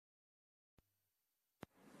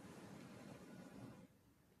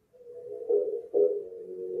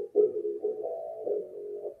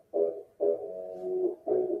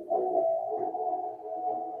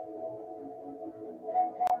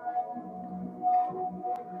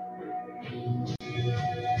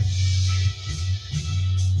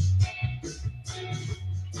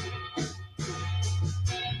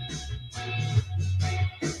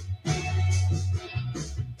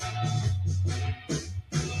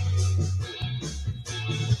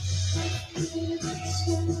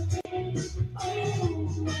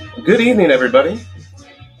Good evening, everybody.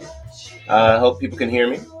 I hope people can hear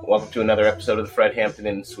me. Welcome to another episode of the Fred Hampton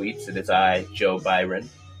Inn Suites. It is I, Joe Byron,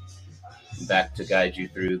 back to guide you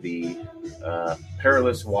through the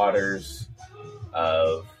perilous waters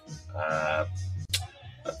of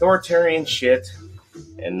authoritarian shit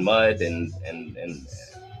and mud and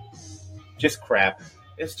just crap.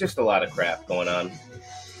 It's just a lot of crap going on.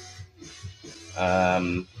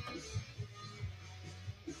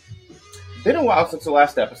 Been a while since the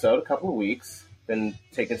last episode, a couple of weeks. Been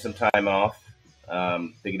taking some time off,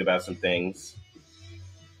 thinking about some things.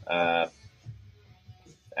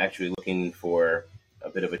 Actually looking for a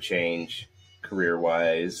bit of a change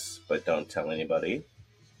career-wise, but don't tell anybody.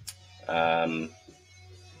 It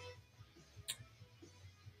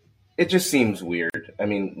just seems weird. I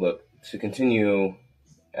mean, look, to continue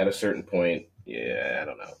at a certain point, yeah, I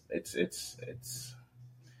don't know. It's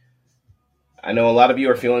I know a lot of you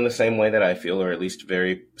are feeling the same way that I feel, or at least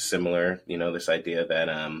very similar. You know, this idea that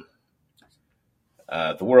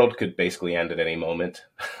the world could basically end at any moment,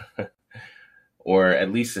 or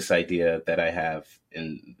at least this idea that I have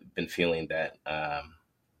been feeling that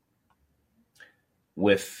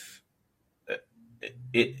with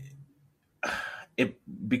it, it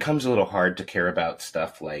becomes a little hard to care about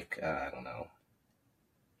stuff like I don't know,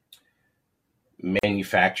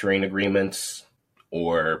 manufacturing agreements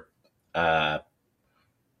or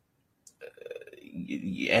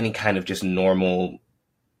any kind of just normal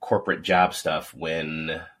corporate job stuff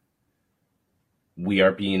when we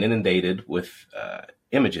are being inundated with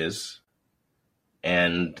images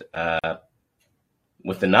and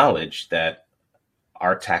with the knowledge that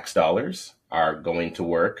our tax dollars are going to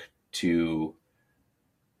work to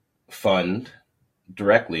fund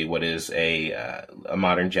directly what is a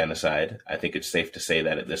modern genocide. I think it's safe to say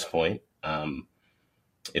that at this point.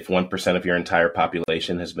 If 1% of your entire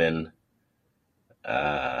population has been,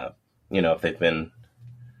 if they've been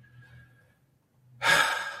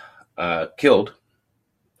killed,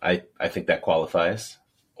 I think that qualifies,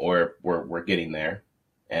 or we're getting there.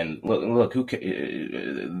 And look,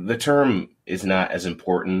 the term is not as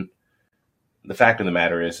important. The fact of the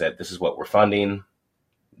matter is that this is what we're funding.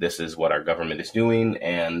 This is what our government is doing.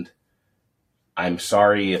 And I'm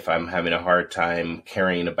sorry if I'm having a hard time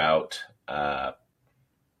caring about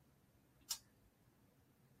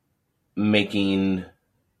making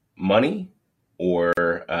money or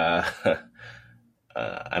I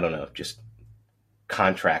don't know, just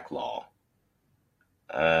contract law.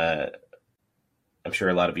 I'm sure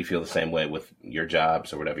a lot of you feel the same way with your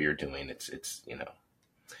jobs or whatever you're doing. It's it's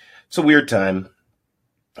a weird time.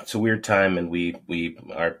 It's a weird time, and we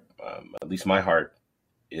are at least my heart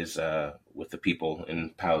is with the people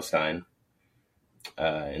in Palestine,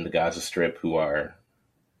 in the Gaza Strip, who are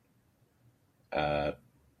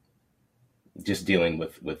just dealing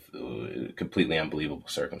with completely unbelievable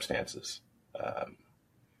circumstances.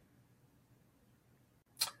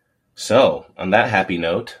 So, on that happy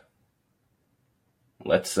note,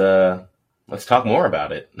 let's talk more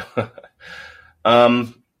about it.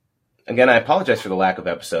 Again, I apologize for the lack of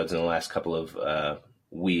episodes in the last couple of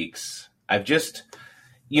weeks. I've just,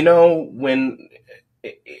 when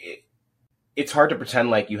it's hard to pretend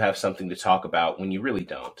like you have something to talk about when you really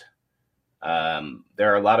don't.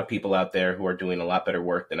 There are a lot of people out there who are doing a lot better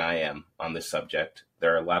work than I am on this subject.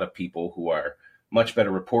 There are a lot of people who are much better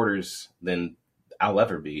reporters than I'll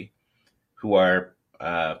ever be, who are,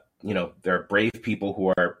 there are brave people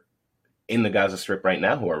who are in the Gaza Strip right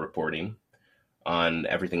now who are reporting on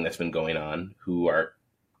everything that's been going on, who are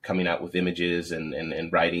coming out with images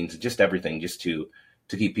and writings, just everything, just to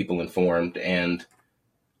keep people informed. And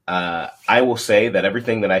I will say that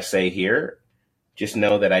everything that I say here, just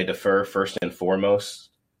know that I defer first and foremost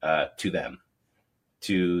to them,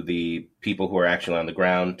 to the people who are actually on the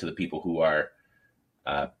ground, to the people who are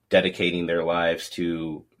dedicating their lives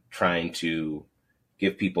to trying to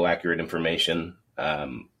give people accurate information.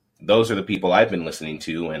 Those are the people I've been listening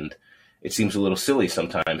to, and it seems a little silly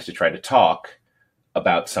sometimes to try to talk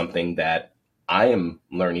about something that I am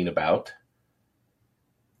learning about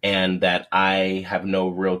and that I have no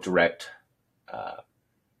real direct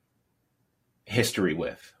history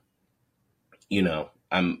with.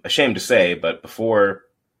 I'm ashamed to say, but if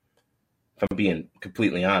I'm being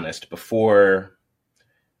completely honest, before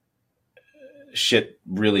shit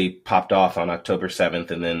really popped off on October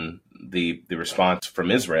 7th, and then the response from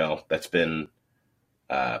Israel that's been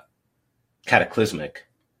cataclysmic,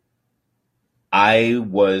 I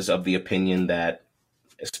was of the opinion that,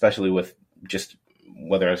 especially with just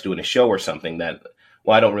whether I was doing a show or something, that,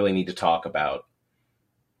 well, I don't really need to talk about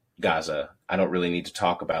Gaza. I don't really need to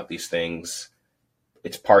talk about these things.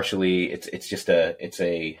 It's partially, it's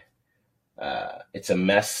a It's a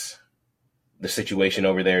mess. The situation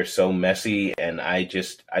over there is so messy, and I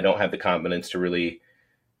don't have the confidence to really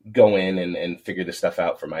go in and figure this stuff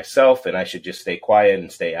out for myself. And I should just stay quiet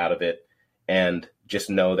and stay out of it and just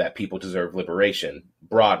know that people deserve liberation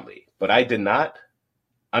broadly. But I did not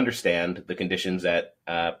understand the conditions that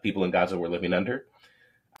people in Gaza were living under.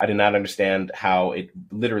 I did not understand how it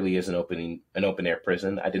literally is an open air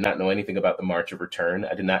prison. I did not know anything about the March of Return.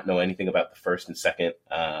 I did not know anything about the first and second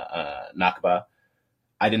Nakba.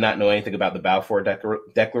 I did not know anything about the Balfour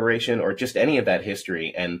Declaration or just any of that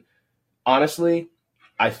history. And honestly,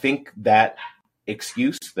 I think that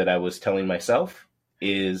excuse that I was telling myself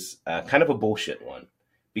is kind of a bullshit one,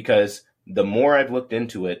 because the more I've looked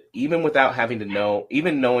into it, even without having to know,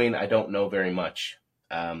 even knowing I don't know very much,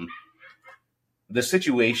 the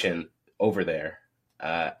situation over there,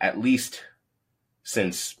 at least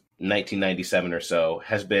since 1997 or so,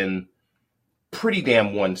 has been pretty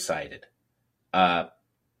damn one-sided.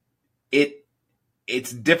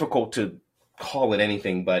 It's difficult to call it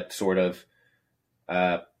anything but sort of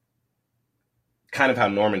kind of how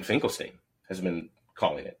Norman Finkelstein has been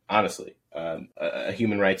calling it, honestly. A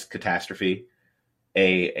human rights catastrophe,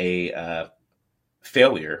 a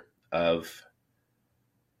failure of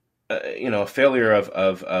a failure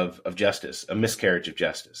of justice, a miscarriage of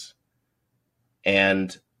justice.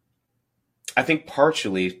 And I think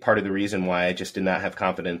partially part of the reason why I just did not have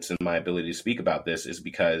confidence in my ability to speak about this is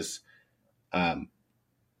because, the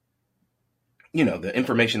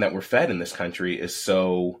information that we're fed in this country is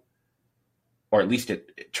so, or at least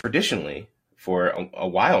it traditionally for a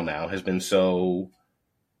while now has been so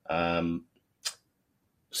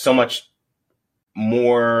much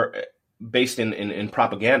more based in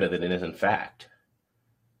propaganda than it is in fact.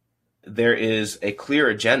 There is a clear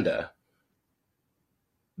agenda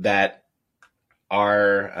that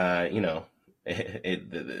our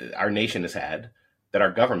nation has had, that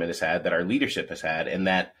our government has had, that our leadership has had, and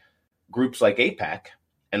that groups like AIPAC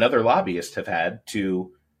and other lobbyists have had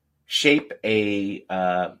to shape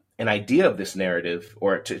an idea of this narrative,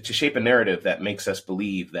 or to shape a narrative that makes us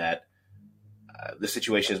believe that the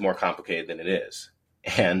situation is more complicated than it is.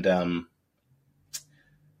 And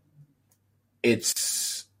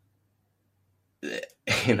it's,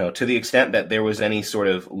 to the extent that there was any sort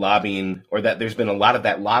of lobbying, or that there's been a lot of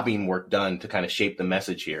that lobbying work done to kind of shape the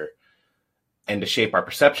message here and to shape our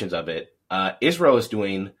perceptions of it, Israel is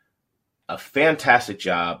doing a fantastic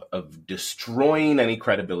job of destroying any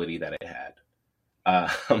credibility that it had.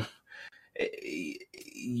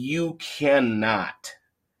 You cannot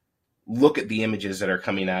look at the images that are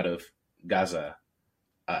coming out of Gaza,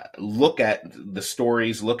 look at the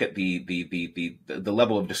stories, look at the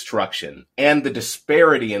level of destruction and the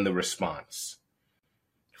disparity in the response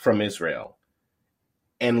from Israel,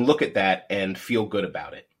 and look at that and feel good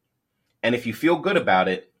about it. And if you feel good about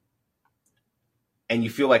it and you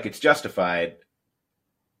feel like it's justified,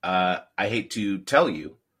 I hate to tell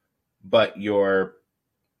you, but your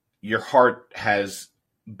heart has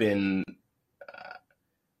been,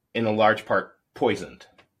 in a large part, poisoned.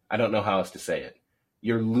 I don't know how else to say it.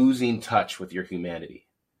 You're losing touch with your humanity.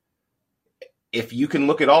 If you can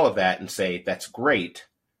look at all of that and say, that's great,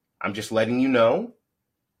 I'm just letting you know,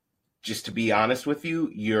 just to be honest with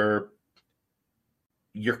you, you're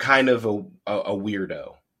kind of a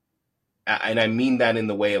weirdo. And I mean that in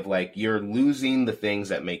the way of, like, you're losing the things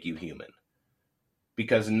that make you human.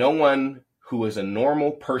 Because no one who is a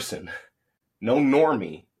normal person, no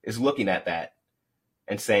normie, is looking at that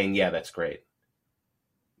and saying, yeah, that's great.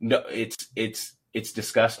 No, it's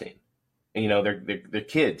disgusting. And, they're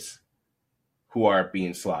kids who are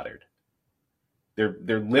being slaughtered.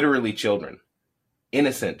 They're literally children,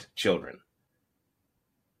 innocent children.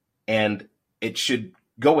 And it should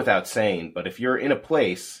go without saying, but if you're in a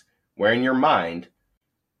place where in your mind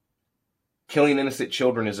killing innocent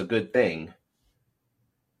children is a good thing,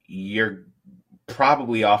 you're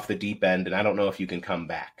probably off the deep end, and I don't know if you can come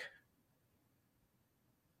back.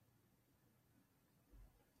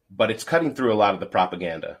 But it's cutting through a lot of the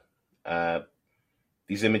propaganda,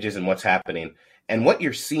 these images and what's happening. And what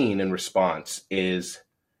you're seeing in response is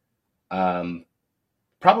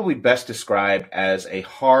probably best described as a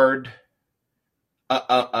hard,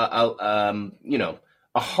 a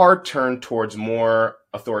hard turn towards more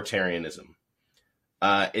authoritarianism.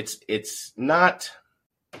 It's not.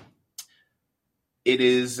 It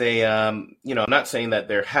is a, I'm not saying that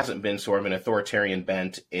there hasn't been sort of an authoritarian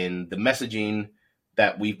bent in the messaging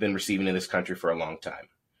that we've been receiving in this country for a long time.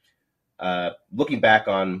 Looking back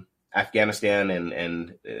on Afghanistan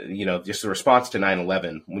and just the response to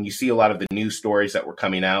 9/11, when you see a lot of the news stories that were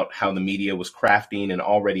coming out, how the media was crafting and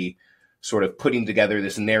already sort of putting together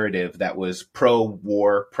this narrative that was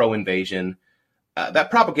pro-war, pro-invasion.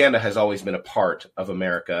 That propaganda has always been a part of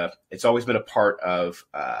America. It's always been a part of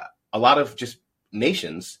a lot of just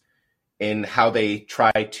nations in how they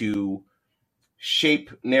try to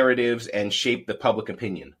shape narratives and shape the public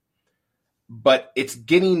opinion. But it's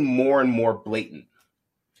getting more and more blatant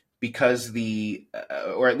because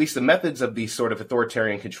or at least the methods of the sort of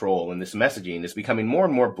authoritarian control and this messaging is becoming more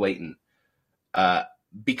and more blatant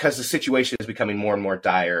because the situation is becoming more and more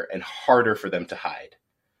dire and harder for them to hide.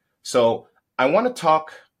 So I want to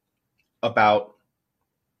talk about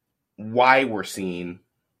why we're seeing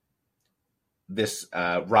this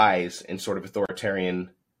rise in sort of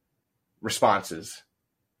authoritarian responses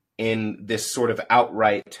in this sort of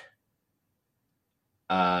outright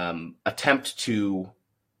attempt to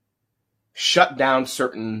shut down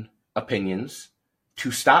certain opinions,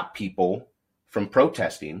 to stop people from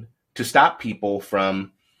protesting, to stop people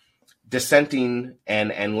from dissenting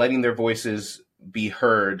and letting their voices be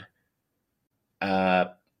heard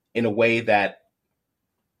in a way that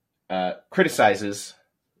criticizes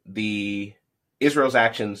Israel's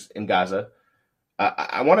actions in Gaza.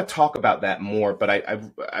 I want to talk about that more, but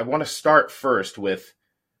I want to start first with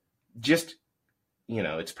just,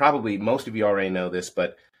 it's probably most of you already know this,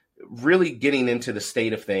 but really getting into the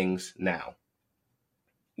state of things now.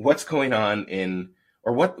 What's going on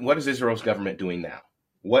or what is Israel's government doing now?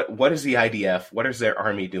 What is the IDF? What is their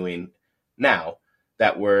army doing now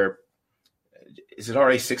that is it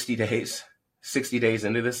already 60 days? 60 days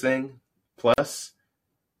into this thing plus?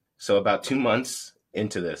 So about 2 months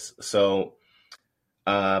into this. So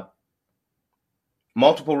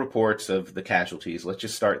multiple reports of the casualties. Let's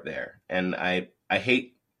just start there. And I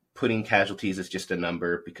hate putting casualties as just a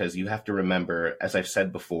number because you have to remember, as I've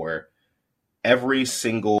said before, every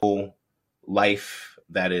single life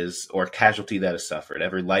that is, or casualty that is suffered,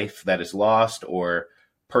 every life that is lost or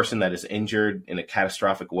person that is injured in a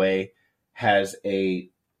catastrophic way has an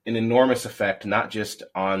enormous effect, not just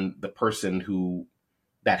on the person who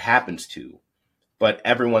that happens to, but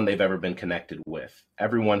everyone they've ever been connected with,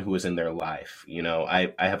 everyone who is in their life.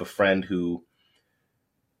 I have a friend who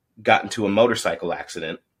got into a motorcycle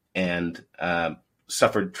accident and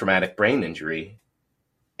suffered traumatic brain injury,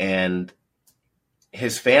 and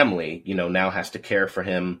his family, now has to care for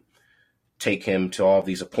him, take him to all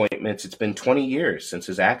these appointments. It's been 20 years since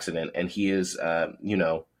his accident, and he is,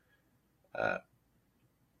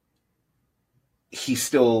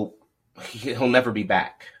 he'll never be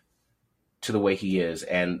back to the way he is,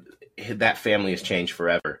 and that family has changed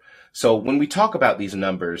forever. So when we talk about these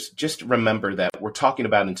numbers, just remember that we're talking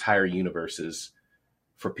about entire universes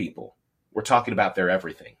for people. We're talking about their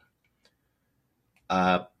everything.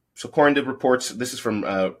 So according to reports, this is from,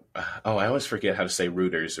 I always forget how to say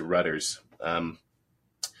Reuters or Rudders.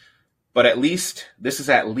 But this is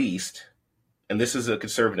at least, and this is a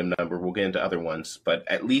conservative number, we'll get into other ones, but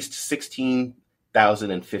at least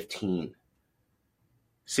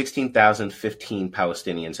 16,015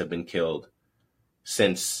 Palestinians have been killed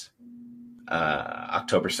since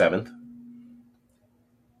October 7th.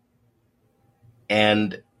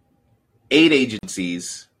 And aid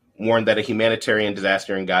agencies warned that a humanitarian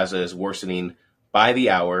disaster in Gaza is worsening by the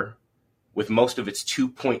hour, with most of its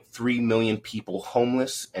 2.3 million people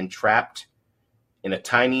homeless and trapped in a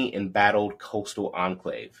tiny, embattled coastal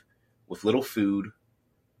enclave with little food,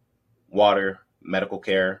 water, medical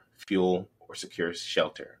care, fuel, or secure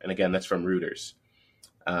shelter. And again, that's from Reuters.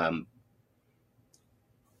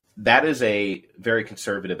 That is a very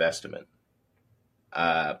conservative estimate.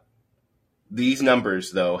 These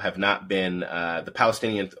numbers, though, have not been, the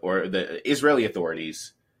Palestinian or the Israeli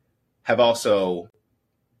authorities have also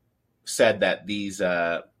said that these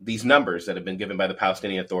numbers that have been given by the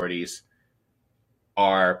Palestinian authorities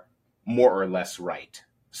are more or less right.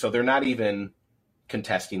 So they're not even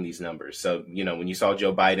contesting these numbers. So, when you saw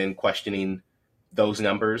Joe Biden questioning those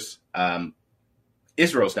numbers,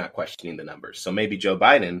 Israel's not questioning the numbers. So maybe Joe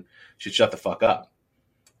Biden should shut the fuck up.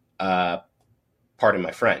 Pardon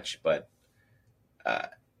my French, but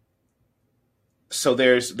so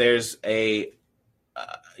there's a,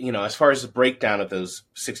 as far as the breakdown of those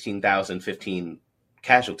 16,015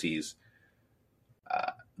 casualties,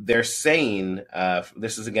 they're saying,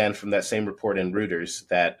 this is again from that same report in Reuters,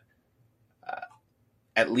 that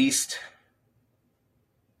at least,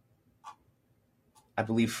 I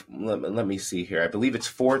believe, let me see here, I believe it's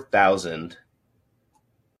 4,000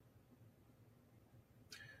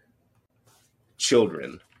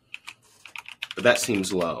 children, but that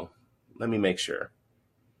seems low. Let me make sure.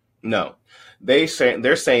 No, they're saying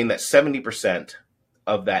that 70%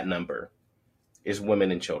 of that number is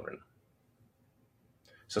women and children.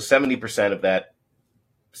 So 70% of that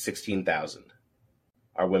 16,000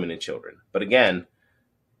 are women and children. But again,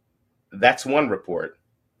 that's one report.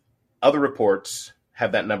 Other reports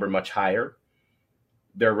have that number much higher.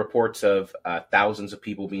 There are reports of thousands of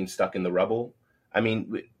people being stuck in the rubble. I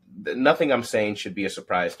mean, nothing I'm saying should be a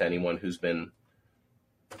surprise to anyone who's been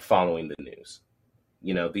following the news.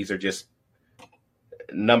 You know, these are just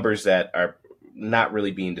numbers that are not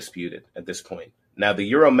really being disputed at this point. Now, the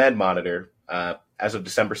Euromed monitor, as of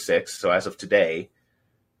December 6th, so as of today,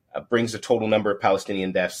 brings the total number of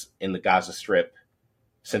Palestinian deaths in the Gaza Strip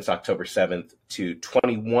since October 7th to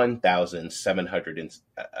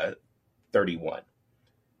 21,731.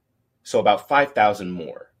 So about 5,000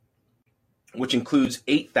 more, which includes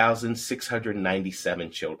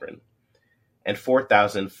 8,697 children and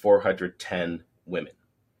 4,410 women.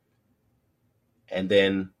 And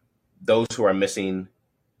then those who are missing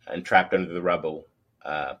and trapped under the rubble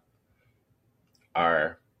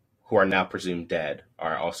who are now presumed dead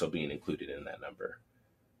are also being included in that number.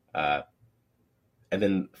 And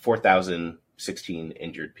then 4,016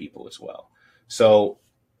 injured people as well. So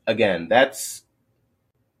again, that's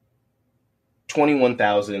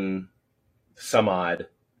 21,000 some odd,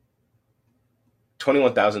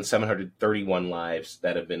 21,731 lives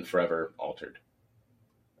that have been forever altered.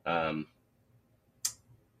 And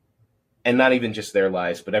not even just their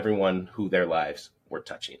lives, but everyone who their lives were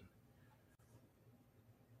touching.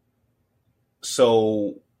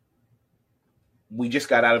 So we just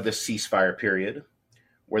got out of this ceasefire period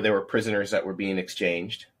where there were prisoners that were being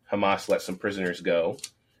exchanged. Hamas let some prisoners go.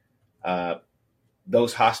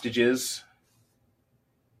 Those hostages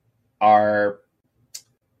all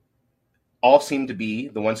seem to be,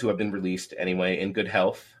 the ones who have been released anyway, in good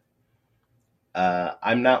health.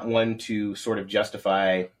 I'm not one to sort of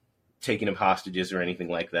justify taking of hostages or anything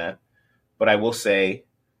like that, but I will say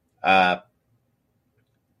there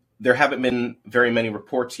haven't been very many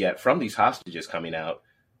reports yet from these hostages coming out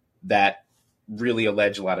that really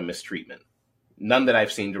allege a lot of mistreatment. None that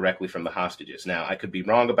I've seen directly from the hostages. Now, I could be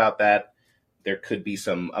wrong about that. There could be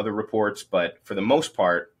some other reports, but for the most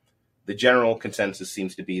part, the general consensus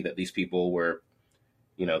seems to be that these people were,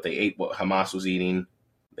 they ate what Hamas was eating.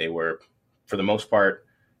 They were, for the most part,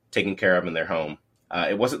 taken care of in their home.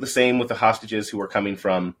 It wasn't the same with the hostages who were coming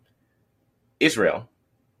from Israel.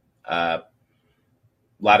 A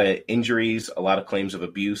lot of injuries, a lot of claims of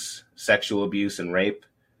abuse, sexual abuse, and rape.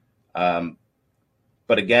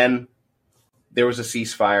 But again, there was a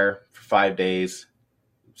ceasefire for 5 days.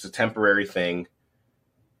 It was a temporary thing.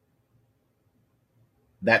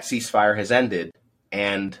 That ceasefire has ended,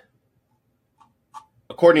 and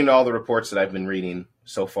according to all the reports that I've been reading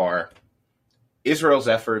so far, Israel's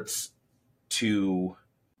efforts to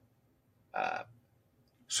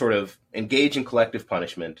sort of engage in collective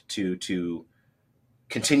punishment, to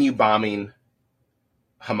continue bombing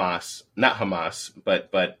Hamas, not Hamas,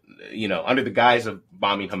 but under the guise of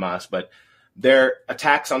bombing Hamas, but their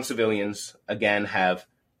attacks on civilians, again, have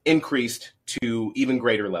increased to even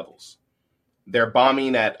greater levels. They're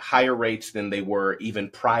bombing at higher rates than they were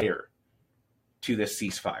even prior to this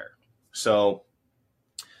ceasefire. So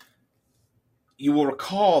you will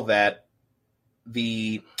recall that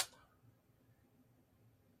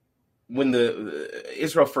when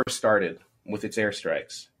Israel first started with its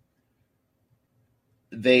airstrikes,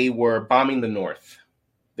 they were bombing the north.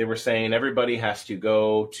 They were saying everybody has to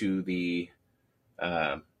go to the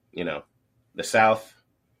south.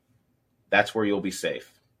 That's where you'll be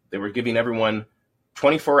safe. They were giving everyone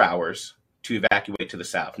 24 hours to evacuate to the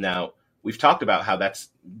south. Now, we've talked about how that's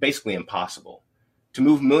basically impossible. To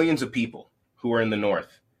move millions of people who are in the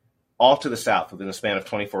north all to the south within a span of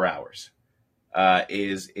 24 hours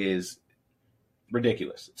is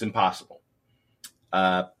ridiculous. It's impossible.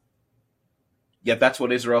 Yet that's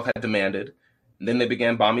what Israel had demanded. And then they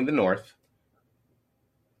began bombing the north,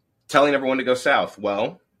 telling everyone to go south.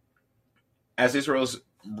 Well, as Israel's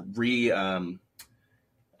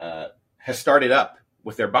has started up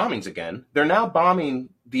with their bombings again, they're now bombing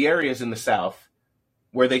the areas in the south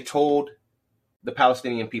where they told the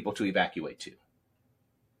Palestinian people to evacuate to.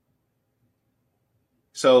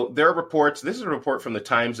 So there are reports. This is a report from the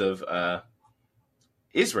Times of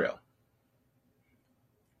Israel,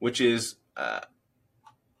 which is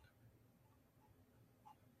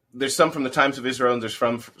there's some from the Times of Israel and there's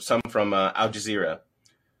some from Al Jazeera.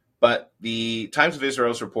 But the Times of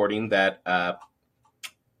Israel is reporting that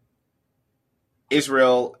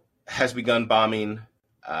Israel has begun bombing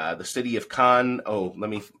the city of Khan. Oh, let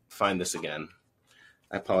me find this again.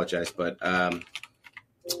 I apologize, but let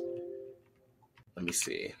me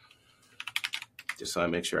see. Just so I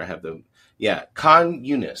make sure I have Khan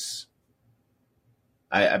Yunis.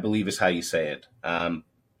 I believe is how you say it. And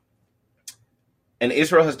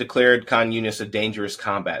Israel has declared Khan Yunis a dangerous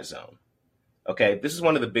combat zone. Okay, this is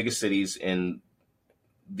one of the biggest cities in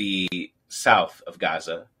the south of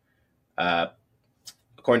Gaza.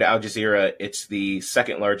 According to Al Jazeera, it's the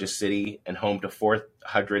second largest city and home to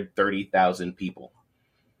 430,000 people.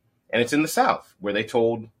 And it's in the south, where they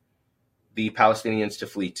told the Palestinians to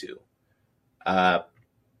flee to.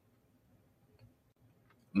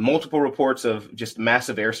 Multiple reports of just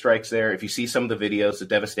massive airstrikes there. If you see some of the videos, the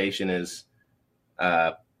devastation is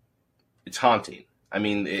it's haunting. I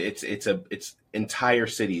mean, it's entire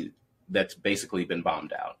city that's basically been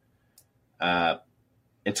bombed out.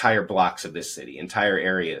 Entire blocks of this city, entire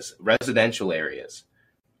areas, residential areas,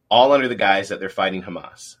 all under the guise that they're fighting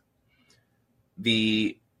Hamas.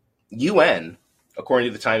 The UN,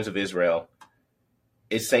 according to the Times of Israel,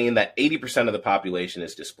 is saying that 80% of the population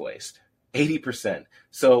is displaced. 80%.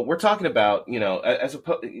 So we're talking about, as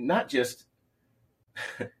not just,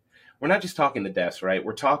 we're not just talking the deaths, right?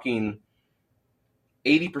 We're talking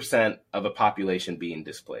 80% of a population being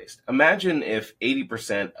displaced. Imagine if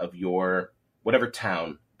 80% of your whatever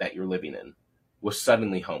town that you're living in was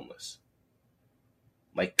suddenly homeless.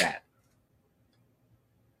 Like that.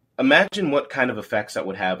 Imagine what kind of effects that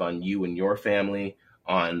would have on you and your family,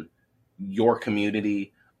 on your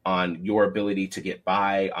community, on your ability to get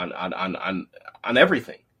by, on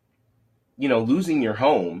everything. Losing your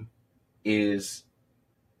home is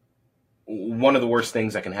one of the worst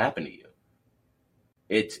things that can happen to you.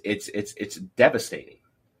 It's devastating.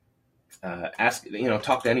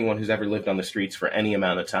 Talk to anyone who's ever lived on the streets for any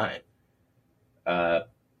amount of time.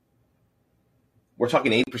 We're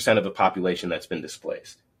talking 80% of the population that's been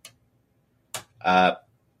displaced.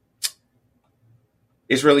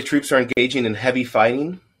 Israeli troops are engaging in heavy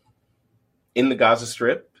fighting in the Gaza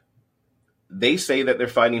Strip. They say that they're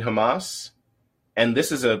fighting Hamas. And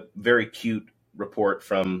this is a very cute report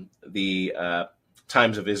from the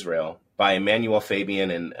Times of Israel by Emmanuel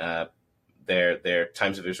Fabian and their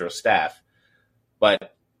Times of Israel staff.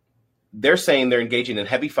 But they're saying they're engaging in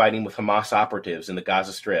heavy fighting with Hamas operatives in the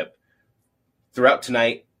Gaza Strip throughout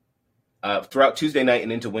Tuesday night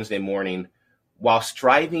and into Wednesday morning, while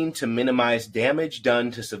striving to minimize damage done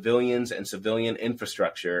to civilians and civilian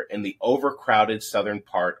infrastructure in the overcrowded southern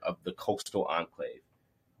part of the coastal enclave.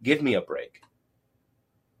 Give me a break.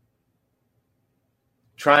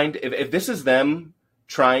 If this is them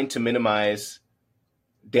trying to minimize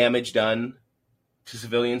damage done to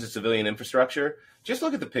civilians and civilian infrastructure, just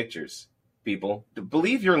look at the pictures, people.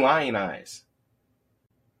 Believe your lying eyes.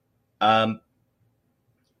 That's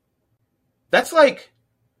like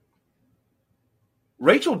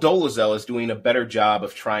Rachel Dolezal is doing a better job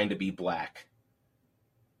of trying to be black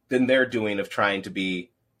than they're doing of trying to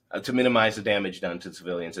be to minimize the damage done to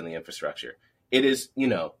civilians and the infrastructure. It is,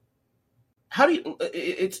 how do you?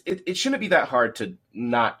 It shouldn't be that hard to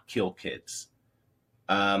not kill kids.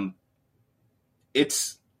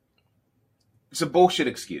 It's a bullshit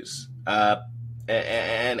excuse. And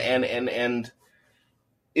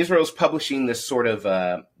Israel's publishing this sort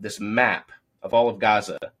of this map of all of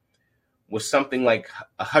Gaza with something like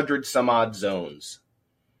 100 some odd zones.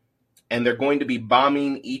 And they're going to be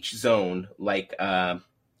bombing each zone like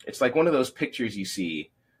it's like one of those pictures you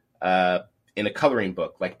see in a coloring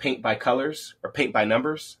book, like paint by colors or paint by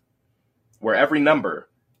numbers, where every number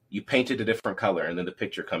you painted a different color and then the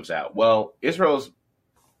picture comes out. Well, Israel's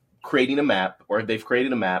creating a map, or they've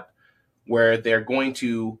created a map where they're going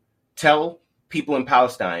to tell people in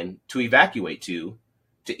Palestine to evacuate to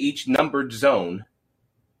each numbered zone,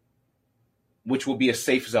 which will be a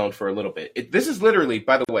safe zone for a little bit. This is literally,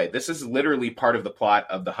 by the way, this is literally part of the plot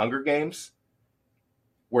of the Hunger Games,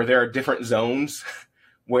 where there are different zones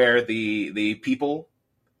where the people,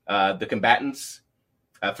 the combatants,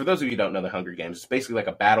 for those of you who don't know the Hunger Games, it's basically like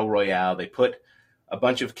a battle royale. They put a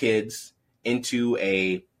bunch of kids into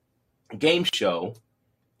a game show,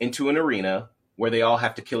 into an arena where they all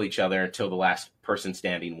have to kill each other until the last person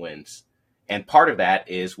standing wins. And part of that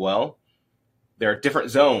is, well, there are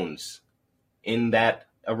different zones in that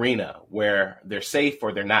arena where they're safe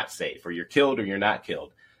or they're not safe, or you're killed or you're not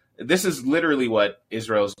killed. This is literally what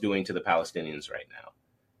Israel's doing to the Palestinians right now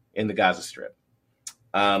in the Gaza Strip.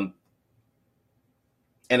 And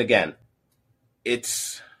again,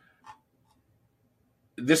 this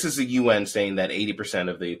is the UN saying that 80%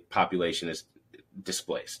 of the population is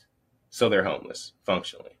displaced. So they're homeless,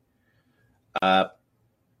 functionally. I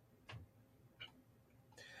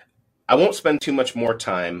won't spend too much more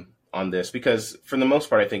time on this because, for the most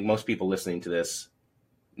part, I think most people listening to this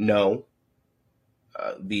know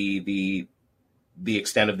the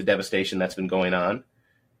extent of the devastation that's been going on.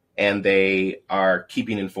 and they are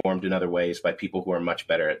keeping informed in other ways by people who are much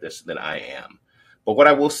better at this than I am. But what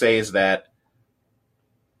I will say is that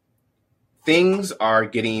things are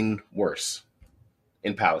getting worse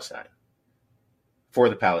in Palestine for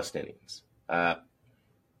the Palestinians.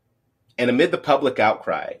 And amid the public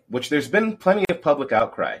outcry, which there's been plenty of public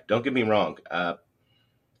outcry, don't get me wrong,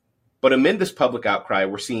 but amid this public outcry,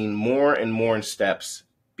 we're seeing more and more steps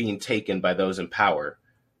being taken by those in power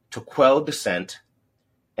to quell dissent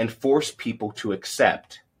and force people to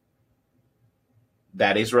accept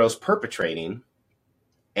that Israel's perpetrating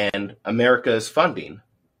and America is funding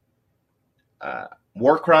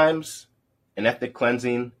war crimes, an ethnic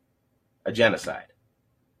cleansing, a genocide.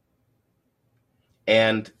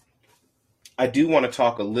 And I do want to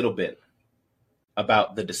talk a little bit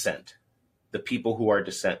about the dissent, the people who are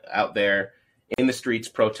out there in the streets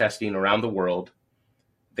protesting around the world.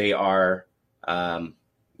 They are,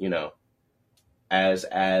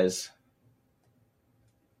 as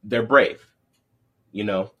they're brave.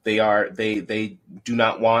 They do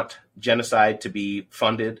not want genocide to be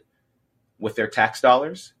funded with their tax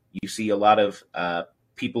dollars. You see a lot of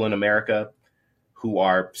people in America who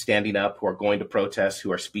are standing up, who are going to protest,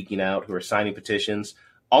 who are speaking out, who are signing petitions.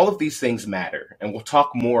 All of these things matter, and we'll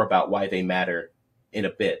talk more about why they matter in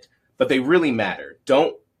a bit, but they really matter.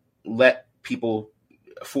 Don't let people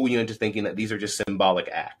fool you into thinking that these are just symbolic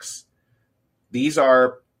acts. These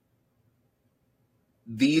are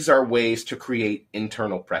ways to create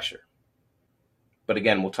internal pressure. But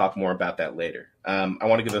again, we'll talk more about that later. I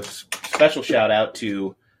want to give a special shout out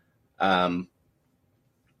to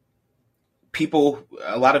people,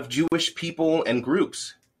 a lot of Jewish people and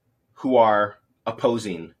groups who are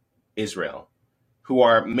opposing Israel, who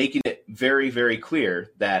are making it very, very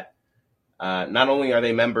clear that not only are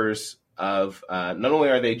they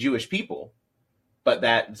Jewish people, but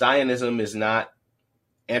that Zionism is not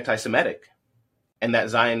anti-Semitic, and that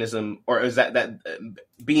Zionism, or is that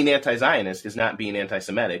being anti-Zionist is not being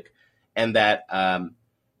anti-Semitic, and that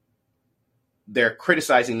they're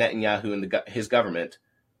criticizing Netanyahu and his government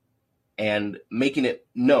and making it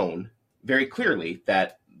known very clearly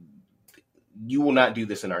that you will not do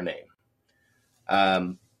this in our name.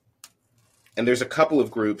 And there's a couple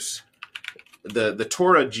of groups, the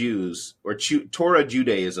Torah Jews, or Torah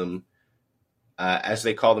Judaism, as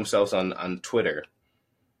they call themselves on Twitter,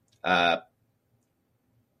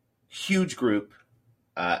 huge group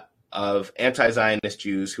of anti-Zionist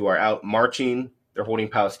Jews who are out marching. They're holding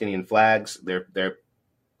Palestinian flags. They're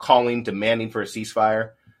demanding for a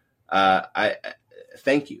ceasefire. I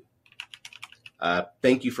thank you.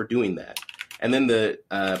 Thank you for doing that. And then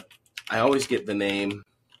I always get the name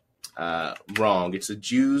wrong. It's the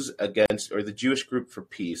Jews Against, or the Jewish Group for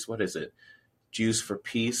Peace. What is it? Jews for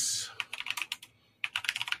Peace.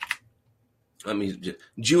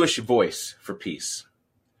 Jewish Voice for Peace.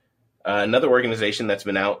 Another organization that's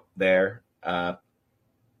been out there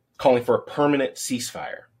calling for a permanent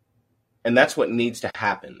ceasefire. And that's what needs to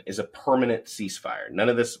happen, is a permanent ceasefire. None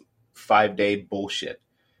of this 5-day bullshit,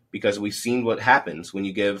 because we've seen what happens when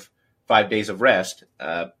you give 5 days of rest.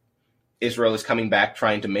 Israel is coming back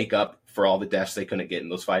trying to make up for all the deaths they couldn't get in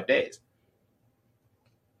those 5 days.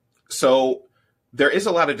 So there is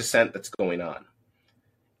a lot of dissent that's going on.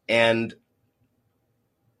 And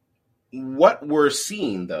what we're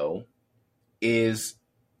seeing, though, is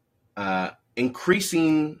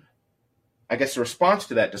increasing, I guess, the response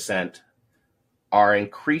to that dissent are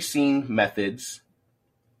increasing methods,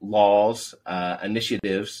 laws,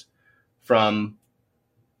 initiatives from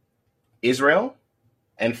Israel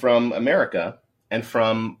and from America and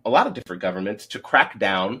from a lot of different governments to crack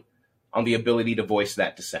down on the ability to voice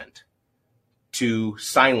that dissent, to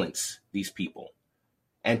silence these people,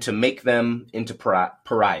 and to make them into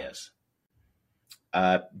pariahs.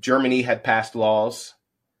 Germany had passed laws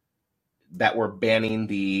that were banning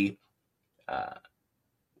the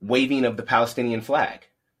waving of the Palestinian flag.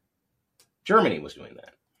 Germany was doing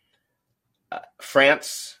that.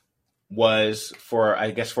 France was, for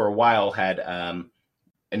a while, had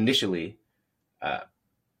initially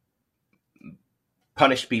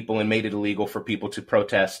punished people and made it illegal for people to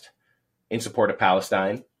protest in support of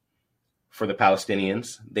Palestine. For the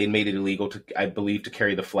Palestinians, they made it illegal to, I believe, to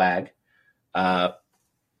carry the flag.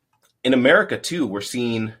 In America, too, we're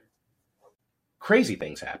seeing crazy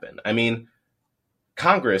things happen. I mean,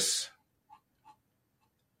 Congress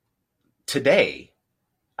today,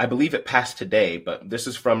 I believe it passed today, but this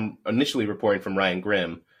is from initially reporting from Ryan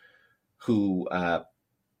Grimm, who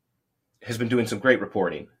has been doing some great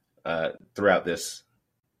reporting throughout this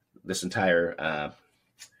entire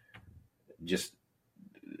just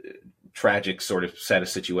tragic sort of set of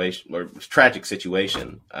situation or tragic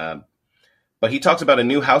situation. But he talks about a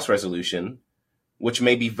new House resolution, which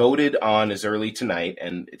may be voted on as early tonight.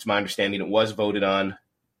 And it's my understanding it was voted on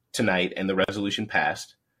tonight and the resolution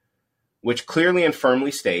passed, which clearly and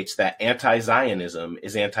firmly states that anti-Zionism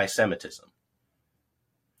is anti-Semitism.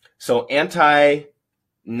 So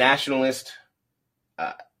anti-nationalist,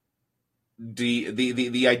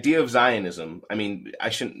 the idea of Zionism, I mean,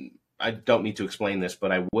 I don't need to explain this,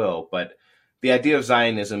 but I will. But the idea of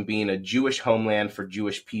Zionism being a Jewish homeland for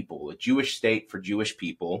Jewish people, a Jewish state for Jewish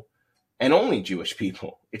people, and only Jewish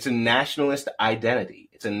people. It's a nationalist identity.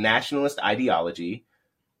 It's a nationalist ideology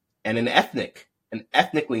and an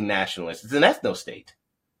ethnically nationalist. It's an ethno-state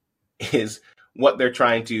is what they're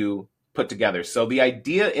trying to put together. So the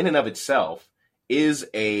idea in and of itself is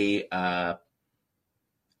a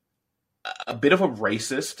bit of a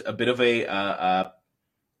racist, a bit of a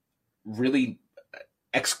really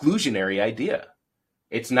exclusionary idea.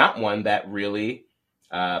 It's not one that really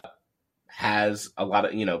has a lot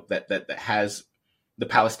of, that has the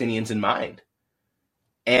Palestinians in mind.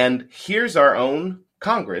 And here's our own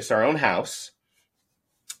Congress, our own House,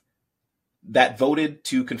 that voted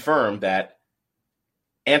to confirm that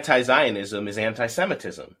anti-Zionism is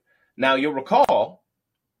anti-Semitism. Now, you'll recall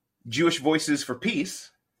Jewish Voices for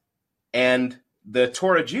Peace and the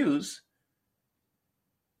Torah Jews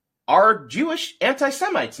are Jewish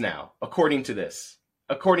anti-Semites now, according to this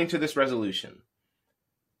resolution.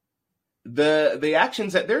 The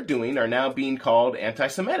actions that they're doing are now being called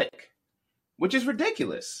anti-Semitic, which is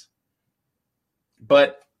ridiculous.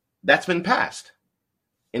 But that's been passed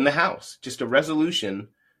in the House, just a resolution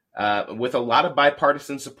with a lot of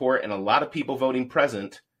bipartisan support and a lot of people voting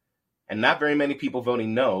present, and not very many people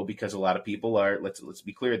voting no, because a lot of people are, let's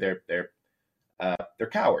be clear, they're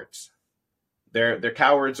cowards. They're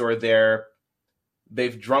cowards, or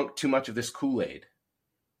they've drunk too much of this Kool-Aid.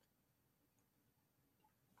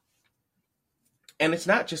 And it's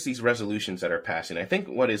not just these resolutions that are passing. I think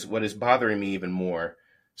what is bothering me even more,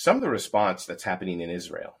 some of the response that's happening in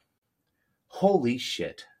Israel. Holy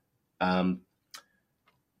shit. Some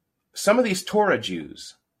of these Torah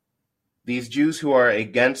Jews, these Jews who are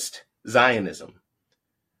against Zionism,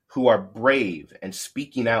 who are brave and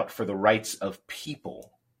speaking out for the rights of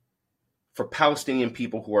people, for Palestinian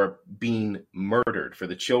people who are being murdered, for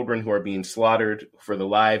the children who are being slaughtered, for the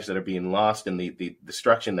lives that are being lost, and the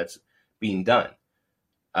destruction that's being done.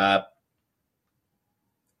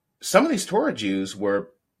 Some of these Torah Jews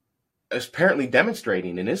were apparently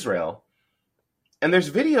demonstrating in Israel, and there's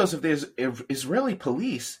videos of the Israeli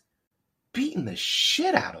police beating the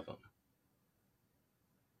shit out of them.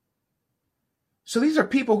 So these are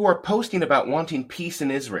people who are posting about wanting peace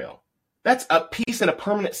in Israel. That's a peace and a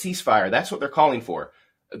permanent ceasefire. That's what they're calling for.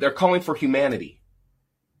 They're calling for humanity.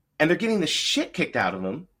 And they're getting the shit kicked out of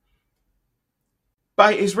them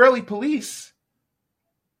by Israeli police,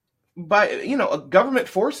 by, government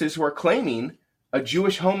forces who are claiming a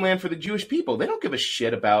Jewish homeland for the Jewish people. They don't give a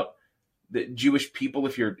shit about the Jewish people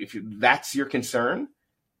if that's your concern.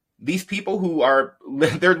 These people who are,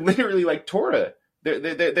 they're literally like Torah.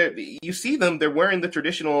 They're you see them, they're wearing the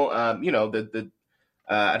traditional, I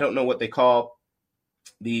don't know what they call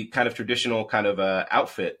the kind of traditional kind of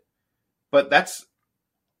outfit, but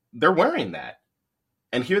they're wearing that.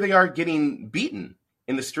 And here they are getting beaten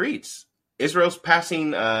in the streets. Israel's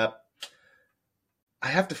passing, I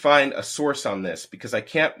have to find a source on this because I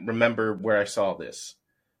can't remember where I saw this,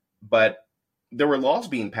 but there were laws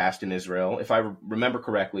being passed in Israel. If I remember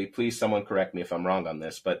correctly, please someone correct me if I'm wrong on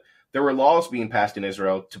this, but there were laws being passed in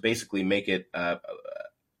Israel to basically make it a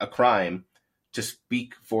crime to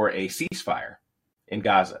speak for a ceasefire in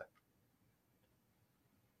Gaza.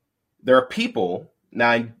 There are people,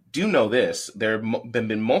 now I do know this, there have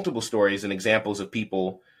been multiple stories and examples of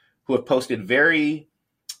people who have posted very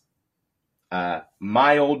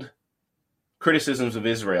mild criticisms of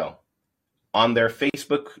Israel on their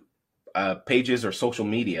Facebook pages or social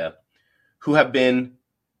media, who have been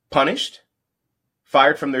punished,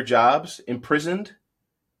 fired from their jobs, imprisoned,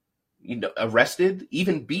 arrested,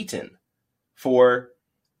 even beaten for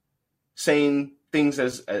saying things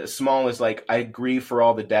as small as like, I grieve for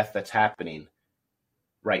all the death that's happening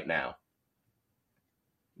right now.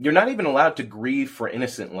 You're not even allowed to grieve for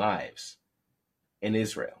innocent lives in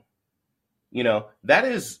Israel.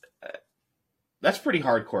 That's pretty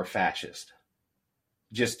hardcore fascist.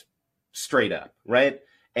 Just straight up, right?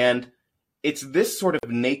 And it's this sort of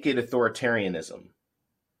naked authoritarianism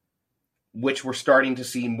which we're starting to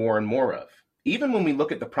see more and more of. Even when we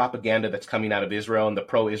look at the propaganda that's coming out of Israel and the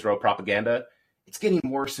pro-Israel propaganda, it's getting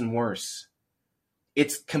worse and worse.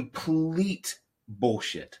 It's complete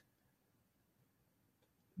bullshit.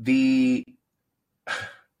 the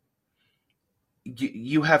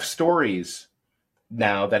you have stories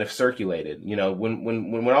now that have circulated. You know,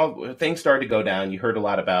 when all things started to go down, you heard a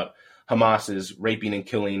lot about Hamas's raping and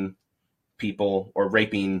killing people, or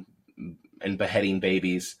raping and beheading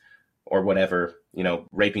babies, or whatever, you know,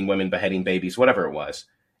 raping women, beheading babies, whatever it was.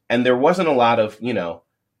 And there wasn't a lot of, you know,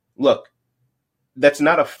 look, that's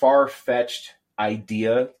not a far-fetched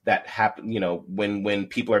idea that happen, you know, when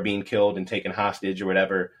people are being killed and taken hostage or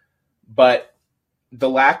whatever. But the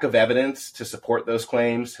lack of evidence to support those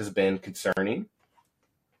claims has been concerning.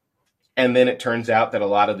 And then it turns out that a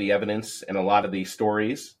lot of the evidence and a lot of the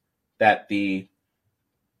stories that the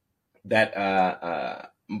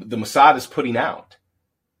Mossad is putting out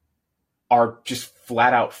are just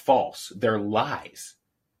flat out false. They're lies.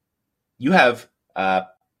 You have, I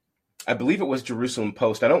believe it was Jerusalem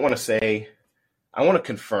Post. I don't want to say, I want to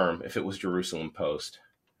confirm if it was Jerusalem Post.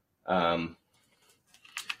 So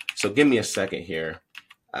give me a second here.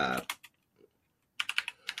 I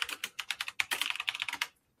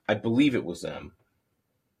believe it was them.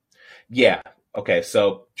 Yeah. Okay.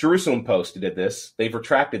 So Jerusalem Post did this. They've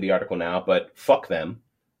retracted the article now, but fuck them.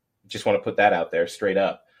 Just want to put that out there straight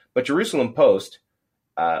up. But Jerusalem Post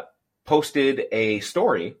posted a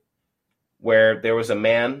story where there was a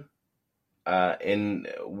man in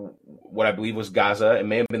what I believe was Gaza. It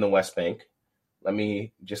may have been the West Bank. Let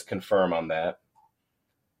me just confirm on that.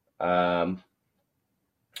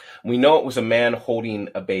 We know it was a man holding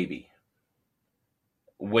a baby,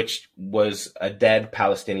 which was a dead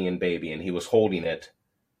Palestinian baby, and he was holding it,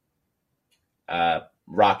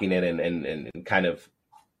 rocking it, and kind of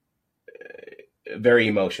very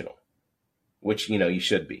emotional, which, you know, you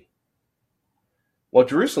should be. Well,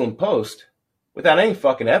 Jerusalem Post, without any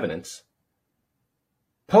fucking evidence,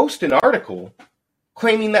 post an article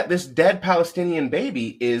claiming that this dead Palestinian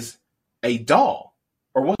baby is a doll,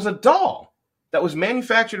 or was a doll that was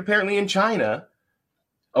manufactured apparently in China,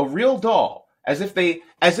 a real doll, as if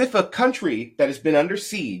a country that has been under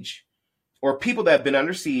siege, or people that have been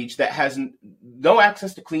under siege, that has no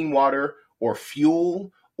access to clean water or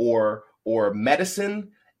fuel or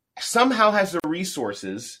medicine, somehow has the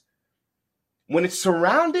resources, when it's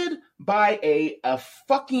surrounded by a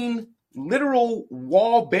fucking literal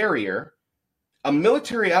wall barrier, a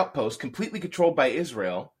military outpost completely controlled by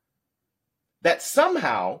Israel, that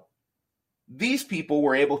somehow these people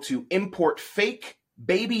were able to import fake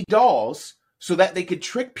baby dolls so that they could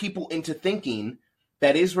trick people into thinking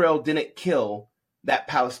that Israel didn't kill that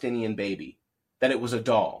Palestinian baby, that it was a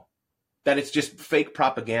doll, that it's just fake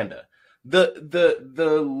propaganda.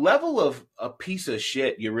 The level of a piece of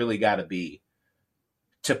shit you really got to be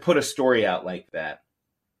to put a story out like that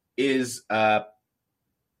is,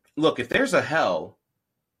 look, if there's a hell,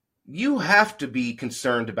 you have to be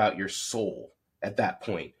concerned about your soul at that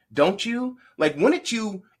point, don't you? Like, wouldn't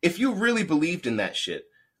you, if you really believed in that shit,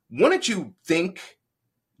 wouldn't you think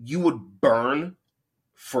you would burn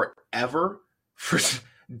forever for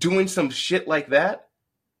doing some shit like that?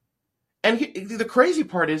 And the crazy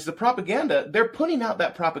part is the propaganda, they're putting out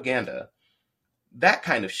that propaganda, that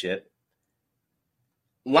kind of shit,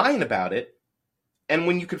 lying about it. And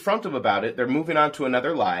when you confront them about it, they're moving on to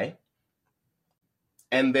another lie.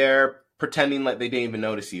 And they're pretending like they didn't even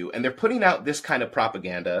notice you. And they're putting out this kind of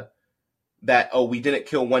propaganda that, oh, we didn't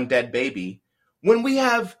kill one dead baby, when we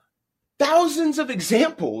have thousands of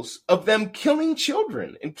examples of them killing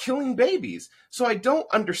children and killing babies. So I don't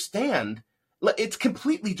understand. It's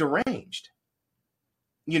completely deranged.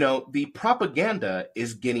 You know, the propaganda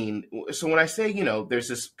is getting, so when I say, you know, there's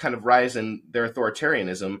this kind of rise in their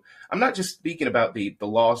authoritarianism, I'm not just speaking about the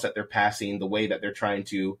laws that they're passing, the way that they're trying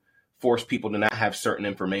to force people to not have certain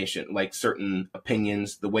information, like certain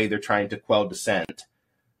opinions, the way they're trying to quell dissent.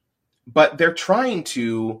 But they're trying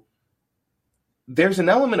to, there's an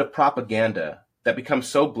element of propaganda that becomes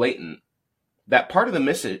so blatant that part of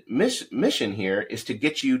the mission here is to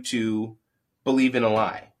get you to believe in a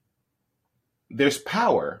lie. There's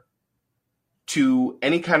power to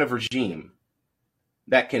any kind of regime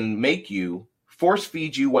that can make you, force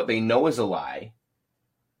feed you what they know is a lie,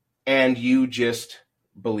 and you just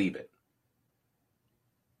believe it.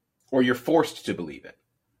 Or you're forced to believe it.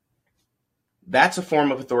 That's a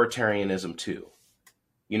form of authoritarianism too.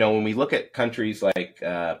 You know, when we look at countries like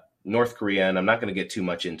North Korea, and I'm not going to get too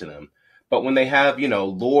much into them, but when they have, you know,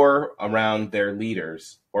 lore around their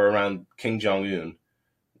leaders or around Kim Jong-un,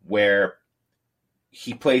 where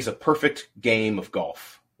he plays a perfect game of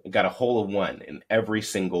golf, he got a hole of one in every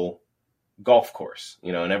single golf course,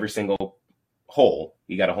 you know, in every single hole,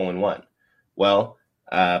 he got a hole in one. Well,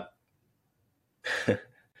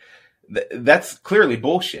 that's clearly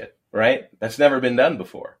bullshit. right? That's never been done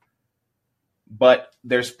before. But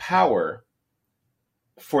there's power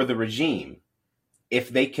for the regime if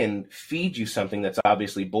they can feed you something that's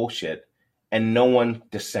obviously bullshit and no one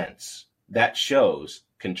dissents. That shows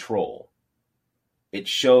control. It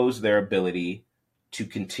shows their ability to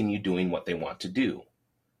continue doing what they want to do.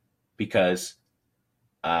 Because,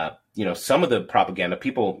 some of the propaganda,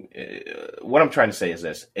 people, what I'm trying to say is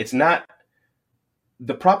this. It's not,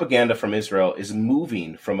 the propaganda from Israel is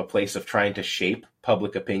moving from a place of trying to shape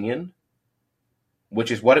public opinion, which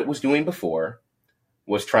is what it was doing before,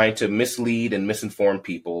 was trying to mislead and misinform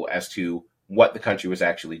people as to what the country was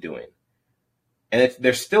actually doing. And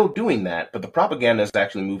they're still doing that, but the propaganda is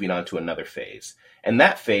actually moving on to another phase. And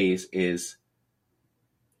that phase is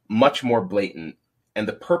much more blatant. And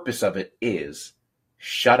the purpose of it is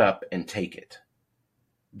shut up and take it.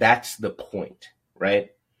 That's the point,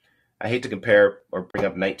 right? I hate to compare or bring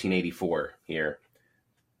up 1984 here,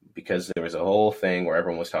 because there was a whole thing where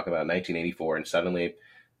everyone was talking about 1984, and suddenly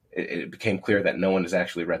it became clear that no one has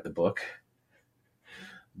actually read the book.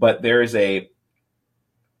 But there is a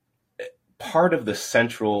part of the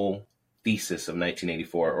central thesis of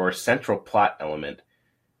 1984, or a central plot element,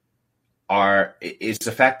 is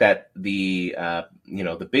the fact that the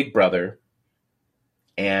Big Brother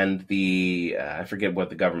and the I forget what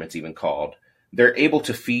the government's even called, they're able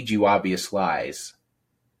to feed you obvious lies,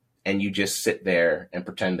 and you just sit there and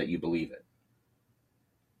pretend that you believe it.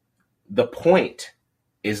 The point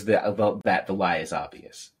is that the lie is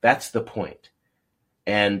obvious. That's the point.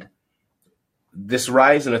 And this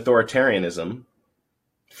rise in authoritarianism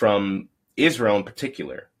from Israel in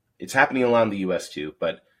particular, it's happening along the U.S. too,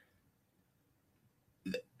 but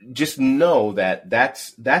just know that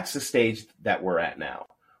that's the stage that we're at now.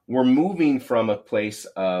 We're moving from a place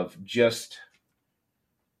of just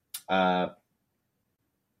trying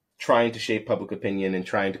to shape public opinion and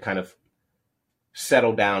trying to kind of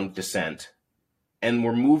settle down dissent. And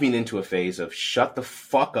we're moving into a phase of shut the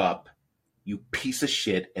fuck up, you piece of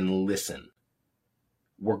shit, and listen.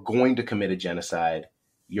 We're going to commit a genocide.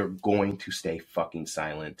 You're going to stay fucking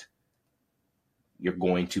silent. You're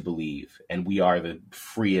going to believe. And we are the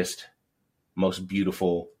freest, most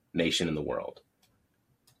beautiful nation in the world.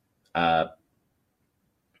 And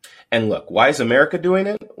look, why is America doing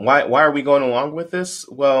it? Why are we going along with this?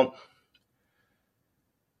 Well,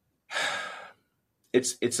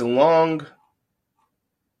 it's a long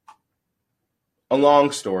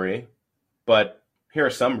story, but here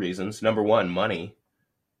are some reasons. Number one, money.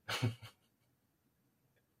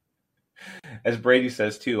 As Brady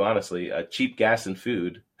says too, honestly, cheap gas and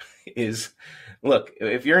food is, look,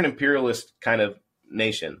 if you're an imperialist kind of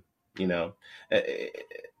nation,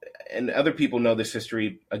 and other people know this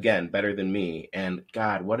history, again, better than me. And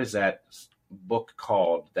God, what is that book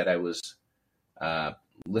called that I was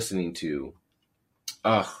listening to?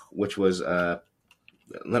 Which was,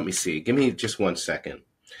 let me see. Give me just 1 second.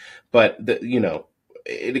 But,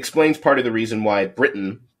 it explains part of the reason why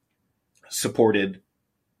Britain supported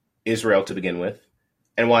Israel to begin with,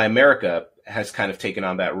 and why America has kind of taken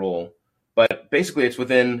on that role. But basically, it's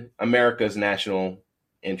within America's national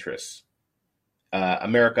interests.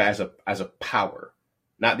 America as a power,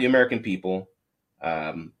 not the American people,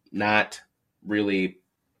 not really,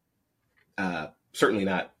 certainly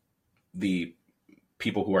not the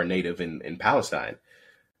people who are native in Palestine,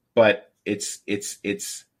 but it's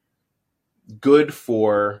good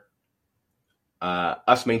for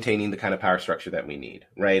us maintaining the kind of power structure that we need,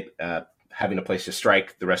 right? Having a place to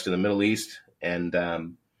strike the rest of the Middle East, and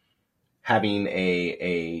having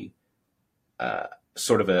a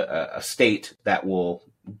sort of a state that will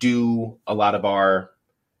do a lot of our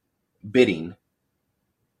bidding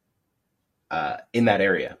in that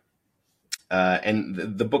area.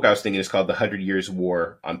 And the book I was thinking is called The 100 Years'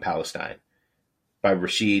 War on Palestine by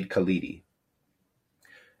Rashid Khalidi.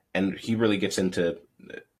 And he really gets into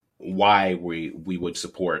why we would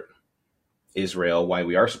support Israel, why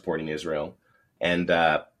we are supporting Israel, and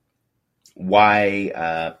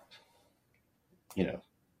why,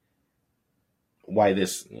 why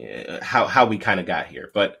this, how we kind of got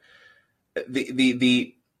here. But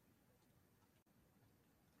the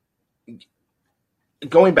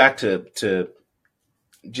going back to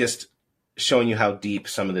just showing you how deep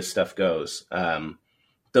some of this stuff goes,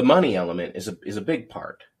 the money element is a big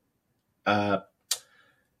part.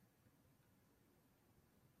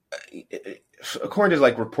 According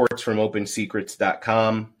to reports from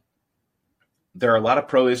OpenSecrets.com, there are a lot of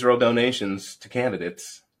pro-Israel donations to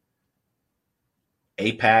candidates.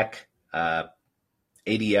 AIPAC,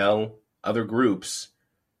 ADL, other groups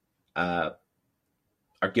are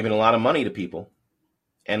giving a lot of money to people.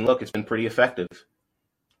 And look, it's been pretty effective.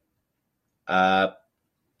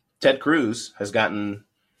 Ted Cruz has gotten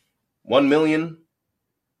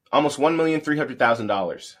almost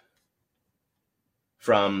 $1,300,000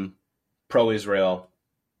 from pro-Israel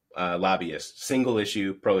lobbyists, single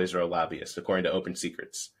issue pro-Israel lobbyists, according to Open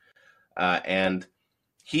Secrets. And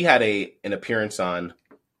he had an appearance on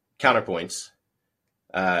Counterpoints.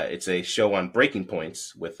 It's a show on Breaking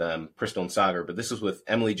Points with Crystal and Sagar, but this was with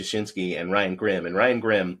Emily Jashinsky and Ryan Grimm. And Ryan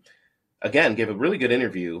Grimm, again, gave a really good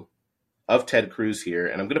interview of Ted Cruz here,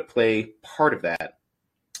 and I'm going to play part of that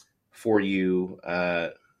for you,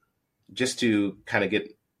 just to kind of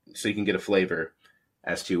so you can get a flavor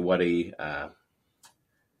as to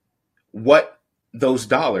what those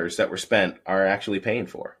dollars that were spent are actually paying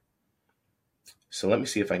for. So let me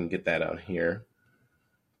see if I can get that out here.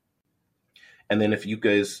 And then if you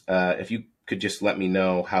guys, if you could just let me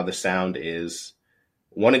know how the sound is,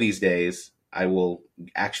 one of these days I will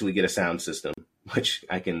actually get a sound system, which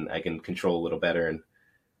I can control a little better, and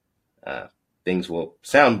things will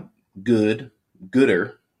sound gooder.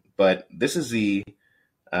 But this is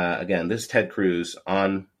again, this is Ted Cruz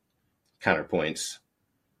on Counterpoints.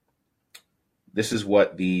 This is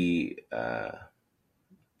what we'll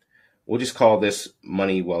just call this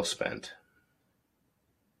money well spent.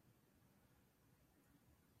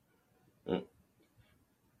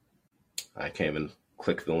 I can't even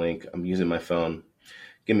click the link. I'm using my phone.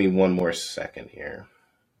 Give me one more second here.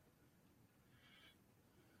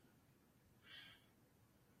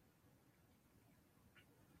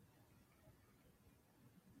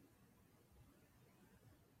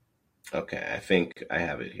 Okay, I think I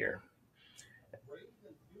have it here.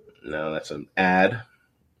 No, that's an ad.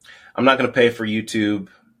 I'm not going to pay for YouTube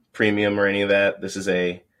Premium or any of that. This is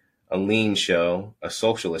a lean show, a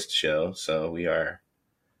socialist show. So we're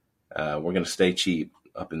going to stay cheap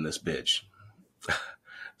up in this bitch.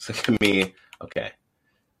 So give me, okay.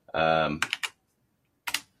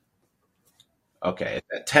 Okay, it's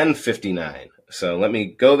at 10:59. So let me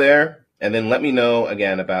go there, and then let me know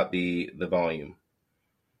again about the volume.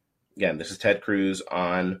 Again, this is Ted Cruz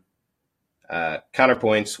on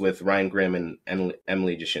Counterpoints with Ryan Grimm and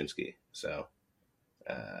Emily Jashinsky. So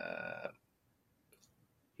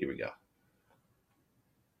here we go.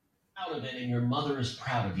 Out of it, and your mother is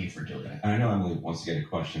proud of you for doing it. And I know Emily wants to get a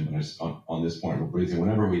question, but just on this point, real briefly,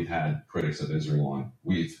 whenever we've had critics of Israel on,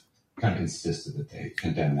 we've kind of insisted that they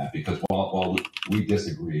condemn that, because while we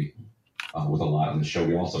disagree with a lot on the show,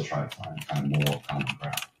 we also try to find kind of moral common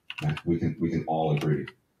ground. And we can all agree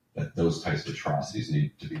that those types of atrocities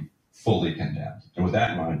need to be fully condemned. And with that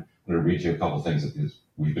in mind, I'm going to read you a couple of things that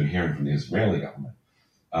we've been hearing from the Israeli government.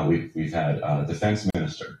 We've had Defense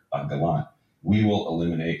Minister Gallant. We will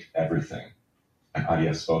eliminate everything. An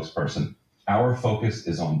IDF spokesperson. Our focus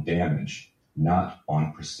is on damage, not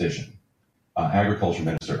on precision. Agriculture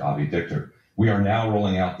Minister Avi Dichter. We are now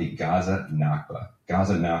rolling out the Gaza Nakba.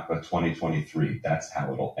 Gaza Nakba 2023. That's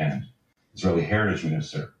how it'll end. Israeli Heritage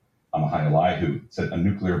Minister Amahai Elihu said a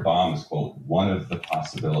nuclear bomb is, quote, one of the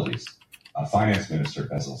possibilities. Finance Minister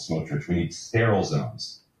Bezalel Smotrich. We need sterile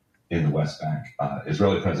zones in the West Bank.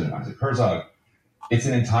 Israeli President Isaac Herzog. It's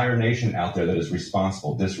an entire nation out there that is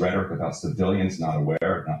responsible. This rhetoric about civilians not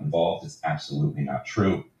aware, not involved, is absolutely not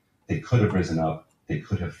true. They could have risen up. They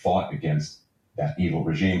could have fought against that evil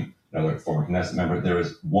regime. Another former Knesset member, there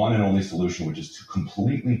is one and only solution, which is to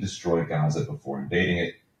completely destroy Gaza before invading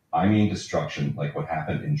it. I mean destruction, like what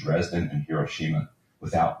happened in Dresden and Hiroshima,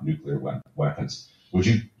 without nuclear weapons. Would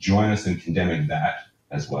you join us in condemning that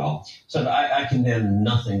as well? So I condemn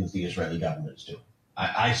nothing that the Israeli government is doing.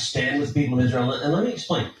 I stand with people in Israel, and let me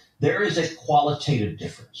explain. There is a qualitative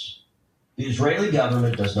difference. The Israeli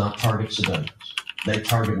government does not target civilians. They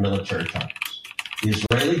target military targets. The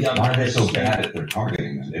Israeli government... Why are they so bad at their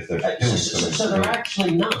targeting them if they're killing so they're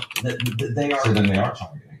actually not. They are. So then they are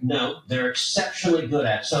targeting. No, they're exceptionally good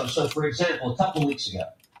at. So for example, a couple of weeks ago,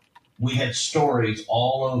 we had stories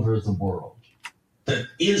all over the world that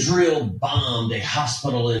Israel bombed a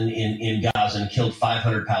hospital in Gaza and killed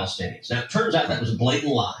 500 Palestinians. Now, it turns out that was a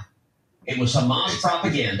blatant lie. It was Hamas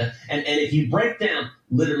propaganda. And if you break down,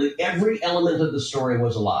 literally every element of the story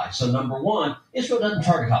was a lie. So number one, Israel doesn't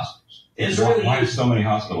target hospitals. Why have so many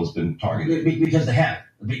hospitals been targeted? Because they haven't.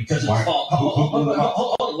 Because it's false. Hold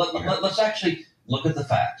on. Let's actually look at the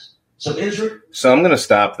facts. So Israel... So I'm going to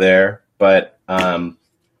stop there. But, look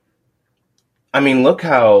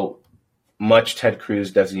how much Ted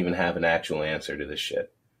Cruz doesn't even have an actual answer to this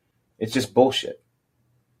shit. It's just bullshit.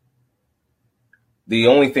 The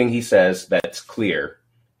only thing he says that's clear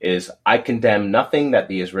is, I condemn nothing that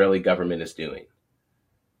the Israeli government is doing.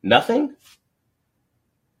 Nothing?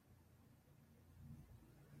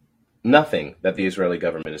 Nothing that the Israeli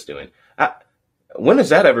government is doing. When has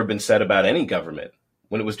that ever been said about any government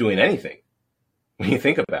when it was doing anything? When you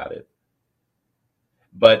think about it.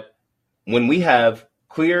 But when we have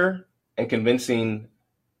clear and convincing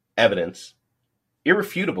evidence,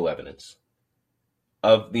 irrefutable evidence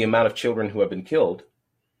of the amount of children who have been killed,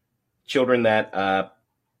 children that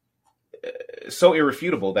so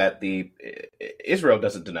irrefutable that Israel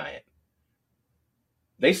doesn't deny it.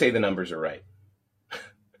 They say the numbers are right,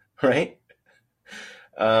 right?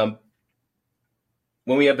 When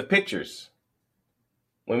we have the pictures,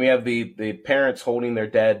 when we have the parents holding their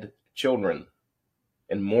dead children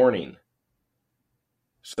and mourning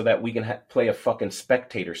so that we can play a fucking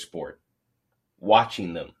spectator sport,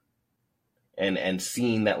 watching them and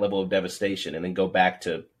seeing that level of devastation, and then go back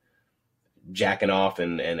to jacking off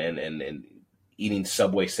and eating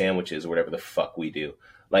Subway sandwiches or whatever the fuck we do.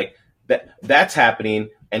 Like that's happening.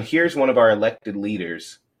 And here's one of our elected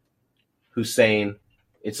leaders who's saying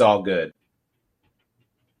it's all good.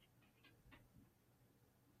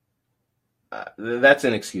 That's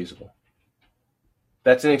inexcusable.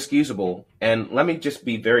 That's inexcusable. And let me just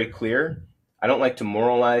be very clear. I don't like to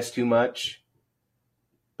moralize too much,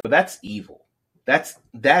 but that's evil. That's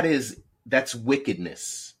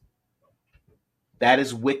wickedness. That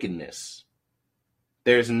is wickedness.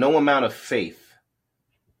 There's no amount of faith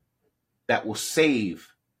that will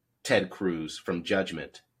save Ted Cruz from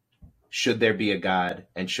judgment, should there be a God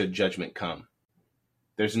and should judgment come.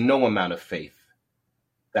 There's no amount of faith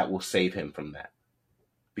that will save him from that,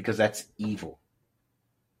 because that's evil.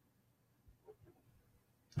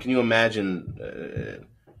 Can you imagine,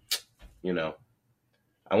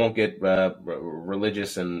 I won't get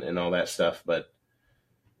religious and all that stuff, but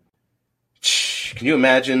can you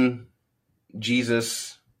imagine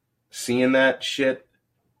Jesus seeing that shit?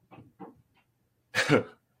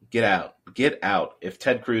 Get out. Get out. If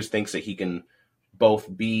Ted Cruz thinks that he can both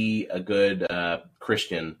be a good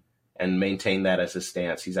Christian and maintain that as his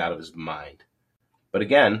stance, he's out of his mind. But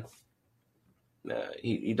again,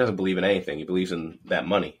 he doesn't believe in anything. He believes in that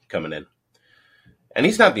money coming in. And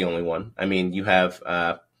he's not the only one. I mean, you have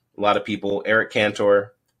a lot of people, Eric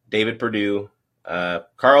Cantor, David Perdue,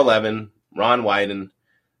 Carl Levin, Ron Wyden,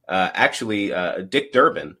 Dick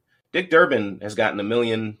Durbin. Dick Durbin has gotten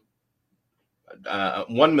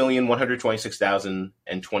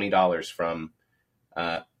 $1,126,020 from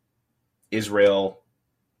Israel,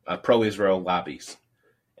 pro-Israel lobbies.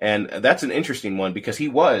 And that's an interesting one because he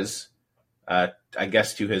was, I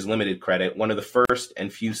guess to his limited credit, one of the first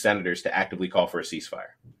and few senators to actively call for a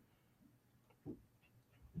ceasefire.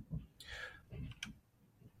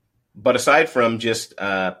 But aside from just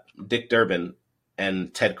Dick Durbin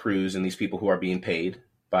and Ted Cruz and these people who are being paid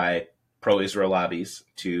by pro-Israel lobbies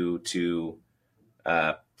for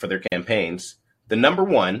their campaigns, the number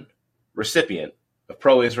one recipient of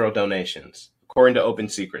pro-Israel donations, according to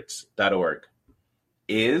OpenSecrets.org,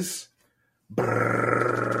 is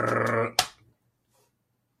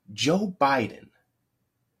Joe Biden.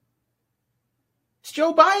 It's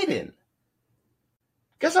Joe Biden.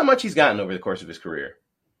 Guess how much he's gotten over the course of his career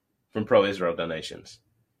from pro-Israel donations?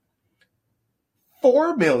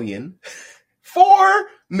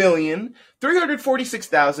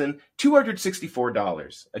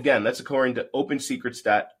 $4,346,264. Again, that's according to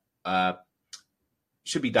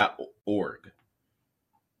OpenSecrets.org.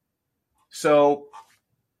 So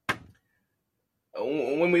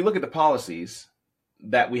when we look at the policies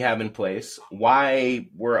that we have in place, why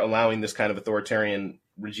we're allowing this kind of authoritarian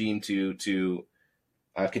regime to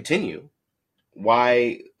continue,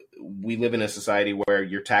 why we live in a society where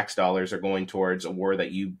your tax dollars are going towards a war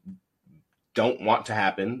that you don't want to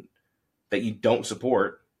happen, that you don't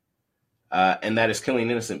support, and that is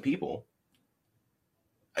killing innocent people,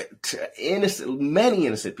 many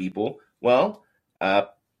innocent people. Well,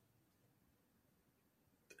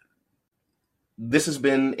 this has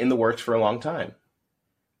been in the works for a long time.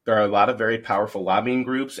 There are a lot of very powerful lobbying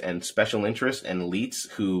groups and special interests and elites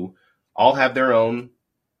who all have their own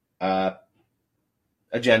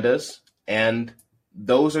agendas, and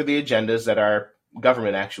those are the agendas that our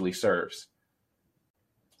government actually serves.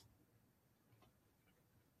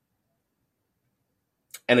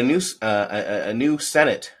 And a new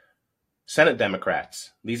Senate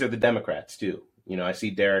Democrats. These are the Democrats too. I see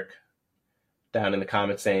Derek down in the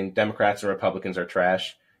comments saying Democrats and Republicans are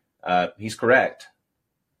trash. He's correct.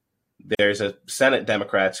 There's a Senate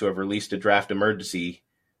Democrats who have released a draft emergency.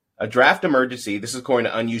 This is according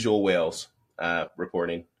to Unusual Whales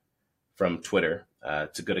reporting from Twitter.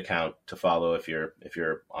 It's a good account to follow if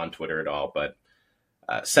you're on Twitter at all. But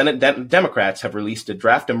Senate Democrats have released a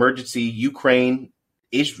draft emergency Ukraine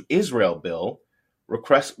Israel bill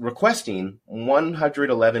requesting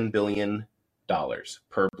 $111 billion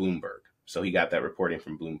per Bloomberg. So he got that reporting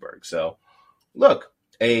from Bloomberg. So look,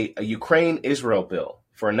 a Ukraine-Israel bill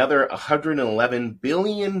for another $111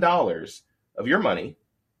 billion of your money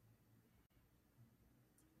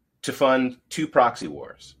to fund 2 proxy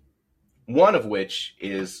wars, one of which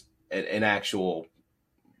is an actual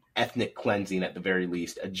ethnic cleansing at the very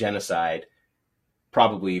least, a genocide,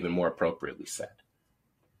 probably even more appropriately said.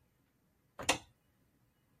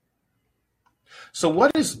 So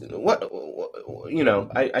I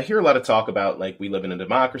hear a lot of talk about, like, we live in a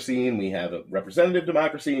democracy and we have a representative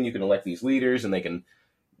democracy and you can elect these leaders and they can,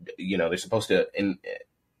 they're supposed to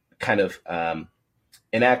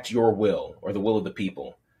enact your will or the will of the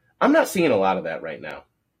people. I'm not seeing a lot of that right now.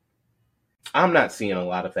 I'm not seeing a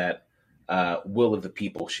lot of that will of the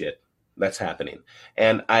people shit that's happening.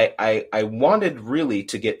 And I wanted really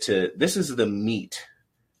to get to, this is the meat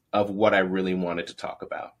of what I really wanted to talk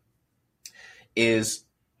about, is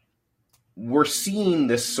we're seeing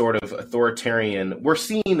this sort of authoritarian, we're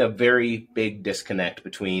seeing a very big disconnect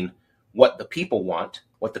between what the people want,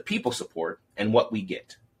 what the people support, and what we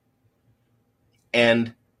get.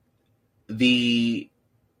 And the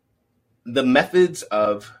methods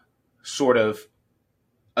of sort of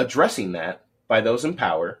addressing that by those in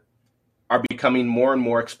power are becoming more and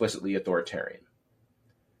more explicitly authoritarian.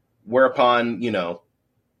 Whereupon,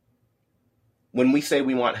 when we say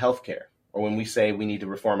we want healthcare, or when we say we need to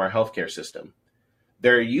reform our healthcare system,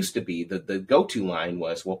 there used to be the go-to line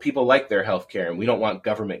was, well, people like their healthcare and we don't want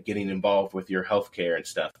government getting involved with your healthcare and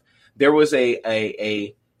stuff. There was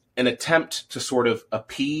an attempt to sort of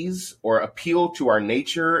appease or appeal to our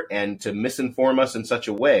nature and to misinform us in such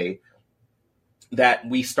a way that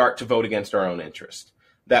we start to vote against our own interest,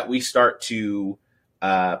 that we start to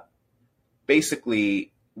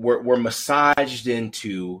basically, we're massaged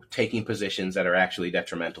into taking positions that are actually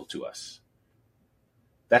detrimental to us.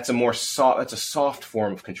 That's a soft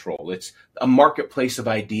form of control. It's a marketplace of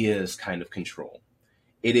ideas kind of control.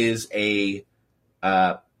 It is a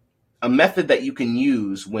method that you can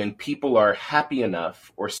use when people are happy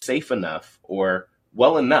enough or safe enough or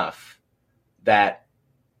well enough that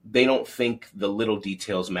they don't think the little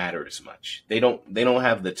details matter as much. They don't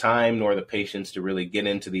have the time nor the patience to really get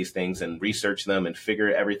into these things and research them and figure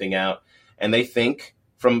everything out. And they think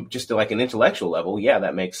from just like an intellectual level, yeah,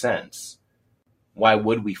 that makes sense. Why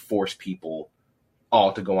would we force people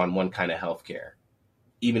all to go on one kind of healthcare,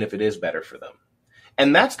 even if it is better for them?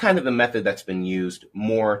 And that's kind of the method that's been used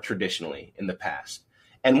more traditionally in the past.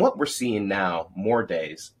 And what we're seeing now more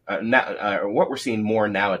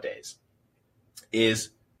nowadays is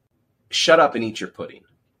shut up and eat your pudding.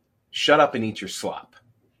 Shut up and eat your slop.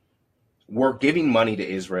 We're giving money to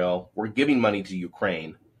Israel. We're giving money to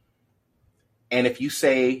Ukraine. And if you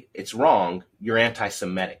say it's wrong, you're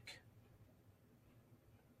anti-Semitic.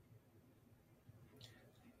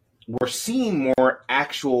 We're seeing more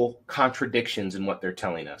actual contradictions in what they're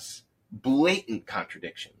telling us. Blatant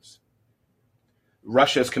contradictions.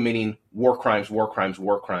 Russia is committing war crimes.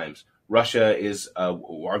 Russia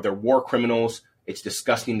are there war criminals? It's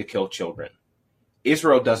disgusting to kill children.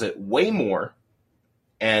 Israel does it way more,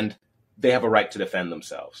 and they have a right to defend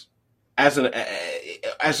themselves. As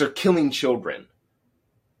they're killing children,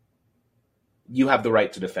 you have the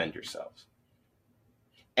right to defend yourselves.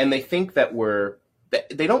 And they think that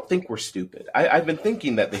they don't think we're stupid. I've been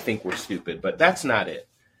thinking that they think we're stupid, but that's not it.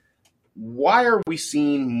 Why are we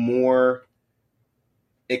seeing more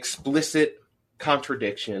explicit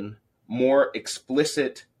contradiction, more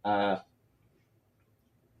explicit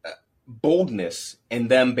boldness in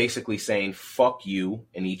them basically saying, fuck you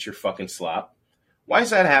and eat your fucking slop? Why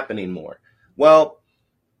is that happening more? Well,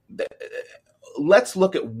 let's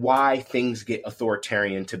look at why things get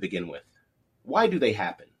authoritarian to begin with. Why do they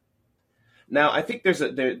happen? Now, I think there's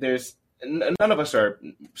none of us are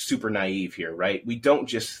super naive here, right? We don't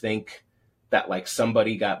just think that like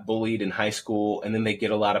somebody got bullied in high school and then they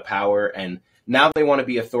get a lot of power and now they want to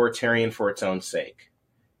be authoritarian for its own sake.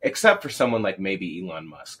 Except for someone like maybe Elon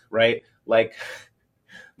Musk, right? Like,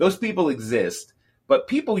 those people exist, but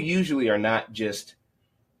people usually are not just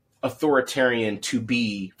authoritarian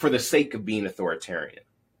for the sake of being authoritarian.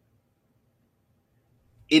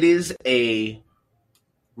 It is a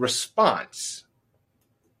response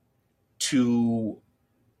to,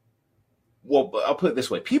 well, I'll put it this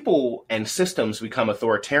way. People and systems become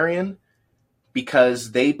authoritarian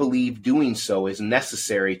because they believe doing so is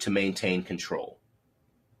necessary to maintain control.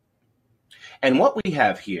 And what we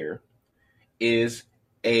have here is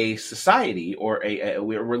a society, or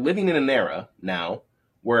we're living in an era now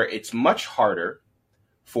where it's much harder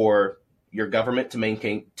for your government to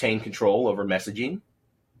maintain control over messaging,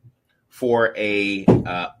 for a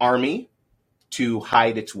army to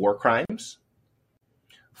hide its war crimes,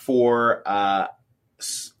 for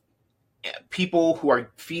people who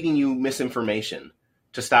are feeding you misinformation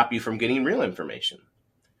to stop you from getting real information.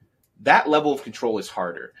 That level of control is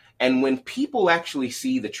harder. And when people actually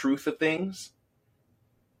see the truth of things,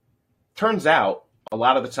 turns out a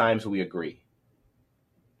lot of the times we agree.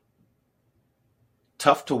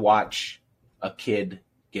 Tough to watch a kid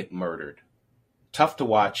get murdered. Tough to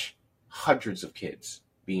watch hundreds of kids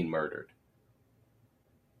being murdered.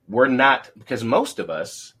 We're not, because most of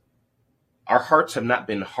us, our hearts have not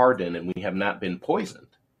been hardened and we have not been poisoned.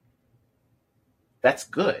 That's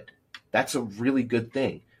good. That's a really good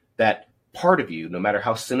thing. That part of you, no matter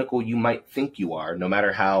how cynical you might think you are, no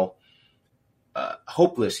matter how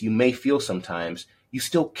hopeless you may feel sometimes, you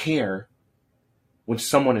still care when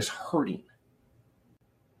someone is hurting.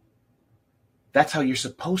 That's how you're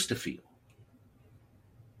supposed to feel.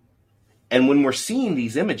 And when we're seeing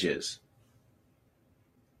these images,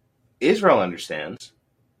 Israel understands,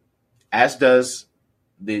 as does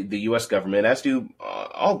the U.S. government, as do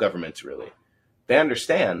all governments really. They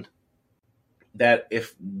understand that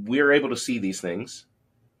if we're able to see these things,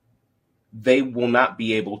 they will not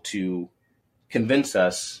be able to convince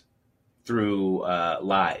us through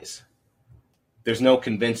lies. There's no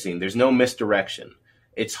convincing. There's no misdirection.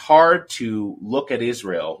 It's hard to look at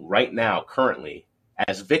Israel right now, currently,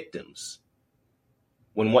 as victims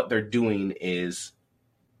when what they're doing is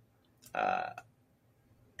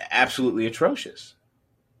absolutely atrocious.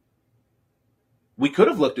 We could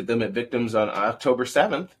have looked at them as victims on October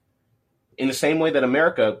 7th in the same way that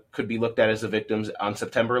America could be looked at as the victims on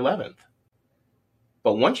September 11th.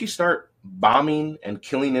 But once you start bombing and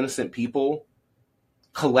killing innocent people,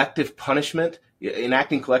 collective punishment,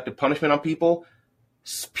 enacting collective punishment on people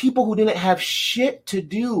who didn't have shit to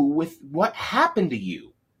do with what happened to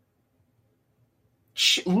you,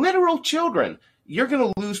 literal children, you're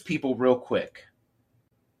going to lose people real quick.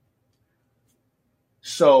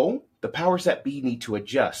 So the powers that be need to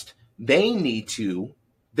adjust.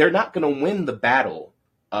 They're not going to win the battle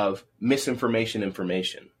of misinformation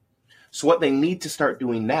information. So what they need to start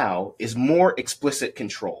doing now is more explicit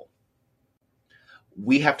control.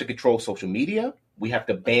 We have to control social media. We have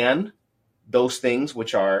to ban those things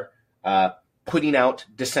which are putting out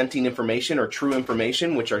dissenting information or true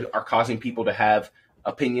information, which are causing people to have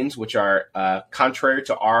opinions which are contrary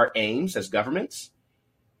to our aims as governments.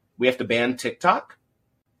 We have to ban TikTok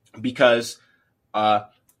because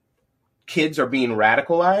kids are being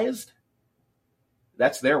radicalized.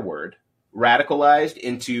 That's their word. Radicalized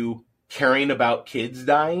into caring about kids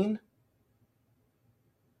dying.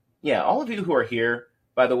 Yeah, all of you who are here,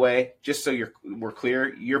 by the way, just so we're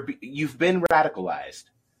clear, you've been radicalized.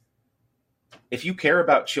 If you care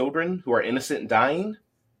about children who are innocent and dying,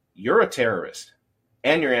 you're a terrorist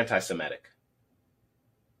and you're anti-Semitic.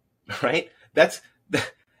 Right? That's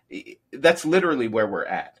literally where we're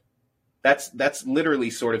at. That's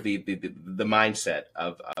literally sort of the mindset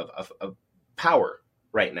of power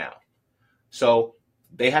right now. So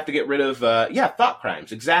they have to get rid of thought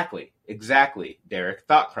crimes. Exactly, Derek.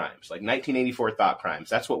 Thought crimes, like 1984 thought crimes.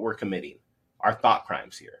 That's what we're committing. Our thought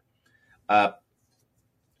crimes here.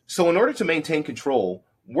 So in order to maintain control,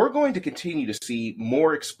 we're going to continue to see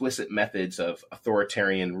more explicit methods of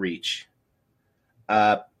authoritarian reach.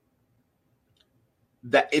 That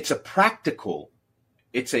it is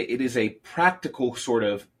a practical sort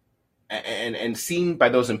of, and seen by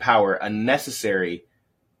those in power, a necessary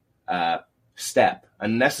step, a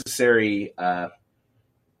necessary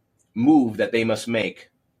move that they must make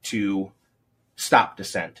to stop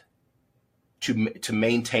dissent, to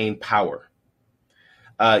maintain power.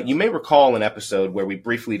 You may recall an episode where we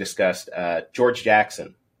briefly discussed George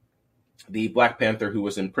Jackson, the Black Panther who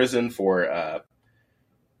was in prison for a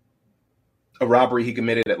robbery he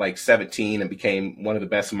committed at like 17 and became one of the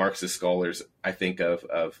best Marxist scholars, I think,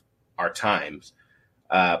 of our times,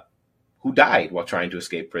 who died while trying to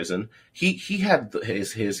escape prison. He had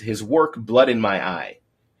his work Blood in My Eye,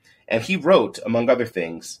 and he wrote, among other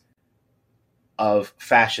things, of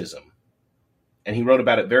fascism. And he wrote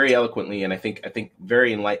about it very eloquently, and I think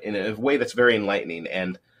very in a way that's very enlightening.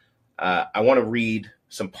 And I want to read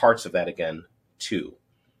some parts of that again too.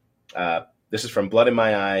 This is from Blood in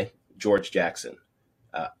My Eye, George Jackson.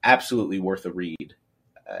 Absolutely worth a read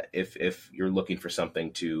if you're looking for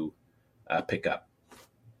something to pick up.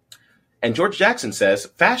 And George Jackson says,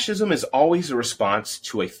 fascism is always a response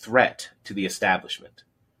to a threat to the establishment.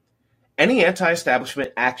 Any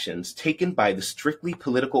anti-establishment actions taken by the strictly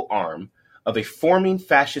political arm of a forming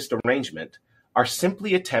fascist arrangement are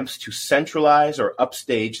simply attempts to centralize or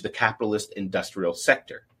upstage the capitalist industrial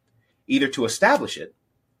sector, either to establish it,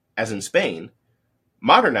 as in Spain,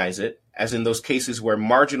 modernize it, as in those cases where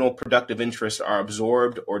marginal productive interests are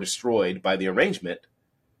absorbed or destroyed by the arrangement,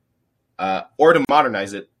 or to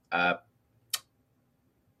modernize it,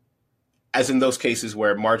 as in those cases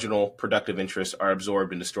where marginal productive interests are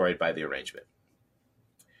absorbed and destroyed by the arrangement.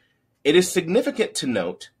 It is significant to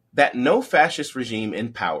note that no fascist regime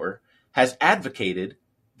in power has advocated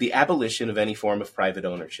the abolition of any form of private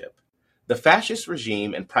ownership. The fascist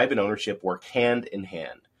regime and private ownership work hand in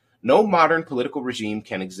hand. No modern political regime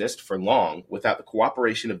can exist for long without the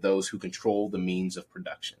cooperation of those who control the means of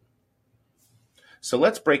production. So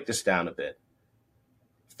let's break this down a bit.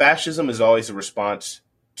 Fascism is always a response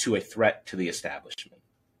to a threat to the establishment.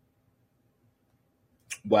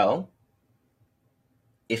 Well,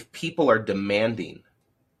 if people are demanding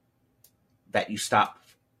that you stop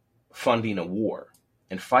funding a war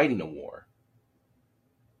and fighting a war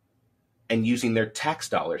and using their tax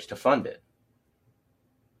dollars to fund it,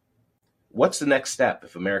 what's the next step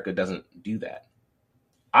if America doesn't do that?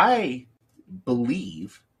 I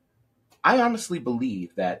honestly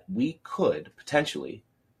believe that we could potentially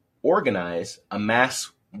organize a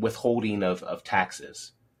mass withholding of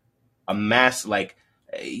taxes. A mass, like,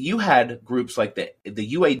 you had groups like the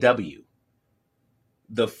UAW,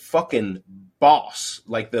 the fucking boss,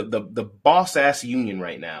 like the boss ass union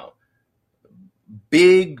right now.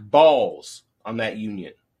 Big balls on that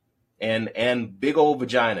union. And big old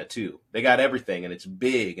vagina too. They got everything, and it's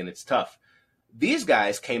big and it's tough. These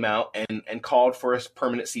guys came out and called for a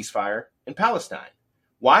permanent ceasefire in Palestine.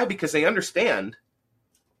 Why? Because they understand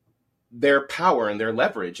their power and their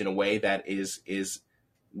leverage in a way that is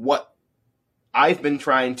what I've been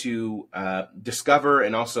trying to discover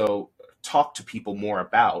and also talk to people more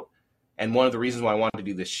about. And one of the reasons why I wanted to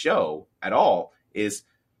do this show at all is,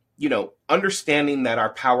 understanding that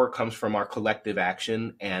our power comes from our collective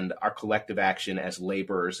action, and our collective action as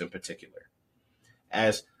laborers in particular.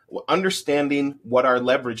 As understanding what our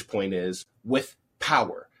leverage point is with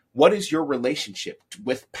power. What is your relationship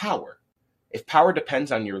with power? If power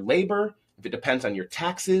depends on your labor, if it depends on your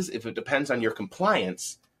taxes, if it depends on your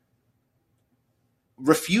compliance,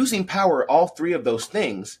 refusing power, all three of those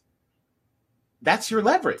things, that's your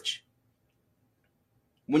leverage.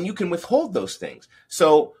 When you can withhold those things.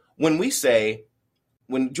 So when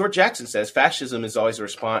George Jackson says fascism is always a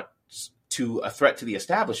response to a threat to the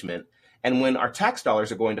establishment, and when our tax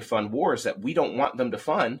dollars are going to fund wars that we don't want them to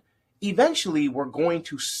fund, eventually we're going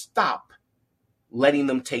to stop letting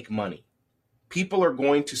them take money. People are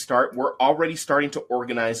going to we're already starting to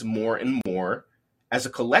organize more and more as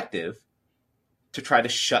a collective to try to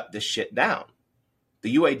shut this shit down.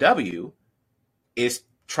 The UAW is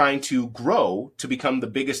trying to grow to become the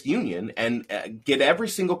biggest union and get every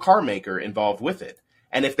single car maker involved with it.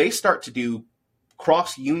 And if they start to do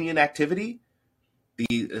cross-union activity,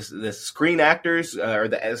 the Screen Actors or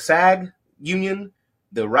the SAG union,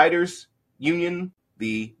 the writers union,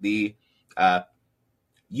 the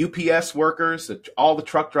UPS workers, all the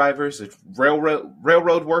truck drivers, the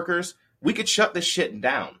railroad workers, we could shut this shit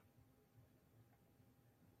down.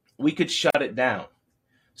 We could shut it down.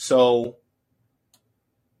 So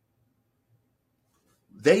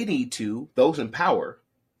those in power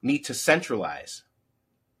need to centralize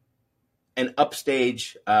and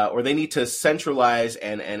upstage, or they need to centralize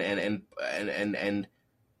and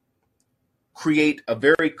create a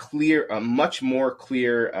very clear, a much more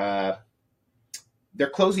clear. They're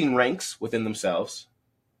closing ranks within themselves.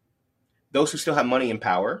 Those who still have money and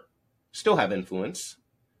power, still have influence,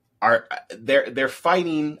 they're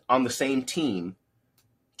fighting on the same team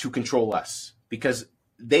to control us, because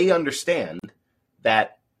they understand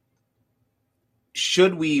that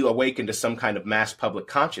should we awaken to some kind of mass public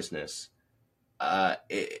consciousness, the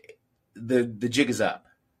jig is up.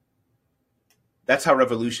 That's how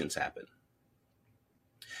revolutions happen.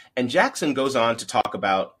 And Jackson goes on to talk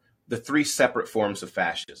about the three separate forms of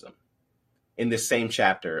fascism in this same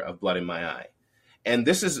chapter of Blood in My Eye. And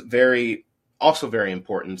this is also very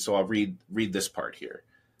important, so I'll read this part here.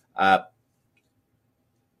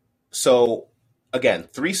 So, again,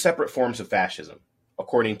 three separate forms of fascism,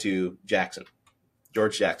 according to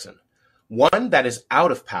George Jackson. One that is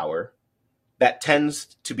out of power, that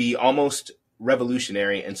tends to be almost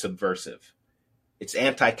revolutionary and subversive. It's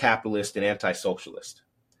anti-capitalist and anti-socialist.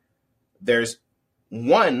 There's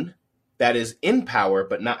one that is in power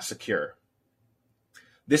but not secure.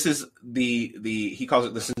 This is he calls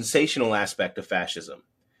it the sensational aspect of fascism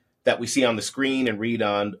that we see on the screen and read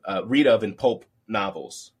of in pulp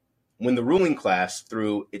novels. When the ruling class,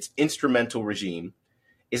 through its instrumental regime,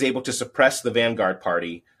 is able to suppress the vanguard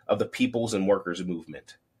party of the people's and workers'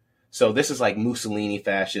 movement. So this is like Mussolini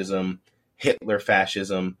fascism, Hitler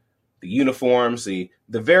fascism, the uniforms, the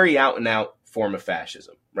very out and out form of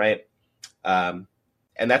fascism, right? And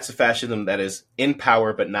that's the fascism that is in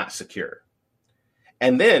power but not secure.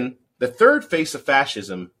 And then the third face of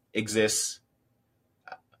fascism exists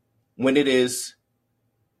when it is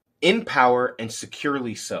in power and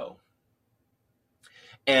securely so.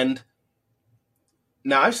 And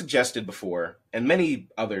now I've suggested before, and many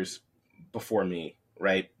others before me,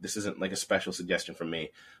 right? This isn't like a special suggestion from me,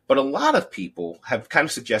 but a lot of people have kind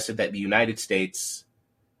of suggested that the United States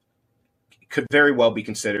could very well be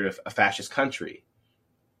considered a fascist country,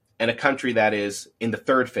 and a country that is in the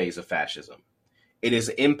third phase of fascism. It is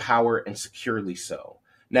in power and securely so.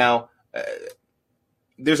 Now,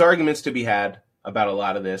 there's arguments to be had about a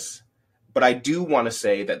lot of this, but I do want to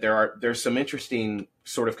say that there's some interesting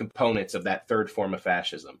sort of components of that third form of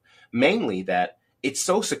fascism, mainly that it's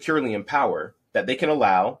so securely in power that they can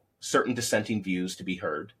allow certain dissenting views to be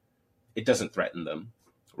heard. It doesn't threaten them,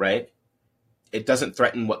 right? It doesn't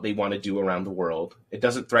threaten what they want to do around the world. It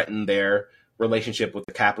doesn't threaten their relationship with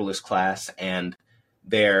the capitalist class and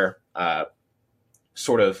their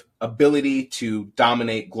sort of ability to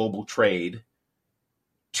dominate global trade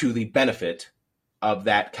to the benefit of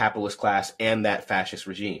that capitalist class and that fascist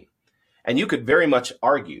regime. And you could very much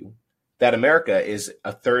argue that America is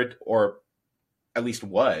a third, or at least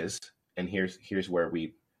was, and here's where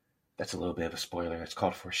that's a little bit of a spoiler, it's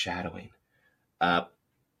called foreshadowing, a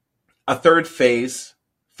third phase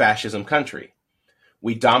fascism country.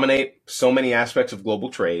 We dominate so many aspects of global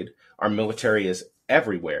trade. Our military is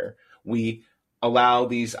everywhere. We allow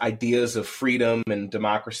these ideas of freedom and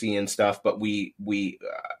democracy and stuff, but we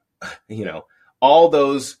all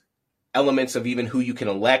those elements of even who you can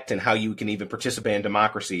elect and how you can even participate in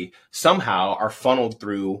democracy somehow are funneled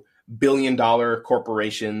through billion-dollar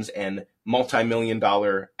corporations and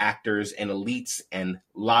multi-million-dollar actors and elites and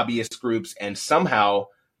lobbyist groups, and somehow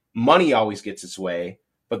money always gets its way,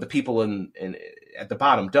 but the people at the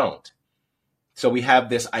bottom don't. So we have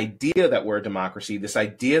this idea that we're a democracy, this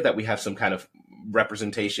idea that we have some kind of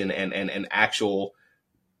representation and actual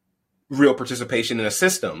real participation in a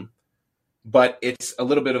system, but it's a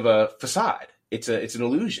little bit of a facade. It's an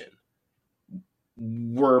illusion.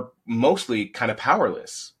 We're mostly kind of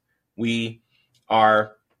powerless. We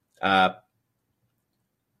are a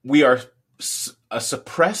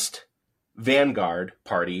suppressed vanguard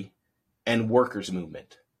party and workers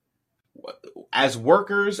movement. As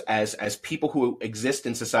workers, as people who exist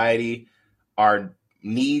in society, our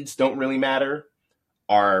needs don't really matter.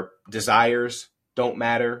 Our desires don't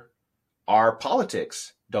matter. Our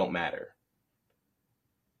politics don't matter.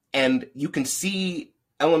 And you can see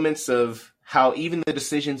elements of how even the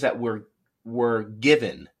decisions that were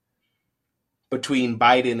given between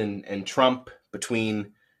Biden and Trump,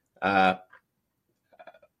 between Obama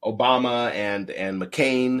and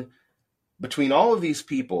McCain, between all of these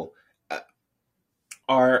people,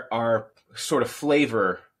 are sort of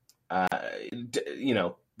flavor.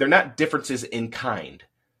 They're not differences in kind.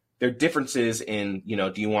 They're differences in,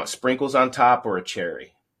 do you want sprinkles on top or a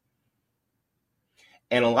cherry?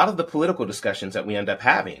 And a lot of the political discussions that we end up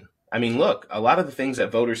having, I mean, look, a lot of the things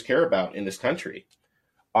that voters care about in this country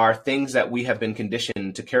are things that we have been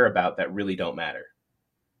conditioned to care about that really don't matter.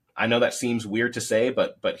 I know that seems weird to say,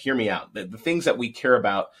 but hear me out. The things that we care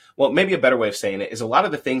about, well, maybe a better way of saying it is a lot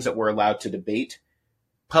of the things that we're allowed to debate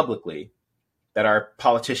publicly, that our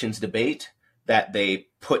politicians debate, that they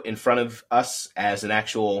put in front of us as an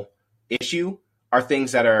actual issue, are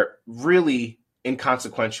things that are really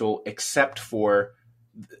inconsequential, except for,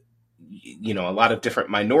 a lot of different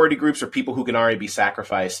minority groups or people who can already be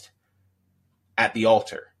sacrificed at the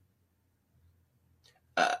altar.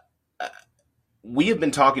 We have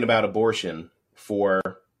been talking about abortion for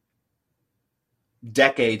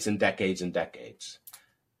decades and decades and decades.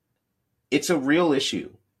 It's a real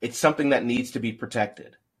issue. It's something that needs to be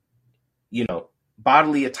protected.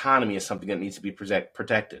 Bodily autonomy is something that needs to be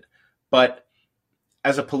protected. But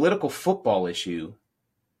as a political football issue,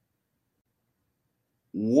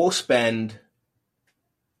 we'll spend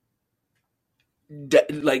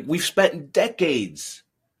we've spent decades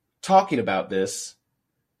talking about this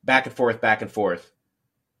back and forth.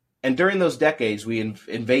 And during those decades, we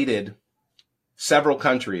invaded several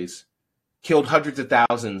countries, killed hundreds of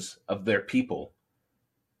thousands of their people,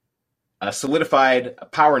 solidified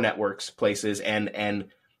power networks places, and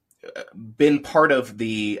been part of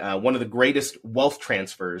the one of the greatest wealth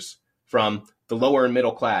transfers from the lower and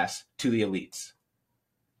middle class to the elites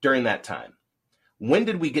during that time. When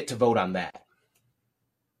did we get to vote on that?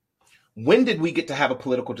 When did we get to have a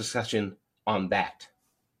political discussion on that?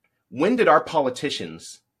 When did our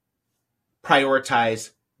politicians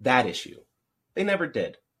prioritize that issue? They never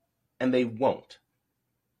did, and they won't.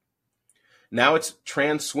 Now it's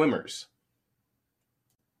trans swimmers.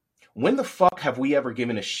 When the fuck have we ever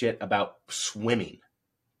given a shit about swimming?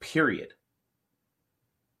 Period.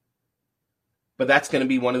 But that's going to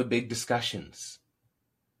be one of the big discussions.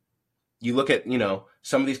 You look at,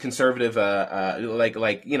 some of these conservative, like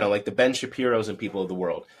the Ben Shapiros and people of the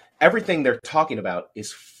world. Everything they're talking about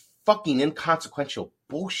is fucking inconsequential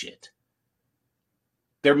bullshit.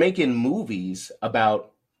 They're making movies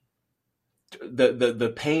about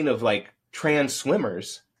the pain of like trans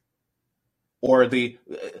swimmers, or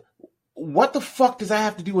what the fuck does that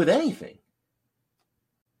have to do with anything?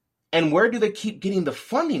 And where do they keep getting the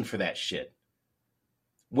funding for that shit?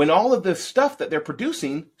 When all of the stuff that they're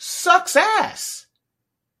producing sucks ass.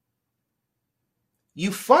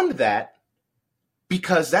 You fund that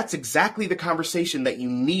because that's exactly the conversation that you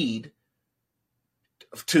need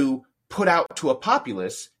to put out to a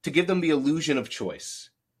populace to give them the illusion of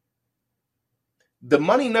choice. The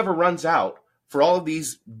money never runs out for all of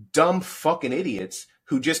these dumb fucking idiots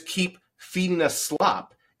who just keep feeding us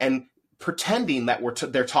slop and pretending that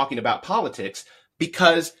they're talking about politics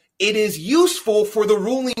because it is useful for the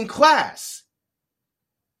ruling class.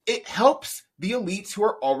 It helps the elites who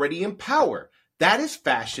are already in power. That is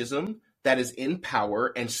fascism that is in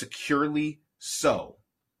power, and securely so.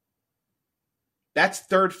 That's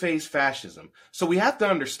third phase fascism. So we have to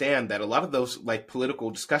understand that a lot of those like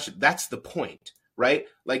political discussion, that's the point, right?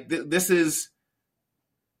 Like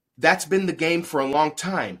that's been the game for a long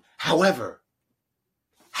time. However,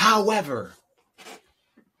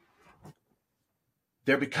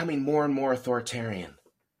 they're becoming more and more authoritarian.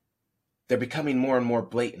 They're becoming more and more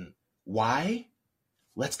blatant. Why?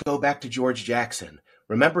 Let's go back to George Jackson.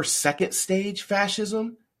 Remember second stage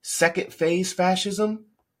fascism? Second phase fascism?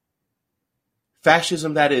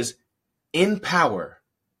 Fascism that is in power,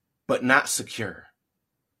 but not secure.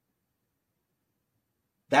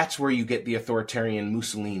 That's where you get the authoritarian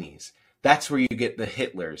Mussolinis. That's where you get the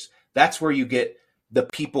Hitlers. That's where you get the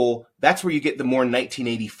people, that's where you get the more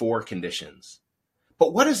 1984 conditions.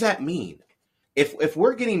 But what does that mean? If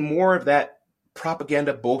we're getting more of that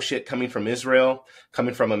propaganda bullshit coming from Israel,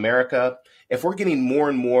 coming from America, if we're getting more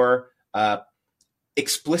and more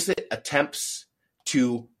explicit attempts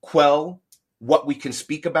to quell what we can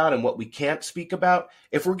speak about and what we can't speak about,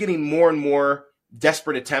 if we're getting more and more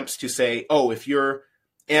desperate attempts to say, oh, if you're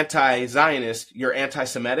anti-Zionist, you're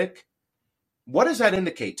anti-Semitic, what does that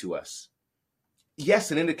indicate to us?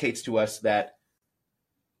 Yes, it indicates to us that,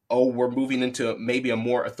 oh, we're moving into maybe a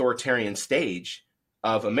more authoritarian stage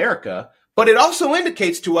of America, but it also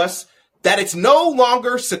indicates to us that it's no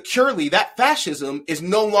longer securely, that fascism is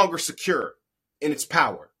no longer secure in its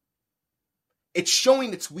power. It's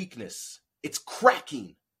showing its weakness. It's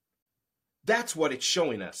cracking. That's what it's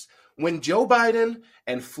showing us. When Joe Biden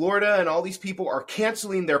and Florida and all these people are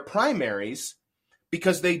canceling their primaries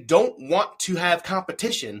because they don't want to have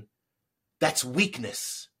competition, that's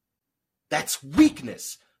weakness. That's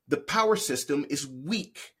weakness. The power system is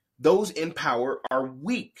weak. Those in power are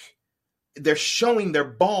weak. They're showing their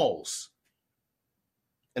balls.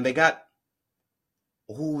 And they're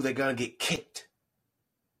gonna get kicked.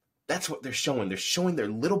 That's what they're showing. They're showing their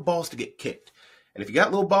little balls to get kicked. And if you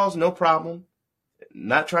got little balls, no problem.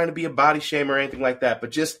 Not trying to be a body shamer or anything like that,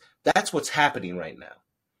 but just that's what's happening right now.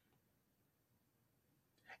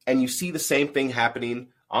 And you see the same thing happening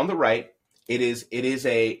on the right. It's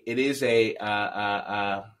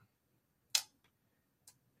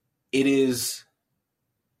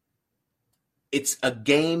a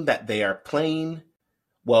game that they are playing.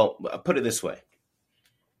 Well, I'll put it this way.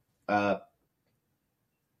 I'm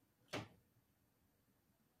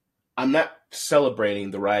not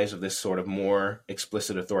celebrating the rise of this sort of more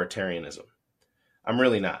explicit authoritarianism. I'm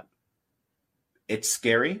really not. It's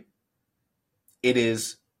scary. It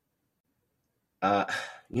is, I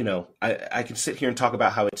can sit here and talk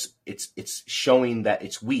about how it's showing that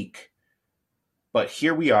it's weak, but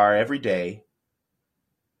here we are every day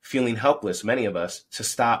feeling helpless, many of us, to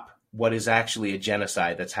stop what is actually a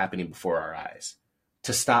genocide that's happening before our eyes,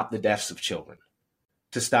 to stop the deaths of children,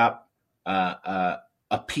 to stop a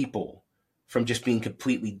people from just being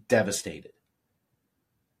completely devastated.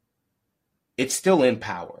 It's still in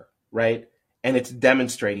power, right? And it's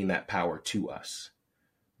demonstrating that power to us.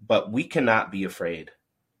 But we cannot be afraid,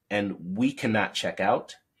 and we cannot check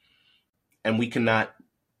out, and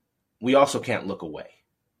we also can't look away.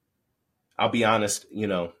 I'll be honest,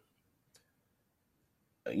 when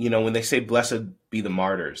they say blessed be the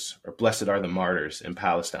martyrs, or blessed are the martyrs in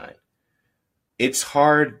Palestine, it's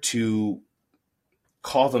hard to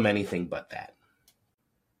call them anything but that.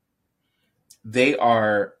 They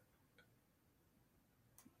are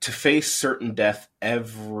to face certain death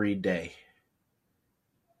every day,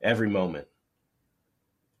 every moment.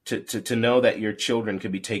 To know that your children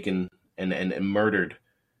could be taken and murdered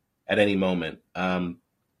at any moment. And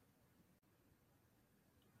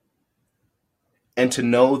to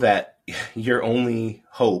know that your only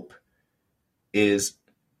hope is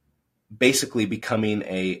basically becoming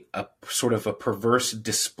a sort of a perverse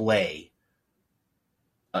display,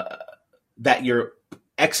 that your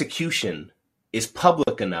execution is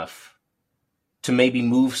public enough to maybe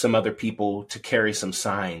move some other people to carry some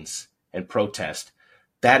signs and protest.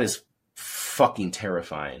 That is fucking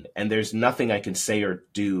terrifying. And there's nothing I can say or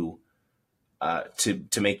do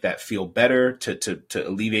to make that feel better, to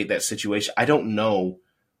alleviate that situation. I don't know.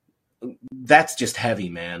 That's just heavy,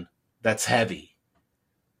 man. That's heavy.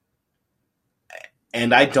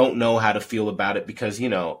 And I don't know how to feel about it because, you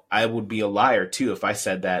know, I would be a liar too if I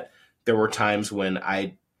said that there were times when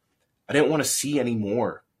I didn't want to see any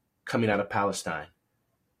more coming out of Palestine,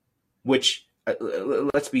 which,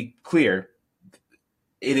 let's be clear,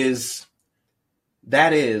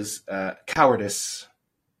 that is cowardice.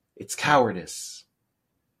 It's cowardice.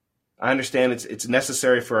 I understand it's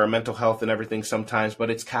necessary for our mental health and everything sometimes, but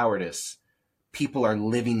it's cowardice. People are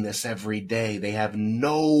living this every day. They have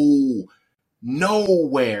nowhere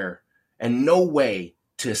and no way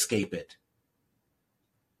to escape it.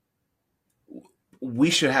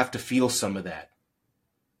 We should have to feel some of that.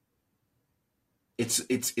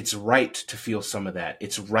 It's right to feel some of that.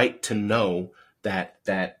 It's right to know that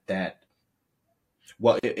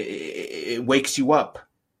well, it wakes you up.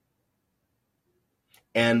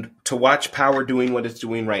 And to watch power doing what it's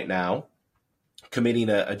doing right now, committing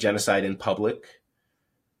a genocide in public,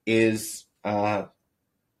 is it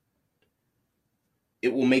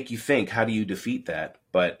will make you think, how do you defeat that?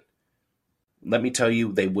 But let me tell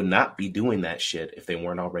you, they would not be doing that shit if they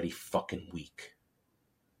weren't already fucking weak.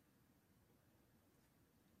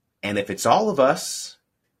 And if it's all of us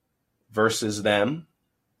versus them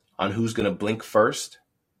on who's going to blink first,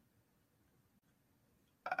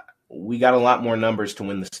 we got a lot more numbers to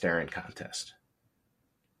win the staring contest.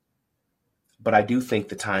 But I do think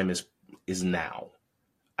the time is now.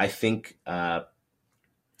 I think I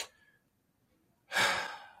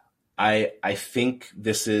think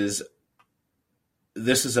this is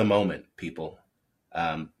a moment, people.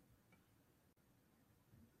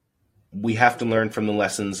 We have to learn from the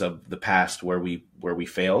lessons of the past where we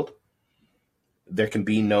failed. There can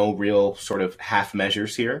be no real sort of half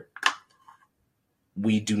measures here.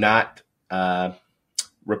 We do not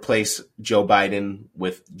replace Joe Biden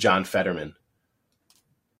with John Fetterman.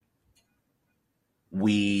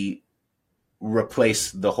 We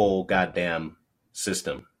replace the whole goddamn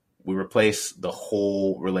system. We replace the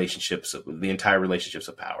whole the entire relationships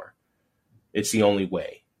of power. It's the only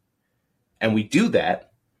way. And we do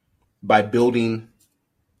that by building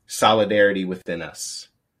solidarity within us.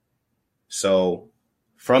 So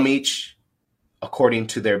from each, according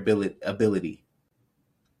to their ability,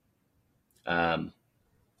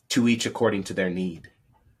 to each according to their need.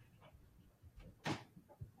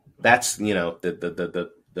 That's, you know,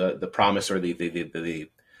 the promise or the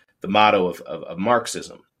motto of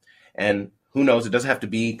Marxism. And who knows, it doesn't have to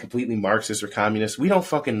be completely Marxist or communist. We don't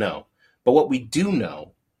fucking know. But what we do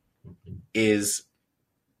know is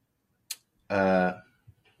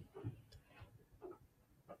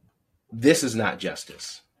this is not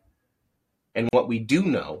justice. And what we do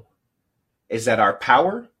know is that our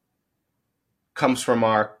power comes from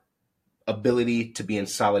our ability to be in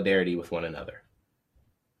solidarity with one another.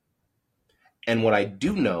 And what I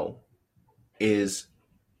do know is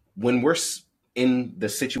when we're in the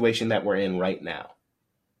situation that we're in right now,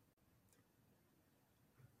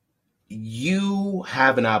 you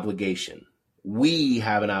have an obligation. We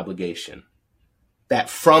have an obligation that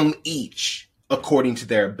from each, according to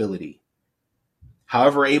their ability,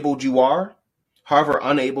 however abled you are, however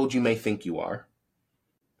unabled you may think you are,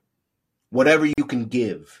 whatever you can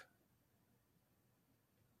give,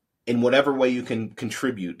 in whatever way you can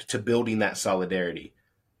contribute to building that solidarity,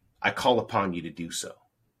 I call upon you to do so.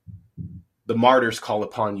 The martyrs call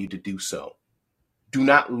upon you to do so. Do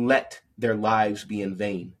not let their lives be in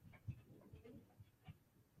vain,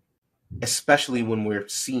 especially when we're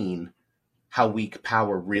seeing how weak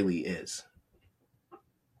power really is.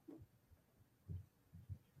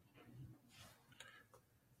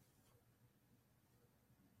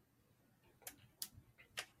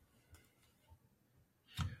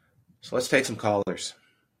 So let's take some callers.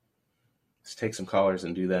 Let's take some callers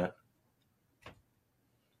and do that.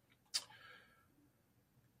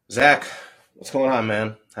 Zach, what's going on,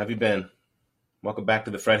 man? How have you been? Welcome back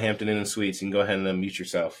to the Fred Hampton Inn and Suites. You can go ahead and unmute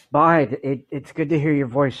yourself. Bide, it's good to hear your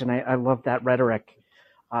voice, and I love that rhetoric.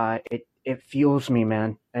 It fuels me,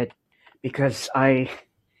 man. Because I'm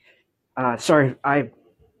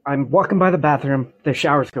walking by the bathroom, the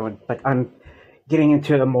shower's going, but I'm getting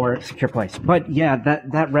into a more secure place. But yeah,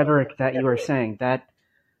 that rhetoric that you were saying, that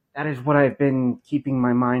is what I've been keeping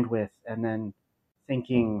my mind with, and then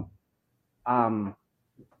thinking,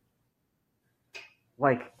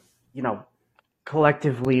 like,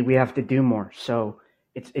 collectively we have to do more. So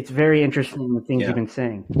it's very interesting the things you've been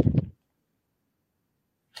saying.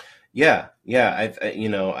 Yeah. I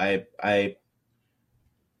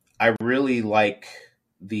really like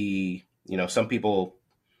the, some people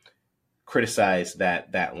criticize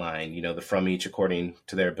that line, the from each according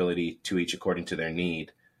to their ability, to each according to their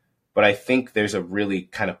need. But I think there's a really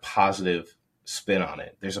kind of positive spin on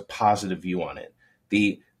it. There's a positive view on it.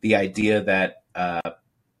 The idea that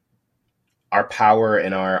our power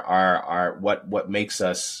and our what makes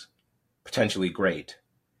us potentially great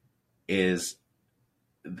is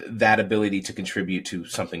that ability to contribute to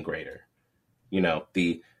something greater.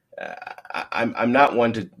 I'm not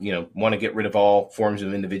one to want to get rid of all forms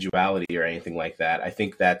of individuality or anything like that. I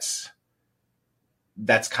think that's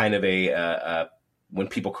kind of a when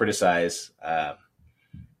people criticize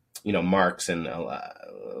Marx and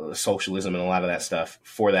socialism and a lot of that stuff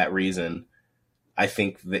for that reason, I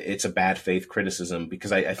think that it's a bad faith criticism,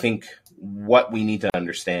 because I think what we need to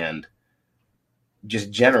understand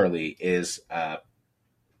just generally is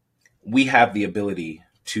we have the ability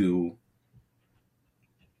to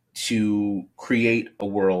create a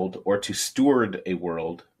world, or to steward a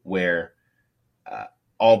world where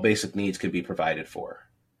all basic needs could be provided for,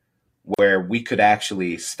 where we could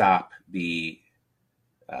actually stop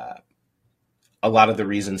a lot of the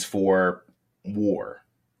reasons for war,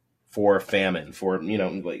 for famine, for,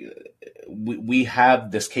 we have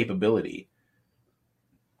this capability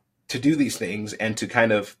to do these things and to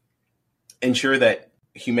kind of ensure that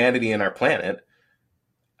humanity and our planet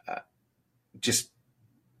just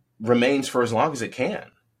remains for as long as it can,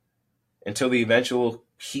 until the eventual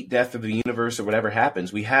heat death of the universe or whatever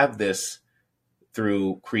happens. We have this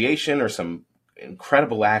through creation or some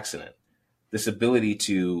incredible accident, this ability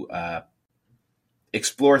to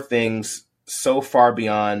explore things so far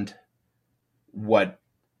beyond what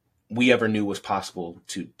we ever knew was possible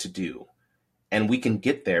to do. And we can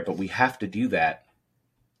get there, but we have to do that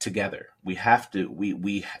together. We have to,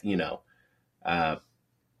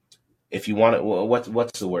 if you want to,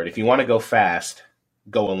 what's the word? If you want to go fast,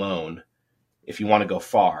 go alone. If you want to go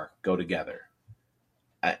far, go together.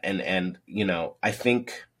 I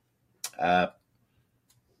think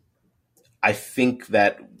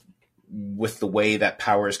that with the way that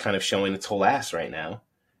power is kind of showing its whole ass right now,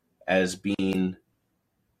 as being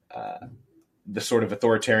the sort of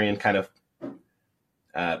authoritarian kind of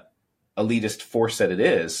elitist force that it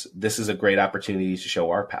is, this is a great opportunity to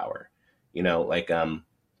show our power.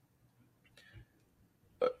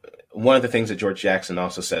 One of the things that George Jackson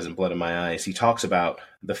also says in Blood in My Eyes, he talks about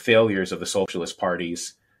the failures of the socialist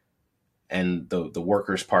parties and the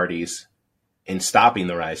workers' parties in stopping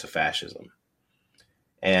the rise of fascism.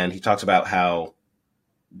 And he talks about how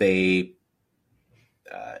they,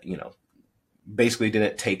 basically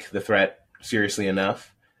didn't take the threat seriously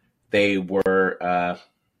enough. They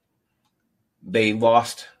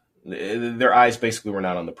lost, their eyes basically were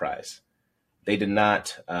not on the prize. They did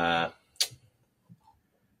not, let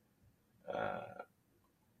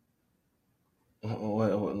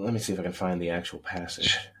me see if I can find the actual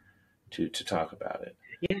passage to talk about it.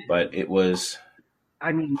 Yeah. But it was,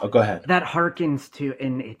 go ahead. That harkens to,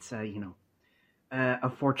 and it's a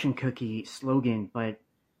fortune cookie slogan, but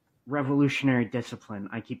revolutionary discipline.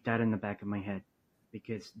 I keep that in the back of my head,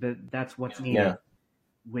 because that's what's needed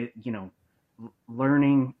with,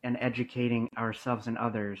 learning and educating ourselves and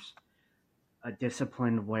others, a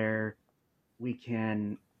discipline where we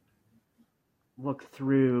can look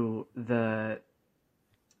through the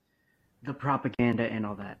propaganda and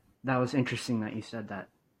all that. That was interesting that you said that.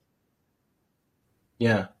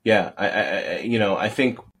 Yeah. I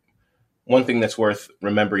think one thing that's worth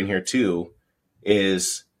remembering here too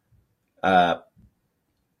is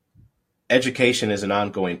education is an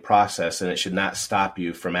ongoing process, and it should not stop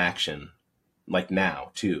you from action, like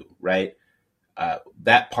now too, right?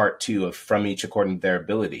 That part too of from each according to their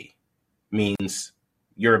ability means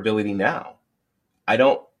your ability now.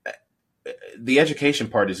 The education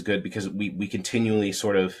part is good because we continually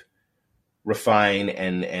sort of refine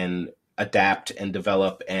and adapt and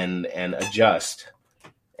develop and adjust,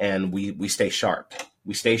 and we stay sharp.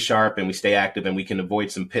 we stay sharp and we stay active, and we can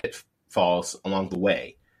avoid some pitfalls along the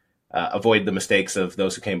way, avoid the mistakes of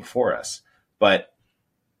those who came before us. But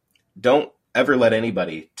don't ever let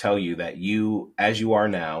anybody tell you that you, as you are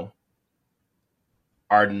now,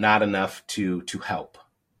 are not enough to help.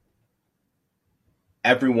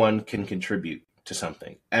 Everyone can contribute to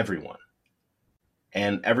something. Everyone.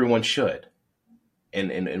 And everyone should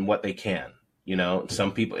in what they can. You know,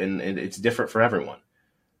 some people, and it's different for everyone.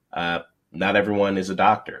 Not everyone is a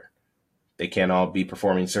doctor. They can't all be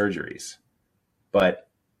performing surgeries. But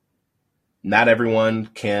not everyone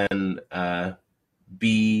can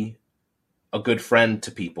be a good friend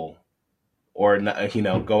to people, or, you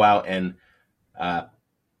know, go out and, I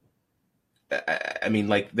mean,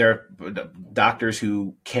 like, there are doctors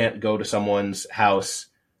who can't go to someone's house,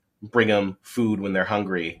 bring them food when they're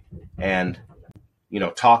hungry, and, you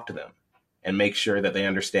know, talk to them and make sure that they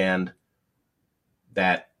understand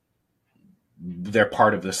that they're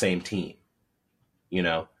part of the same team. You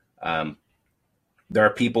know, there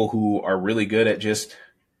are people who are really good at just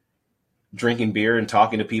drinking beer and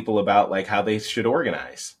talking to people about, like, how they should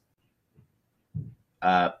organize.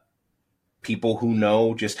 People who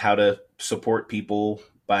know just how to support people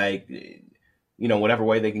by, you know, whatever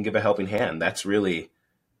way they can give a helping hand. That's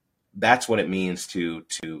what it means to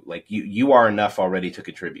like, you are enough already to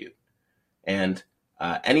contribute. And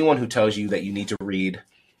anyone who tells you that you need to read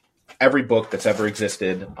every book that's ever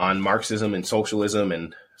existed on Marxism and socialism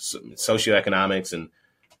and socioeconomics and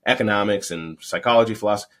economics and psychology,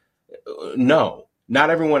 philosophy, no, not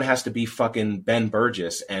everyone has to be fucking Ben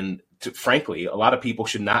Burgess. And frankly, a lot of people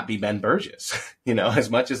should not be Ben Burgess, you know, as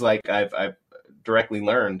much as, like, I've directly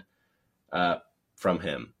learned from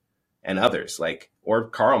him and others, like, or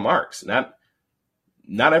Karl Marx. Not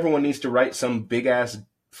everyone needs to write some big ass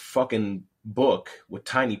fucking book with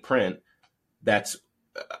tiny print that's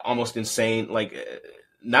almost insane. Like,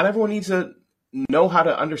 not everyone needs to know how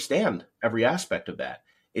to understand every aspect of that.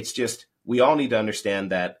 It's just, we all need to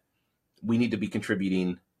understand that we need to be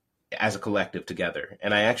contributing as a collective together.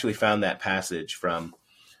 And I actually found that passage from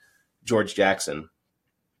George Jackson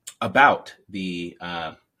about the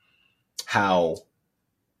how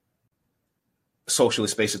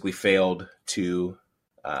socialists basically failed to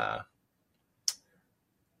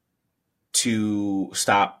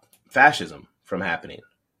stop fascism from happening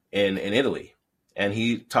in Italy. And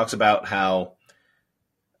he talks about how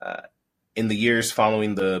in the years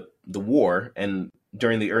following the war and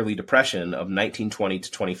during the early depression of 1920 to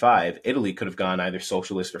 25, Italy could have gone either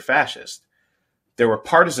socialist or fascist. There were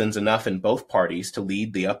partisans enough in both parties to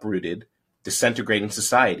lead the uprooted, disintegrating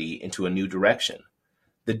society into a new direction.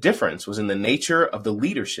 The difference was in the nature of the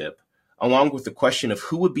leadership, along with the question of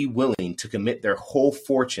who would be willing to commit their whole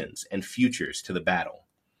fortunes and futures to the battle.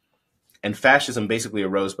 And fascism basically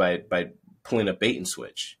arose by pulling a bait and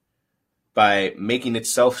switch, by making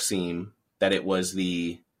itself seem that it was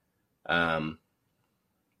the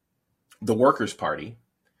Workers' Party,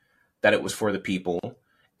 that it was for the people,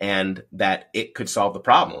 and that it could solve the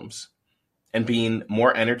problems, and being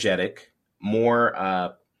more energetic,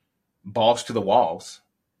 more balls to the walls,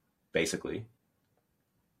 basically,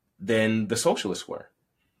 than the socialists were.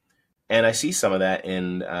 And I see some of that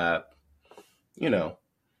in, you know,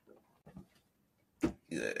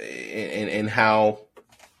 in how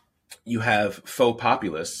you have faux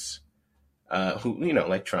populists who, you know,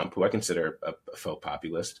 like Trump, who I consider a faux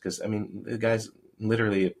populist, because, I mean, the guy's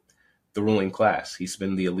literally the ruling class. He's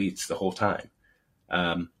been the elites the whole time.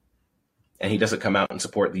 And he doesn't come out and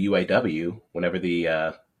support the UAW whenever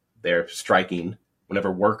they're striking,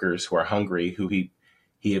 whenever workers who are hungry, who he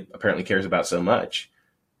apparently cares about so much,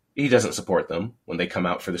 he doesn't support them when they come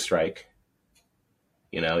out for the strike.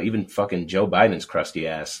 You know, even fucking Joe Biden's crusty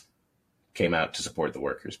ass came out to support the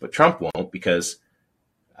workers, but Trump won't, because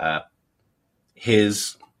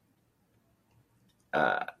his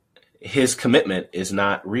commitment is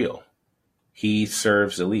not real. He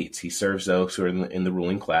serves elites. He serves those who are in the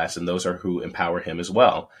ruling class, and those are who empower him as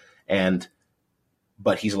well.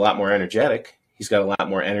 But he's a lot more energetic. He's got a lot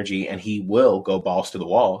more energy, and he will go balls to the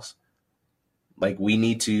walls. Like, we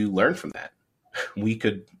need to learn from that. We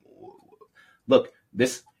could look,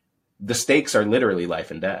 the stakes are literally life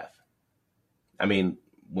and death. I mean,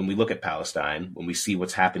 when we look at Palestine, when we see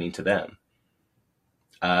what's happening to them,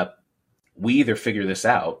 we either figure this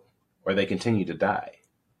out or they continue to die.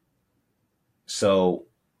 So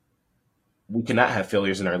we cannot have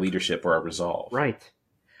failures in our leadership or our resolve. Right.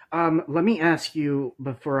 Let me ask you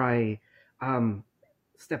before I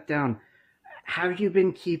step down, have you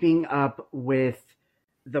been keeping up with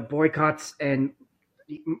the boycotts and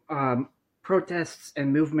protests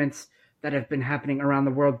and movements that have been happening around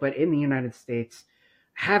the world, but in the United States,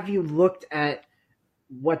 have you looked at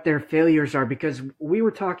what their failures are? Because we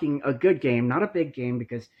were talking a good game, not a big game,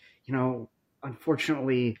 because,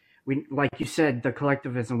 unfortunately, we, like you said, the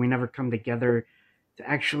collectivism, we never come together to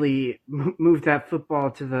actually move that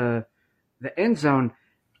football to the end zone.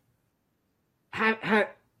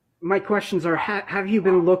 My questions are: have you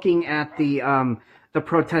been looking at the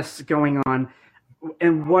protests going on,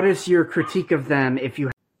 and what is your critique of them? If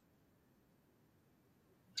you,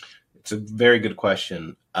 it's a very good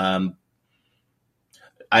question. I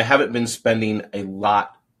haven't been spending a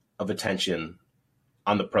lot of attention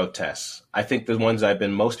on the protests. I think the ones I've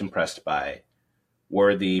been most impressed by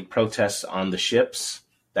were the protests on the ships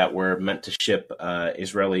that were meant to ship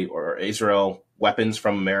Israel weapons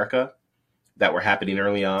from America that were happening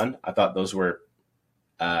early on. I thought those were,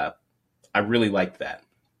 I really liked that.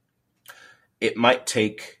 It might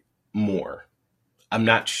take more. I'm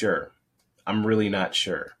not sure. I'm really not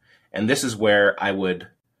sure. And this is where I would,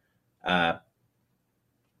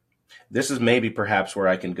 this is maybe perhaps where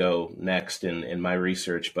I can go next in my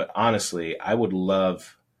research. But honestly, I would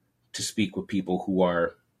love to speak with people who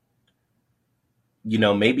are,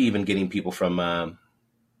 maybe even getting people from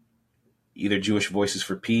either Jewish Voices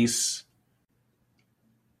for Peace,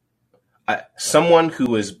 someone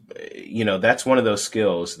who is, that's one of those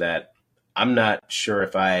skills that I'm not sure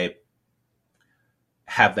if I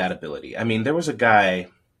have that ability. I mean, there's a guy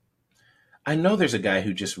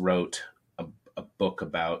who just wrote a book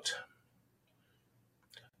about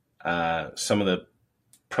some of the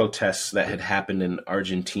protests that had happened in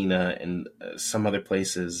Argentina and some other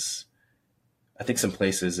places, I think some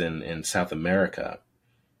places in South America,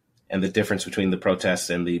 and the difference between the protests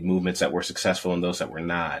and the movements that were successful and those that were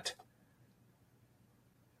not.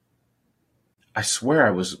 I swear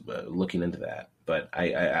I was looking into that, but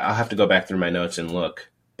I'll have to go back through my notes and look.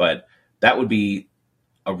 But that would be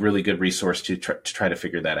a really good resource to try to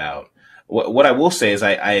figure that out. What I will say is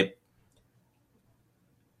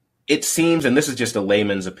it seems, and this is just a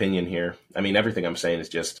layman's opinion here. I mean, everything I'm saying is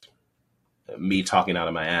just me talking out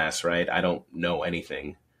of my ass, right? I don't know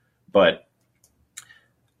anything, but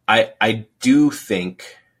I do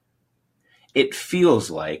think it feels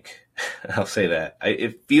like, I'll say that,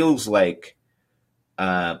 it feels like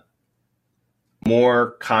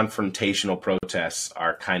more confrontational protests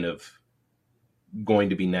are kind of going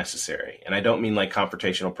to be necessary. And I don't mean like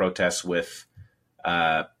confrontational protests with,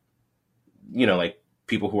 like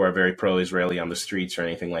people who are very pro-Israeli on the streets or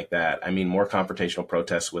anything like that. I mean more confrontational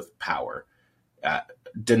protests with power,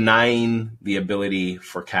 denying the ability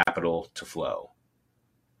for capital to flow,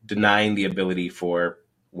 denying the ability for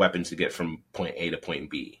weapons to get from point A to point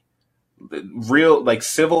B. Real, like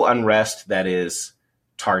civil unrest that is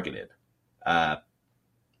targeted. I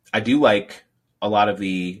do like a lot of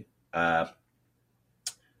the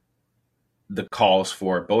calls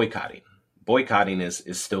for boycotting. Boycotting is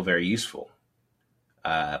still very useful.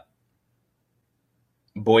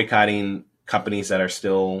 Boycotting companies that are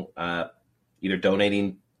still either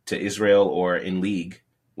donating to Israel or in league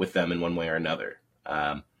with them in one way or another.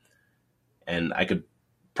 And I could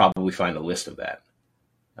probably find a list of that.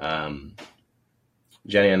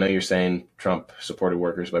 Jenny, I know you're saying Trump supported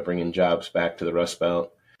workers by bringing jobs back to the Rust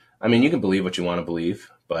Belt. I mean, you can believe what you want to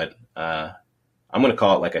believe, but I'm going to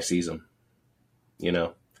call it like I sees them. You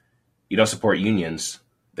don't support unions,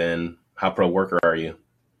 then how pro-worker are you?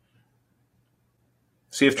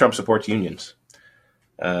 See if Trump supports unions.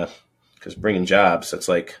 Because bringing jobs, that's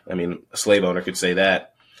like, I mean, a slave owner could say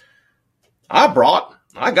that. I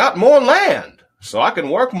got more land, so I can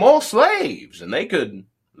work more slaves, and they could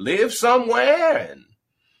live somewhere, and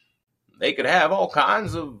they could have all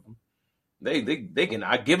kinds of, I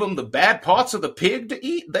give them the bad parts of the pig to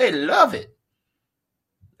eat. They love it.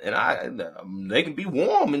 And they can be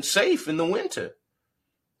warm and safe in the winter,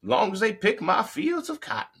 as long as they pick my fields of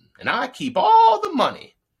cotton, and I keep all the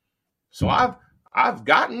money. So I've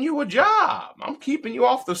gotten you a job. I'm keeping you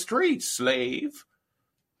off the streets, slave,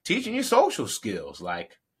 teaching you social skills,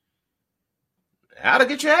 like how to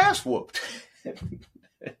get your ass whooped.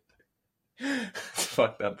 It's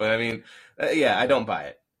fucked up, but I mean, yeah, I don't buy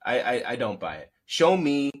it. I don't buy it. Show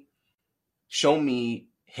me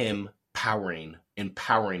him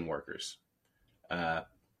empowering workers, and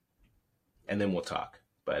then we'll talk.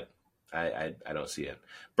 But I don't see it.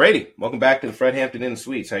 Brady, welcome back to the Fred Hampton Inn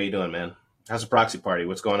Suites. How you doing, man? How's the proxy party?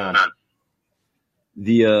 What's going on?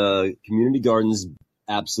 The community garden's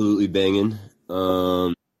absolutely banging.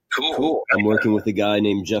 Cool. I'm working with a guy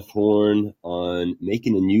named Jeff Horn on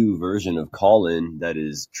making a new version of Call-In that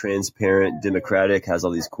is transparent, democratic, has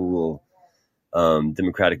all these cool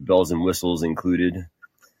democratic bells and whistles included.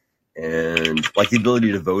 and like the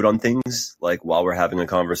ability to vote on things like while we're having a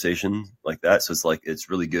conversation like that. So it's like, it's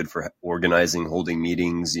really good for organizing, holding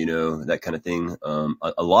meetings, that kind of thing.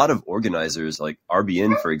 A lot of organizers like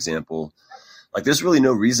RBN, for example, like there's really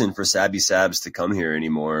no reason for Sabby Sabs to come here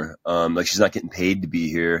anymore. Like she's not getting paid to be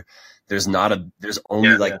here. There's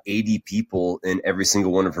only 80 people in every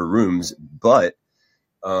single one of her rooms, but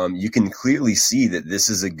you can clearly see that this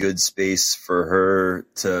is a good space for her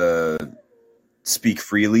to speak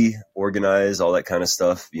freely, organize, all that kind of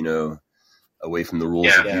stuff, away from the rules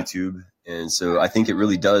of YouTube. And so I think it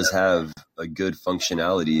really does have a good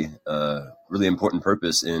functionality, really important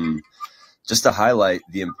purpose in just to highlight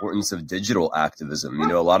the importance of digital activism.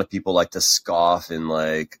 A lot of people like to scoff and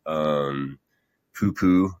like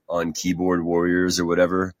poo-poo on keyboard warriors or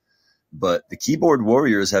whatever. But the keyboard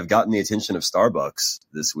warriors have gotten the attention of Starbucks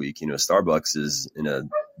this week. Starbucks is in a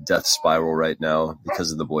death spiral right now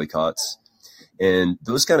because of the boycotts. And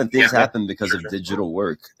those kind of things happen because of digital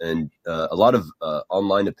work. And a lot of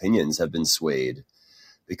online opinions have been swayed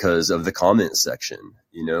because of the comment section.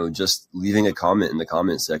 Just leaving a comment in the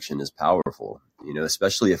comment section is powerful,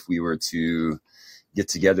 especially if we were to get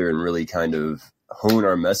together and really kind of hone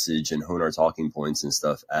our message and hone our talking points and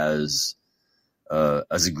stuff as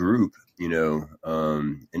a group,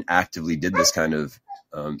 and actively did this kind of,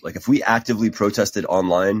 like if we actively protested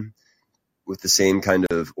online with the same kind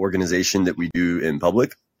of organization that we do in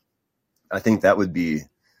public, I think that would be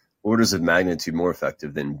orders of magnitude more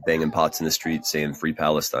effective than banging pots in the street saying free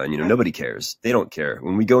Palestine. Nobody cares. They don't care.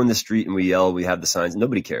 When we go in the street and we yell, we have the signs,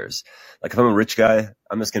 nobody cares. Like if I'm a rich guy,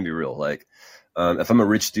 I'm just going to be real. Like, if I'm a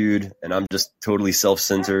rich dude and I'm just totally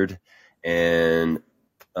self-centered and,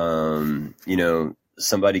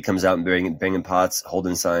 somebody comes out and banging pots,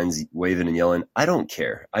 holding signs, waving and yelling, I don't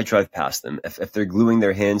care. I drive past them. If they're gluing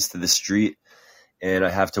their hands to the street and I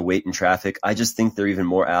have to wait in traffic, I just think they're even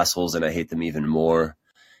more assholes and I hate them even more.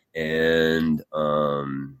 And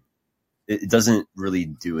it doesn't really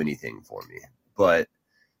do anything for me. But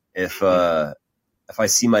if I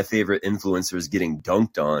see my favorite influencers getting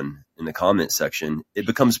dunked on in the comment section, it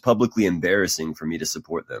becomes publicly embarrassing for me to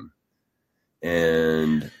support them.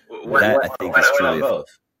 And I think is truly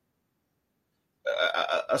both.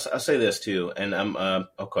 I'll say this too, and I'm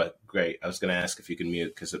okay, great. I was going to ask if you can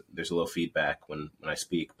mute because there's a little feedback when I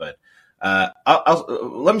speak, but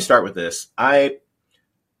let me start with this. I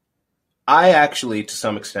actually, to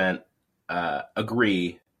some extent,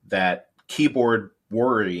 agree that keyboard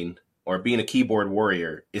warring or being a keyboard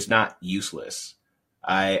warrior is not useless.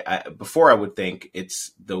 Before I would think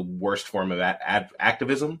it's the worst form of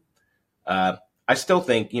activism. I still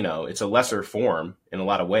think, it's a lesser form in a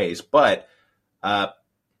lot of ways, but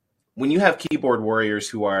when you have keyboard warriors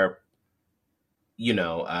who are,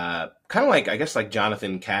 kind of like, I guess like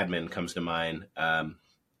Jonathan Cadman comes to mind,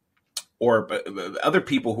 or other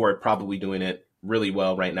people who are probably doing it really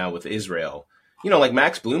well right now with Israel, like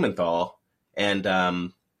Max Blumenthal and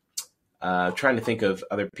trying to think of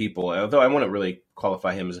other people, although I wouldn't really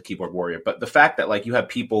qualify him as a keyboard warrior, but the fact that like you have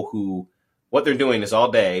people who, what they're doing is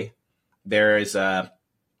all day, there is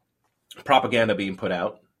propaganda being put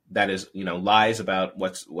out that is, lies about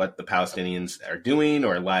what the Palestinians are doing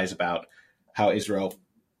or lies about how Israel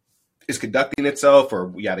is conducting itself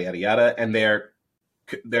or yada, yada, yada. And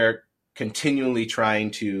they're continually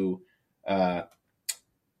trying to, they're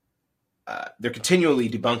continually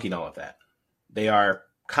debunking all of that. They are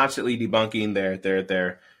constantly debunking.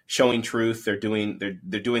 They're showing truth. They're doing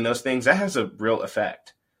those things. That has a real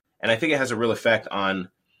effect. And I think it has a real effect on,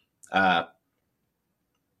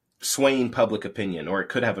 swaying public opinion, or it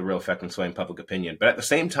could have a real effect on swaying public opinion. But at the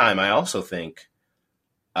same time, I also think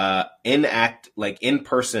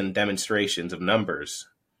in-person demonstrations of numbers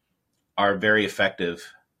are very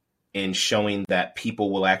effective in showing that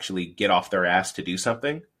people will actually get off their ass to do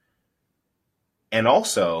something. And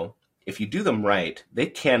also, if you do them right, they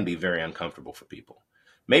can be very uncomfortable for people.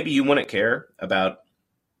 Maybe you wouldn't care about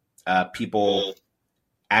people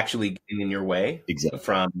actually getting in your way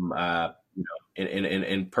from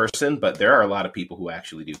in person, but there are a lot of people who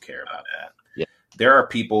actually do care about that. Yeah. There are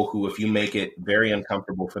people who, if you make it very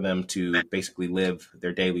uncomfortable for them to basically live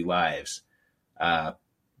their daily lives,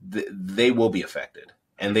 they will be affected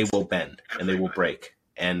and they will bend and they will break.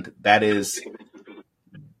 And that is,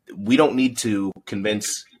 we don't need to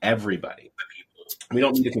convince everybody. We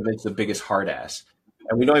don't need to convince the biggest hard ass.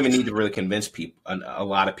 And we don't even need to really convince people, a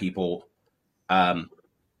lot of people.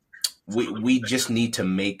 We just need to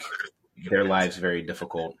make their lives very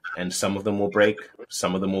difficult, and some of them will break,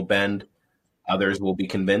 some of them will bend, others will be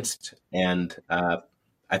convinced, and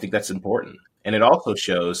I think that's important. And it also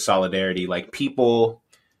shows solidarity, like people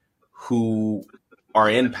who are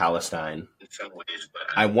in Palestine.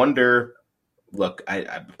 I wonder, look,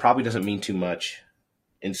 I probably doesn't mean too much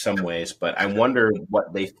in some ways, but I wonder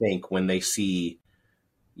what they think when they see,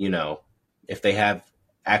 if they have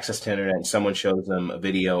access to internet and someone shows them a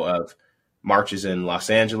video of marches in Los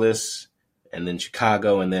Angeles and then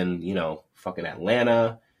Chicago and then, fucking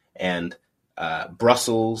Atlanta and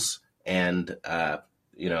Brussels and,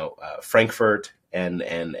 Frankfurt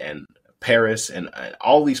and Paris and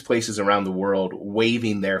all these places around the world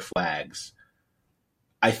waving their flags.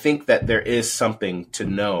 I think that there is something to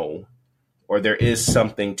know, or there is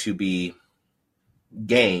something to be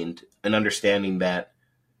gained in understanding that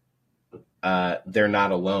they're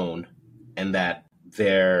not alone, and that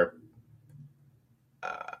their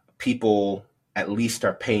people at least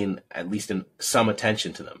are paying at least in some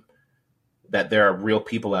attention to them, that there are real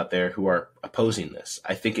people out there who are opposing this.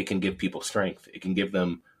 I think it can give people strength. It can give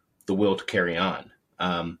them the will to carry on.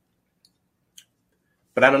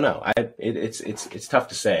 But I don't know. It's tough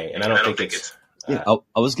to say, and I don't think it's. Yeah,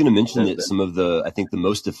 I was going to mention that some of I think the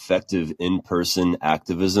most effective in-person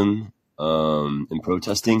activism and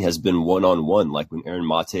protesting has been one-on-one. Like when Aaron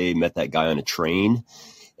Mate met that guy on a train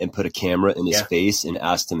and put a camera in his face and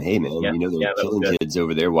asked him, "Hey, man, they're killing kids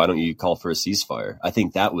over there. Why don't you call for a ceasefire?" I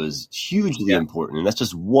think that was hugely important, and that's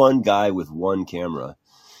just one guy with one camera.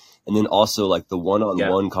 And then also like the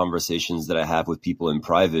one-on-one conversations that I have with people in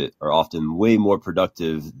private are often way more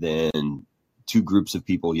productive than two groups of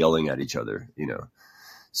people yelling at each other,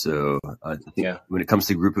 So I think when it comes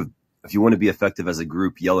to if you want to be effective as a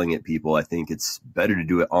group yelling at people, I think it's better to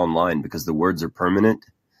do it online because the words are permanent.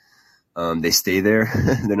 They stay there.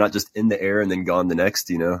 They're not just in the air and then gone the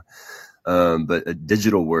next, but a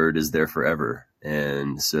digital word is there forever.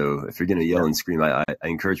 And so if you're going to yell and scream, I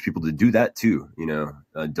encourage people to do that too.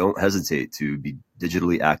 Don't hesitate to be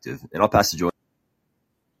digitally active. And I'll pass to Joy.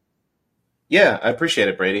 Yeah, I appreciate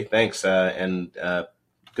it, Brady. Thanks. And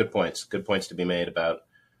good points. Good points to be made about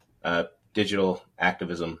digital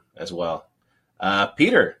activism as well.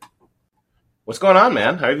 Peter, what's going on,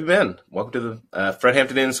 man? How have you been? Welcome to the Fred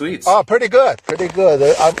Hampton Inn Suites. Oh, pretty good.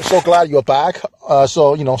 I'm so glad you're back.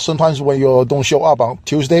 So, sometimes when you don't show up on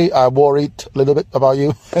Tuesday, I worried a little bit about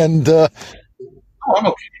you. And I'm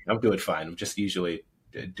okay. I'm doing fine. I'm just usually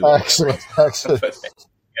doing excellent.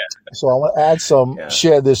 So I want to add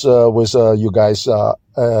share this with you guys.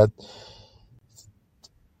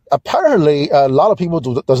 Apparently, a lot of people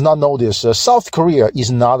does not know this. South Korea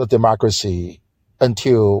is not a democracy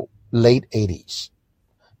until late 80s.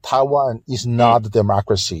 Taiwan is not a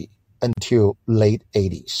democracy until late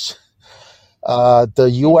 80s. The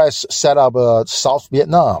U.S. set up South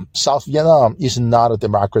Vietnam. South Vietnam is not a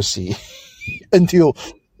democracy until,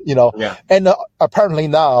 and apparently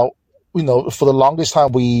now, for the longest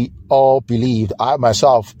time, we all believed, I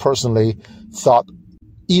myself personally thought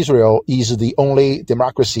Israel is the only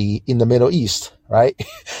democracy in the Middle East, right?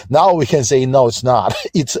 Now we can say, no, it's not.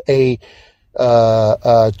 It's a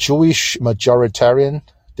Jewish majoritarian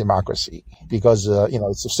democracy because,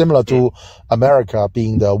 it's similar to America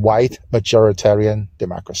being the white majoritarian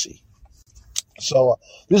democracy. So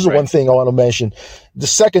this is one thing I want to mention. The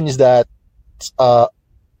second is that,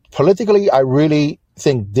 politically, I really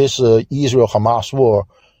think this Israel-Hamas war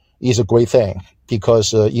is a great thing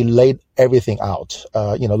because it laid everything out,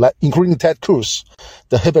 including Ted Cruz,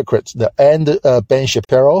 the hypocrite, and Ben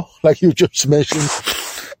Shapiro, like you just mentioned,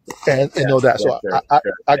 and all that. So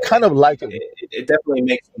I kind of like it. It definitely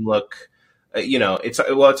makes them look,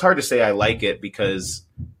 it's hard to say I like it because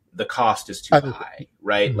the cost is too high,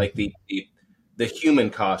 right? Mm-hmm. Like the human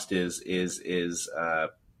cost is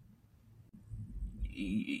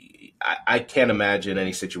I can't imagine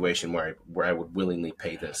any situation where I would willingly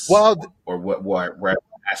pay this, or where I would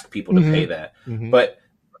ask people to pay that. Mm-hmm. But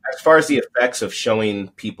as far as the effects of showing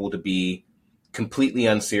people to be completely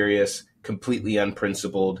unserious, completely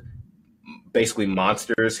unprincipled, basically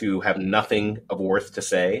monsters who have nothing of worth to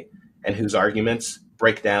say and whose arguments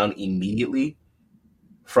break down immediately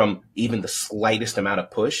from even the slightest amount of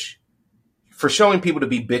push, for showing people to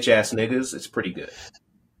be bitch ass niggas, it's pretty good.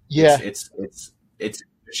 Yeah, it's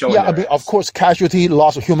showing. Yeah, I mean, of course, casualty,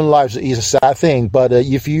 loss of human lives is a sad thing. But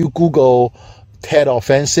if you Google Tet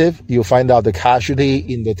Offensive, you'll find out the casualty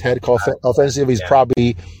in the Tet Offensive is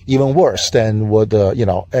probably even worse than what you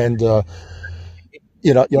know what I'm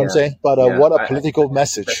saying. But what a political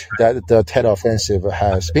message that the Tet Offensive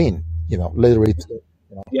has been, literally.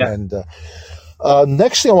 And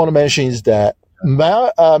next thing I want to mention is that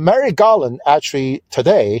Merrick Garland actually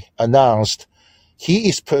today announced he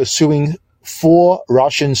is pursuing 4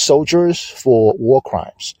 Russian soldiers for war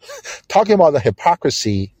crimes. Talking about the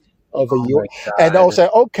hypocrisy of a Oh year. my And I was God.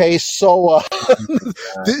 like, okay, so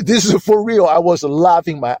this is for real. I was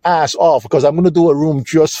laughing my ass off because I'm going to do a room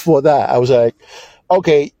just for that. I was like,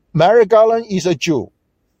 okay, Merrick Garland is a Jew.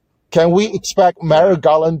 Can we expect Merrick Yeah.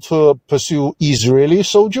 Garland to pursue Israeli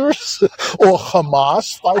soldiers or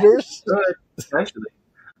Hamas fighters? Good. Essentially.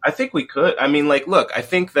 I think we could. I mean, like, look, I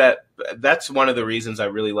think that's one of the reasons I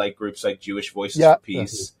really like groups like Jewish Voices Yeah. for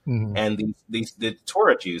Peace Mhm. and the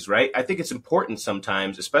Torah Jews, right? I think it's important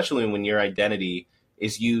sometimes, especially when your identity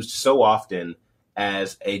is used so often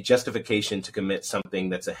as a justification to commit something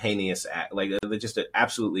that's a heinous act, like just an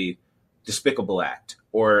absolutely despicable act,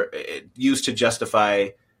 or used to justify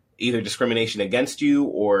either discrimination against you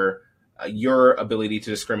or your ability to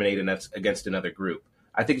discriminate against another group.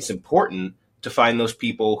 I think it's important to find those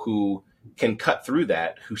people who can cut through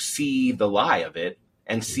that, who see the lie of it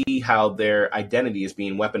and see how their identity is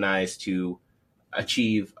being weaponized to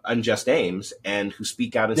achieve unjust aims, and who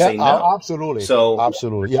speak out and Yeah, say no. absolutely. So,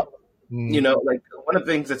 Absolutely. Yep. you know, like one of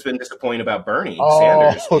the things that's been disappointing about Bernie Oh,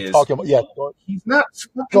 Sanders is talking about, yeah. he's not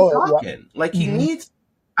fucking Go ahead. Yeah. talking. Like he Mhm. needs,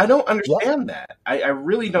 I don't Yeah. understand that. I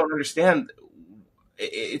really don't understand.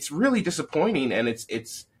 It's really disappointing, and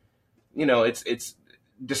it's you know, it's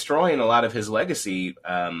destroying a lot of his legacy,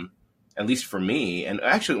 at least for me. And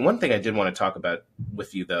actually, one thing I did want to talk about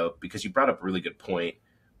with you, though, because you brought up a really good point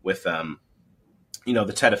with, you know,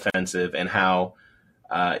 the Tet Offensive and how,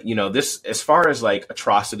 you know, this, as far as like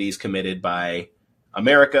atrocities committed by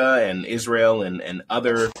America and Israel and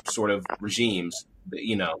other sort of regimes,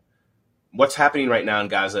 you know, what's happening right now in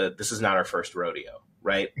Gaza, this is not our first rodeo,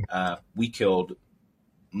 right? We killed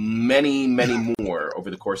many, many more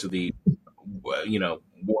over the course of the, you know,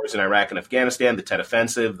 wars in Iraq and Afghanistan, the Tet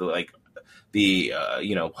Offensive,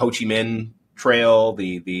 you know, Ho Chi Minh Trail,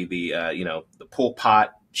 you know, the Pol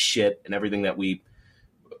Pot shit and everything that we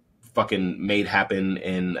fucking made happen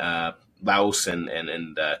in Laos and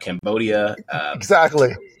Cambodia.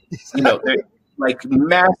 Exactly. You know, they're like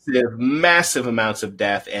massive amounts of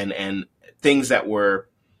death and things that were,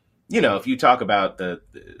 you know, if you talk about the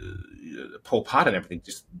Pol Pot and everything,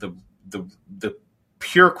 just the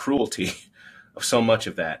pure cruelty of so much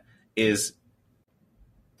of that is,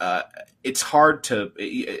 it's hard to,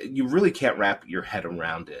 you really can't wrap your head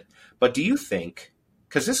around it. But do you think,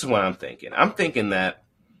 because this is what I'm thinking that,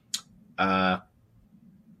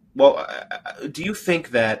 do you think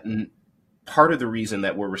that part of the reason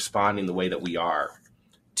that we're responding the way that we are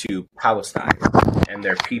to Palestine and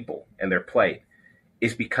their people and their plight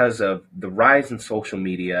is because of the rise in social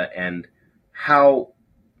media and how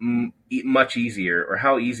much easier, or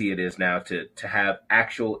how easy it is now to have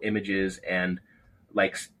actual images and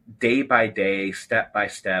like day by day, step by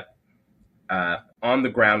step, on the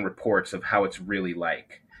ground reports of how it's really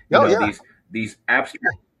like, you Oh, know, yeah. these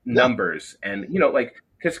abstract Yeah. numbers, and you know, like,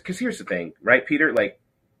 because here's the thing, right, Peter? Like,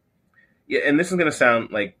 yeah, and this is going to sound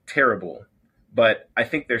like terrible, but I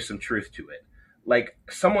think there's some truth to it. Like,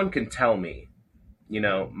 someone can tell me, you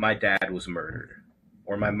know, my dad was murdered,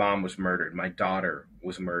 or my mom was murdered, my daughter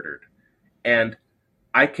was murdered, and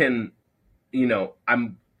I can, you know,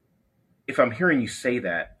 if I'm hearing you say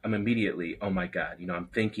that, I'm immediately, oh my God, you know, I'm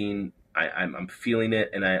thinking, I'm feeling it,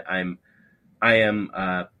 and I'm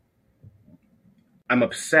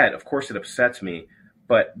upset. Of course, it upsets me,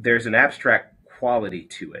 but there's an abstract quality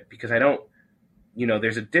to it because I don't, you know,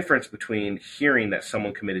 there's a difference between hearing that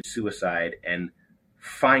someone committed suicide and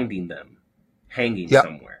finding them hanging Yeah.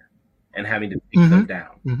 somewhere and having to take them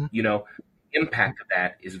down. Mhm. You know, the impact of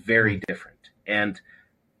that is very different. And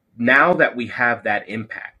now that we have that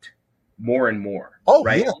impact more and more, Oh,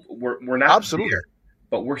 right? yeah. We're not Absolutely. there,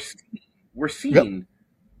 but we're seeing.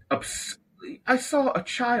 I saw a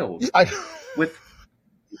child with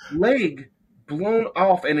leg blown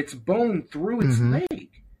off and its bone through its leg,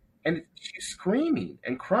 and she's screaming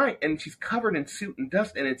and crying, and she's covered in soot and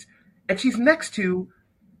dust, and she's next to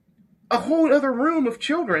a whole other room of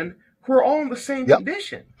children who are all in the same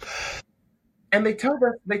condition, and they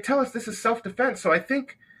tell us this is self-defense. So I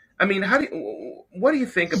think, I mean, what do you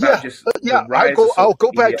think about just the rise I'll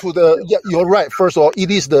go back to you're right. First of all, it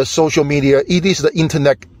is the social media, it is the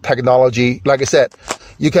internet technology. Like I said,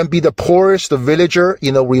 you can be the poorest villager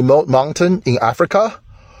in a remote mountain in Africa,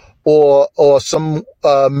 or some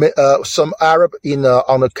Arab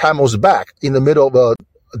on a camel's back in the middle of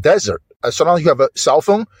a desert. As long as you have a cell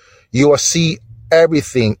phone, you will see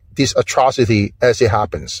everything, this atrocity as it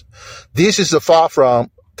happens. This is far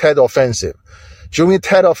from Tet Offensive. During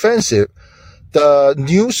Tet Offensive, the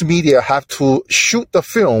news media have to shoot the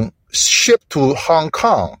film, ship to Hong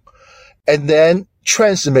Kong, and then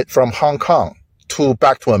transmit from Hong Kong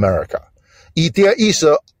back to America. There is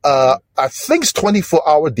I think it's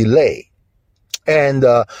 24-hour delay. And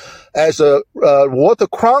as Walter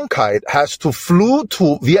Cronkite has to flew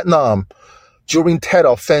to Vietnam during Tet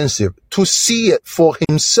Offensive to see it for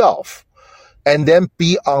himself, and then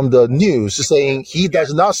be on the news saying he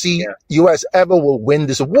does not see U.S. ever will win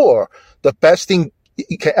this war. The best thing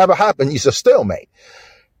can ever happen is a stalemate.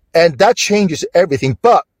 And that changes everything.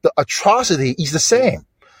 But the atrocity is the same.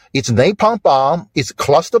 It's napalm bomb. It's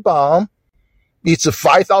cluster bomb. It's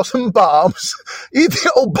 5,000 bombs. It's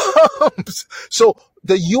all bombs. So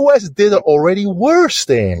the U.S. did already worse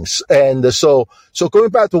things. And so going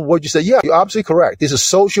back to what you said, yeah, you're absolutely correct. This is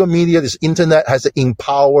social media, this internet has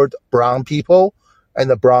empowered brown people and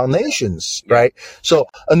the brown nations, right? So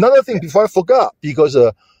another thing before I forgot, because,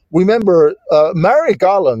 remember, Merrick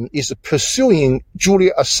Garland is pursuing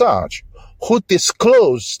Julian Assange, who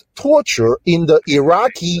disclosed torture in the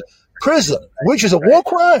Iraqi prison, which is a war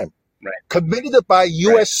crime committed by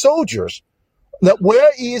U.S. soldiers. Now,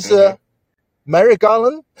 where is Merrick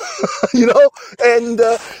Garland? And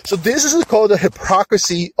so this is called the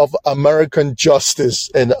hypocrisy of American justice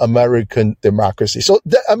and American democracy. So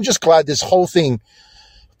I'm just glad this whole thing,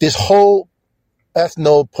 this whole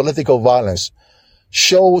ethno-political violence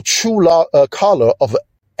show true color of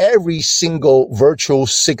every single virtual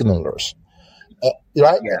signalers.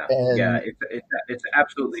 Right? It's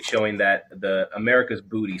absolutely showing that the America's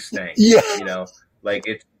booty stank. Like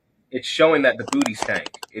it's showing that the booty stank.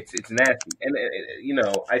 It's nasty, and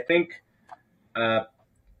I think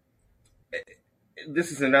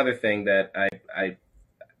this is another thing that I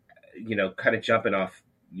kind of jumping off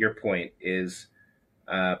your point is,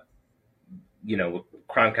 Cronkite,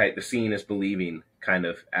 the seeing is believing kind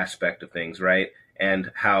of aspect of things, right?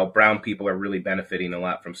 And how brown people are really benefiting a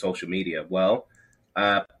lot from social media. Well,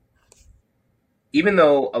 even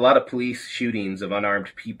though a lot of police shootings of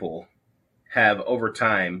unarmed people have over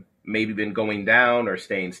time maybe been going down or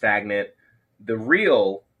staying stagnant, the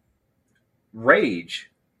real rage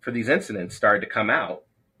for these incidents started to come out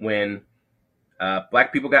when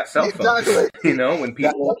black people got cell phones, when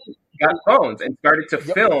people got phones and started to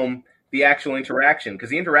film the actual interaction. Because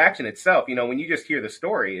the interaction itself, when you just hear the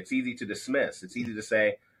story, it's easy to dismiss. It's easy to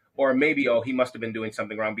say, or maybe, he must have been doing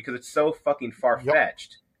something wrong, because it's so fucking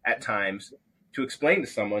far-fetched at times to explain to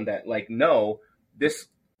someone that, like, no, this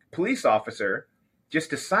police officer just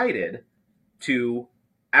decided to,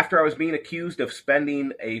 after I was being accused of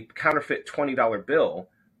spending a counterfeit $20 bill,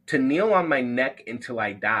 to kneel on my neck until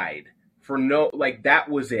I died for that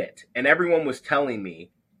was it. And everyone was telling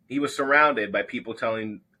me, he was surrounded by people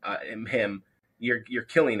telling him, you're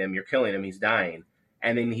killing him, he's dying.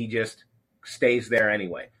 And then he just stays there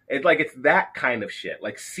anyway. It's that kind of shit.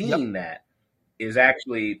 Like, seeing that is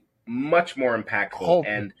actually much more impactful.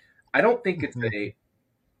 And I don't think it's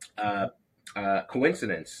a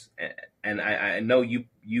coincidence. And I know you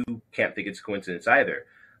can't think it's a coincidence either.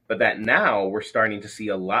 But that now we're starting to see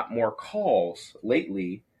a lot more calls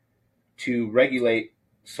lately to regulate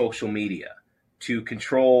social media, to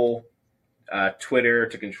control Twitter,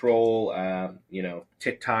 to control,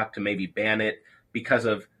 TikTok, to maybe ban it because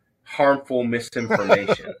of harmful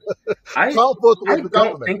misinformation. I don't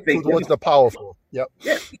think they towards the powerful.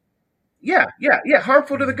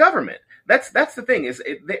 Harmful to the government. That's the thing is,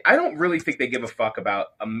 I don't really think they give a fuck about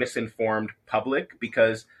a misinformed public,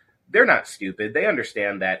 because they're not stupid. They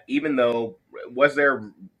understand that even though, was there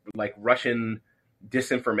like Russian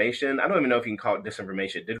disinformation? I don't even know if you can call it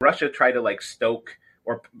disinformation. Did Russia try to stoke,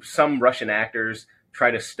 or some Russian actors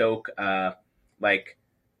try to stoke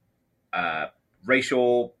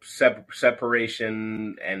racial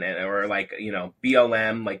separation or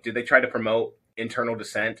BLM? Did they try to promote internal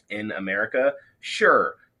dissent in America?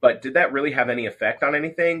 Sure. But did that really have any effect on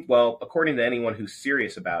anything? Well, according to anyone who's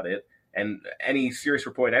serious about it, and any serious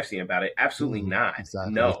report I've seen about it, absolutely not.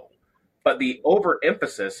 Exactly. No. But the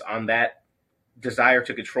overemphasis on that desire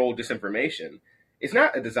to control disinformation is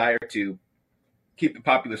not a desire to keep the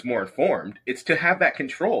populace more informed. It's to have that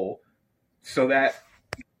control so that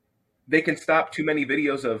they can stop too many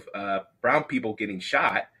videos of brown people getting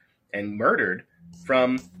shot and murdered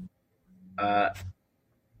from us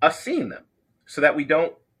seeing them, so that we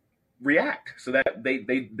don't react, so that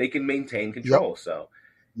they can maintain control. So,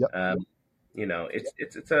 it's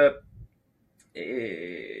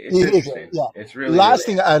interesting. It's really last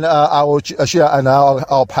thing, and I will share, and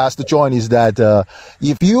I'll pass the joint, is that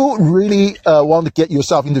if you really want to get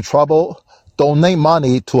yourself into trouble, donate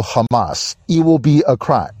money to Hamas. It will be a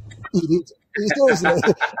crime. Seriously,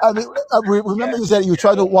 I mean, remember you said you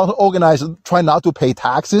want to organize, try not to pay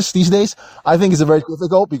taxes these days. I think it's very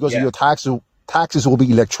difficult because your tax taxes will be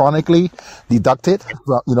electronically deducted,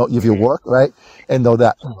 if you work, right? And all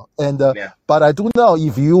that. And, but I do know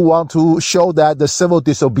if you want to show that the civil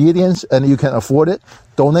disobedience and you can afford it,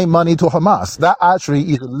 donate money to Hamas. That actually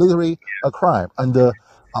is literally a crime under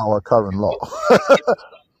our current law.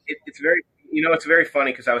 It's very, it's very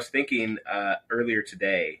funny because I was thinking earlier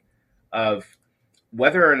today of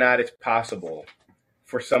whether or not it's possible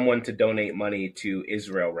for someone to donate money to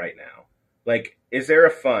Israel right now. Like, is there a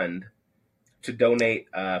fund to donate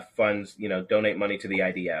funds, donate money to the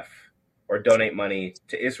IDF or donate money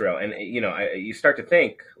to Israel? And, you start to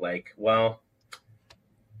think like, well,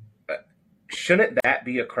 shouldn't that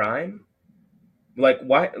be a crime? Like,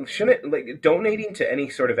 why shouldn't donating to any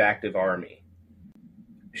sort of active army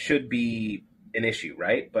should be an issue,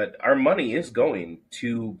 right? But our money is going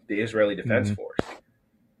to the Israeli Defense Force,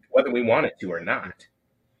 whether we want it to or not.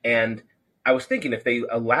 And I was thinking, if they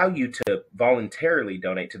allow you to voluntarily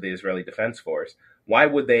donate to the Israeli Defense Force, why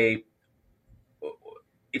would they?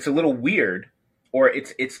 It's a little weird, or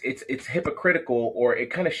it's hypocritical, or it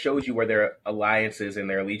kind of shows you where their alliances and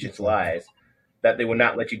their allegiance lies, that they will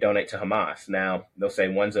not let you donate to Hamas. Now, they'll say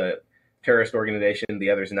one's a terrorist organization, the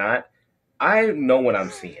other's not. I know what I'm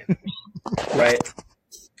seeing, right?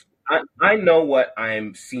 I know what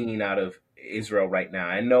I'm seeing out of Israel right now.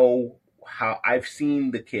 I know how I've seen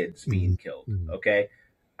the kids being killed. Okay.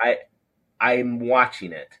 I'm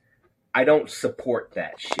watching it. I don't support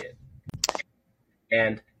that shit.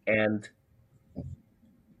 And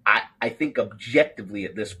I think objectively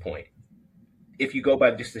at this point, if you go by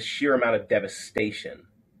just the sheer amount of devastation,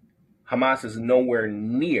 Hamas is nowhere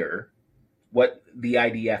near what the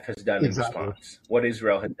IDF has done in response, what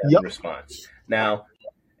Israel has done in response. Now,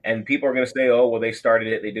 and people are going to say, oh, well, they started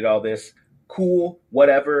it, they did all this. Cool,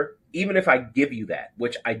 whatever. Even if I give you that,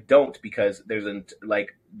 which I don't, because there's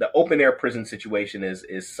the open air prison situation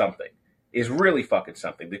is really fucking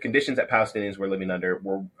something. The conditions that Palestinians were living under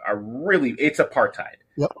are really, it's apartheid,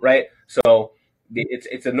 right? So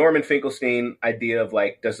it's a Norman Finkelstein idea of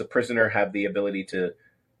does the prisoner have the ability to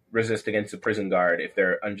resist against the prison guard if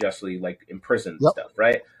they're unjustly imprisoned and stuff,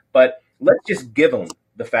 right? But let's just give them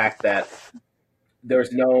the fact that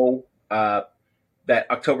there's no that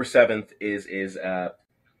October 7th is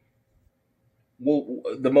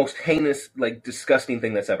the most heinous, disgusting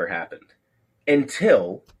thing that's ever happened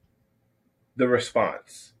until the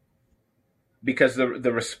response. Because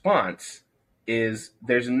the response is,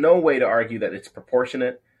 there's no way to argue that it's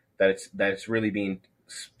proportionate, that it's really being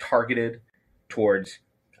targeted towards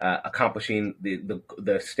accomplishing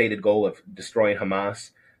the stated goal of destroying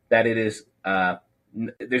Hamas, that it is,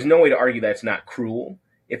 there's no way to argue that it's not cruel.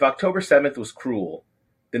 If October 7th was cruel,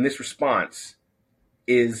 then this response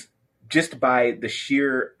is, just by the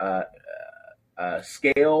sheer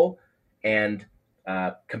scale and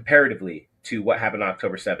comparatively to what happened on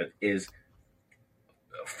October 7th, is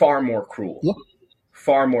far more cruel,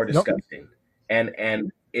 far more disgusting.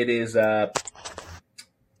 And it is,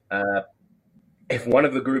 if one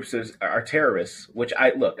of the groups are terrorists, which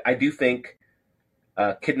I do think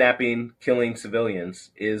kidnapping, killing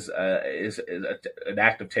civilians is an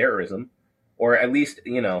act of terrorism, or at least,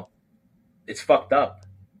 it's fucked up.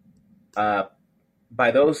 By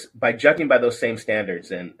judging by those same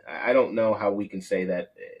standards, and I don't know how we can say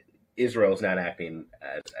that Israel is not acting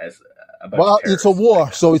as a bunch of terrorists. It's a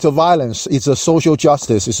war, so it's a violence. It's a social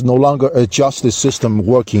justice. It's no longer a justice system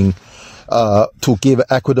working to give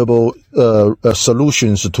equitable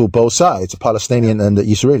solutions to both sides, Palestinian and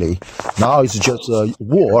Israeli. Now it's just a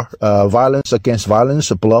war, violence against violence,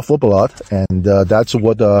 blood for blood, and that's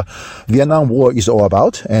what the Vietnam War is all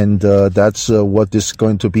about, and that's what is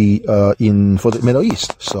going to be for the Middle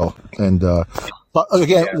East. So, and but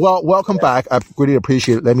again, welcome back. I really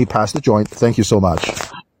appreciate it. Let me pass the joint. Thank you so much.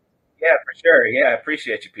 Yeah, for sure. Yeah, I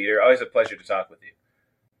appreciate you, Peter. Always a pleasure to talk with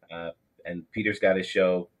you. And Peter's got his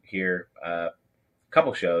show here,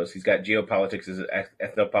 couple shows. He's got Geopolitics,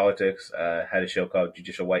 Ethnopolitics, had a show called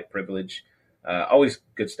Judicial White Privilege. Always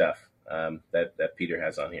good stuff that Peter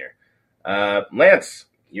has on here. Lance,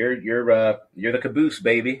 you're the caboose,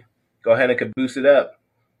 baby. Go ahead and caboose it up.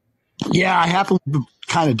 Yeah, I have to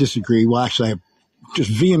kind of disagree. Well, actually, I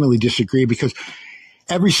just vehemently disagree, because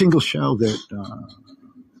every single show that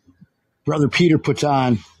Brother Peter puts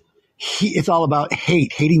on, it's all about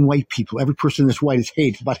hating white people. Every person that's white is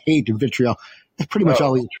hate. It's about hate and vitriol. That's pretty much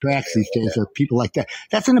all he attracts these days, are people like that.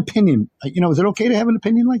 That's an opinion. Is it okay to have an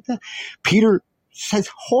opinion like that? Peter says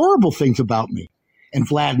horrible things about me and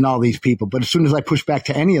Vlad and all these people, but as soon as I push back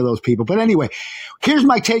to any of those people. But anyway, here's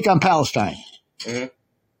my take on Palestine. Mm-hmm.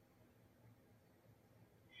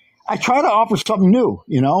 I try to offer something new,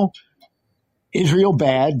 Israel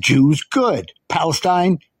bad, Jews good,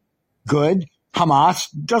 Palestine good, Hamas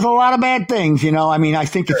does a lot of bad things. I mean, I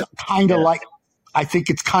think it's kind of like. I think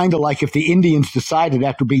it's kind of like if the Indians decided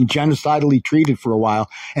after being genocidally treated for a while,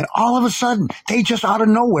 and all of a sudden they just out of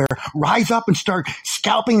nowhere rise up and start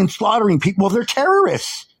scalping and slaughtering people. Well, they're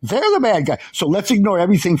terrorists. They're the bad guy. So let's ignore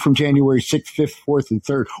everything from January 6th, 5th, 4th, and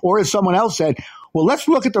 3rd. Or as someone else said, well, let's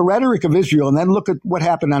look at the rhetoric of Israel and then look at what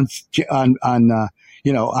happened on October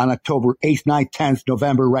 8th, 9th, 10th,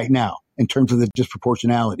 November right now in terms of the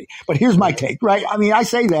disproportionality. But here's my take, right? I mean, I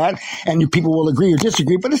say that and people will agree or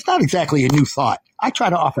disagree, but it's not exactly a new thought. I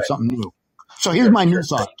try to offer something new. So here's my new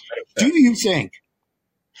thought. Do you think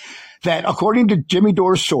that according to Jimmy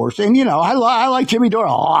Dore's source, and I like Jimmy Dore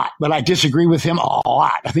a lot, but I disagree with him a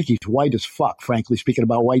lot. I think he's white as fuck, frankly, speaking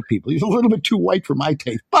about white people. He's a little bit too white for my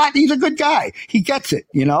taste, but he's a good guy. He gets it,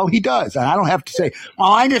 he does. And I don't have to say,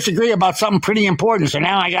 I disagree about something pretty important, so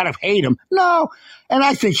now I got to hate him. No. And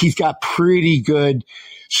I think he's got pretty good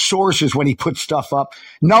sources when he puts stuff up,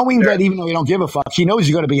 knowing that even though he don't give a fuck, he knows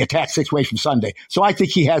he's going to be attacked 6 ways from Sunday. So I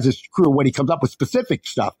think he has his crew when he comes up with specific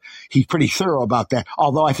stuff. He's pretty thorough about that.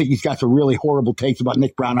 Although I think he's got some really horrible takes about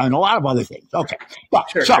Nick Brown and a lot of other things. Okay. But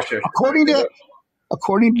according to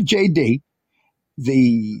JD,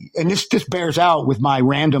 and this bears out with my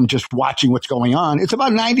random just watching what's going on. It's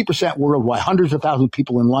about 90% worldwide, hundreds of thousands of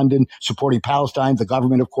people in London supporting Palestine. The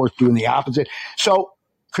government, of course, doing the opposite. So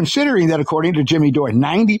considering that, according to Jimmy Dore,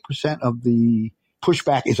 90% of the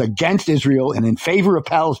pushback is against Israel and in favor of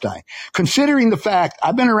Palestine. Considering the fact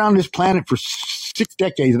I've been around this planet for 6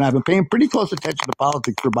 decades and I've been paying pretty close attention to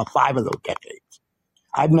politics for about 5 of those decades.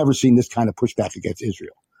 I've never seen this kind of pushback against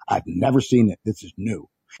Israel. I've never seen it. This is new.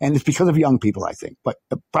 And it's because of young people, I think. But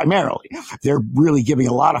primarily, they're really giving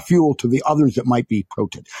a lot of fuel to the others that might be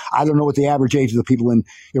protest. I don't know what the average age of the people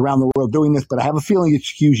around the world doing this, but I have a feeling it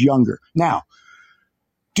skews younger. Now,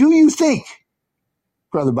 do you think,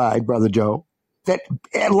 Brother Bide, Brother Joe, that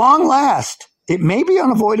at long last, it may be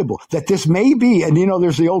unavoidable, that this may be, and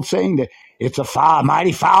there's the old saying that it's a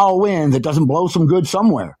mighty foul wind that doesn't blow some good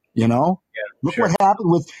somewhere, Look what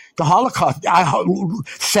happened with the Holocaust.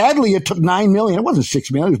 Sadly, it took 9 million. It wasn't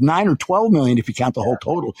 6 million. It was 9 or 12 million if you count the whole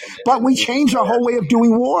total. But we changed our whole way of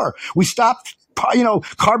doing war. We stopped,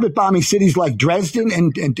 carpet bombing cities like Dresden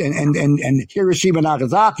and Hiroshima and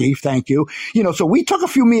Nagasaki. Thank you. So we took a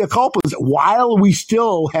few mea culpas while we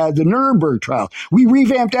still had the Nuremberg trial. We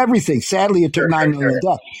revamped everything. Sadly, it took 9 million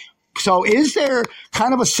deaths. So is there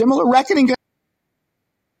kind of a similar reckoning?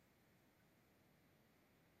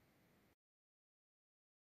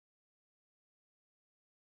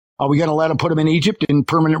 Are we going to let them put them in Egypt in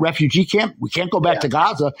permanent refugee camp? We can't go back to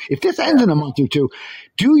Gaza. If this ends in a month or two,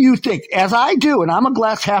 do you think, as I do, and I'm a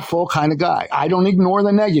glass half full kind of guy, I don't ignore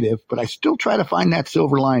the negative, but I still try to find that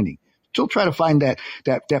silver lining, still try to find that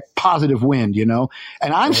positive wind, And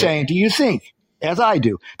I'm saying, do you think, as I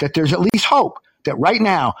do, that there's at least hope that right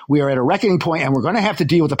now we are at a reckoning point and we're going to have to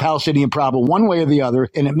deal with the Palestinian problem one way or the other,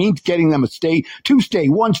 and it means getting them a state, 2 state,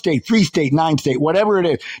 1 state, 3 state, 9 state, whatever it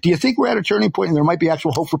is. Do you think we're at a turning point and there might be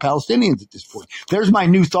actual hope for Palestinians at this point? There's my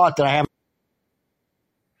new thought that I have.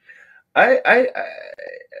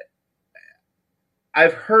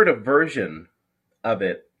 I've heard a version of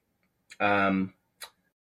it. I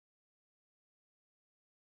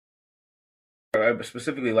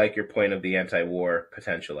specifically like your point of the anti-war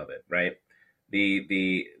potential of it, right?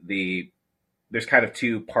 There's kind of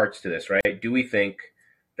 2 parts to this, right? Do we think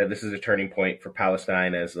that this is a turning point for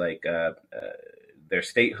Palestine as like their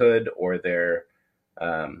statehood or their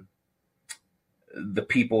the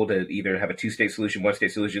people to either have a 2-state solution,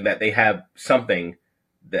 1-state solution, that they have something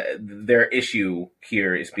that their issue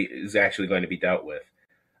here is actually going to be dealt with?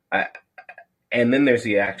 And then there's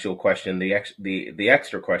the actual question, the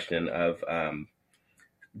extra question of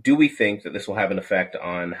do we think that this will have an effect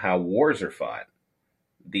on how wars are fought?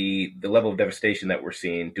 The level of devastation that we're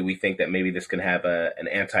seeing, do we think that maybe this can have an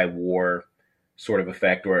anti-war sort of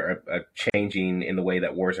effect or a changing in the way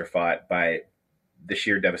that wars are fought by the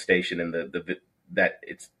sheer devastation and the that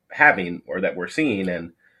it's having or that we're seeing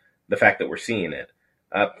and the fact that we're seeing it?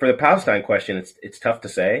 For the Palestine question, it's tough to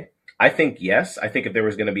say. I think yes. I think if there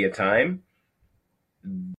was going to be a time,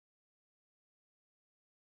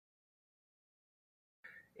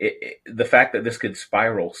 the fact that this could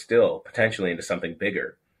spiral still potentially into something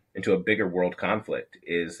bigger, into a bigger world conflict,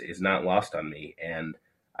 is not lost on me, and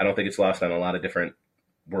I don't think it's lost on a lot of different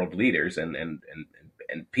world leaders and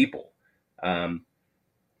people.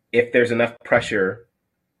 If there's enough pressure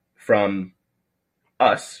from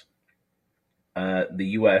us, the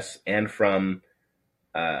U.S., and from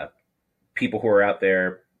people who are out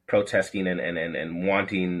there protesting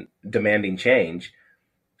and demanding change,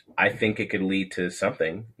 I think it could lead to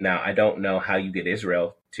something. Now, I don't know how you get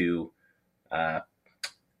Israel to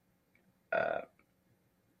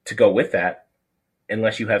go with that,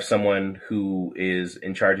 unless you have someone who is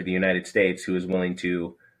in charge of the United States who is willing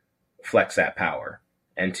to flex that power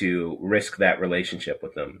and to risk that relationship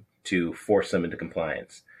with them to force them into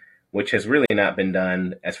compliance, which has really not been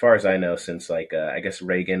done, as far as I know, since I guess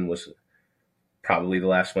Reagan was probably the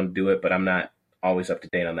last one to do it, but I'm not always up to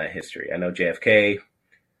date on that history. I know JFK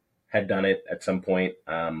had done it at some point,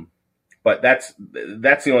 but that's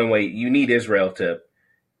the only way. You need Israel to.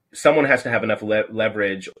 Someone has to have enough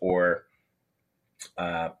leverage or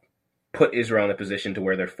put Israel in a position to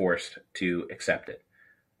where they're forced to accept it.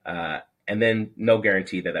 And then no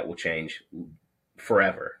guarantee that will change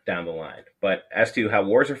forever down the line. But as to how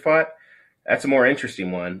wars are fought, that's a more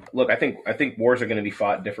interesting one. Look, I think wars are going to be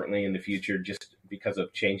fought differently in the future just because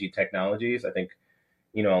of changing technologies. I think,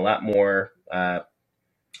 a lot more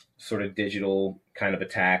sort of digital kind of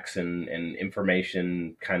attacks and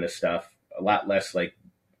information kind of stuff, a lot less like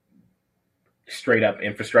straight up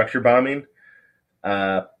infrastructure bombing.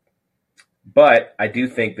 But I do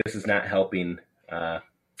think this is not helping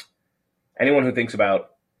anyone who thinks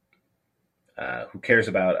about, who cares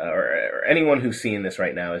about, or anyone who's seeing this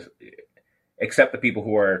right now, is except the people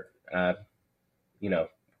who are,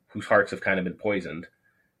 whose hearts have kind of been poisoned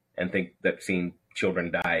and think that seeing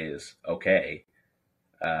children die is okay.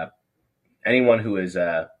 Anyone who is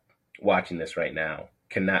watching this right now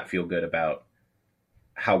cannot feel good about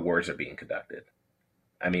how wars are being conducted.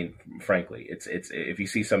 I mean, frankly, it's if you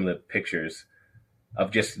see some of the pictures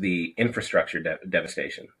of just the infrastructure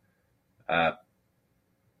devastation,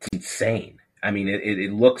 it's insane. I mean,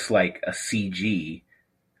 it looks like a CG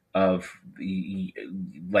of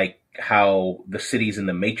like how the cities in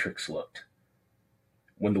the Matrix looked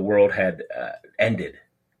when the world had ended.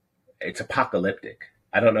 It's apocalyptic.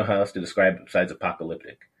 I don't know how else to describe it besides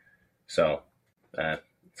apocalyptic. So,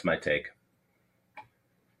 it's my take.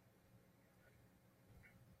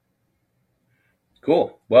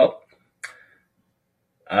 Cool. Well,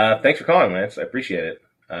 thanks for calling, Lance. I appreciate it.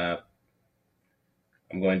 I'm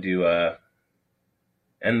going to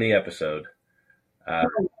end the episode.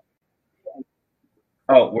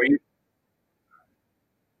 Were you?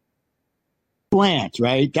 Lance,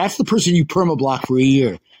 right? That's the person you permablock for a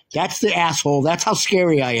year. That's the asshole. That's how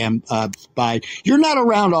scary I am, You're not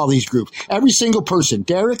around all these groups. Every single person,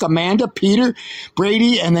 Derek, Amanda, Peter,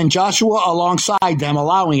 Brady, and then Joshua alongside them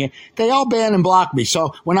allowing it, they all ban and block me.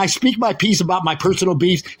 So when I speak my piece about my personal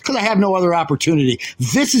beefs, because I have no other opportunity,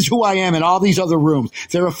 this is who I am in all these other rooms.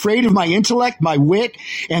 They're afraid of my intellect, my wit,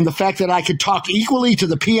 and the fact that I could talk equally to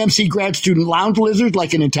the PMC grad student lounge lizard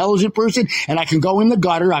like an intelligent person, and I can go in the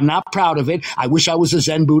gutter. I'm not proud of it. I wish I was a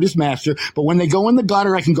Zen Buddhist master, but when they go in the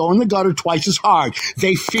gutter, I can go in the gutter twice as hard.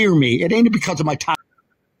 They fear me. It ain't because of my time.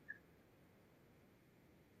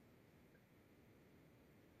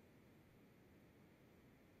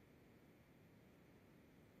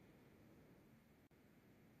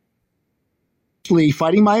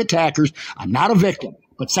 Fighting my attackers. I'm not a victim,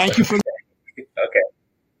 but thank you for. Okay.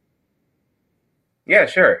 Yeah,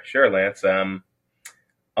 sure, Lance. A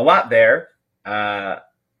lot there. I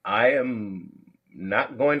am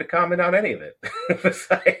not going to comment on any of it.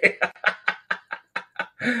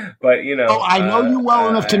 But I know you well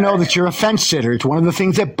enough to know that you're a fence sitter. It's one of the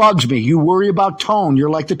things that bugs me. You worry about tone.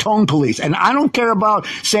 You're like the tone police, and I don't care about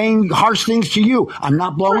saying harsh things to you. I'm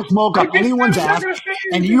not blowing smoke up anyone's ass,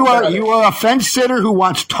 and you are a fence sitter who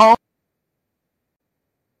wants tone.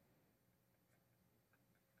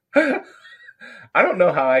 I don't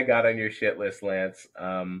know how I got on your shit list, Lance.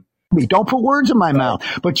 Don't put words in my mouth,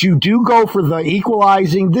 but you do go for the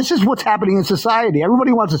equalizing. This is what's happening in society.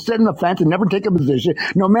 Everybody wants to sit in the fence and never take a position,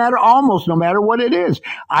 no matter what it is.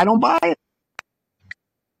 I don't buy it.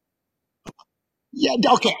 Yeah,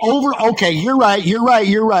 okay, you're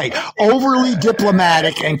right. Overly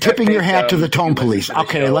diplomatic and tipping your hat to the tone police.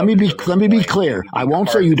 Okay, let me be clear. I won't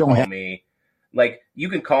say you don't have me. Like, you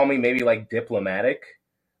can call me maybe like diplomatic,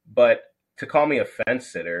 but to call me a fence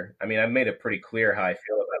sitter, I mean, I've made it pretty clear how I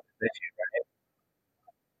feel about this issue,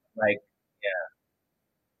 right? Like,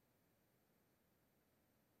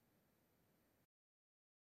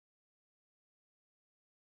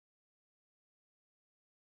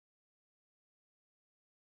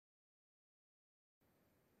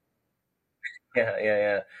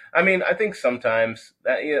 yeah. I mean, I think sometimes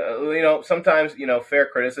that sometimes fair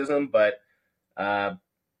criticism, but I'll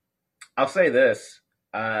say this: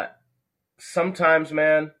 sometimes,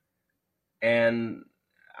 man, and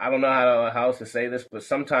I don't know how else to say this, but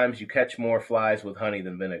sometimes you catch more flies with honey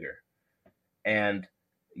than vinegar, and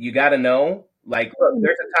you got to know. Like, look,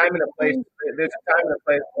 there's a time and a place. There's a time and a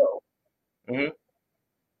place. Mm-hmm.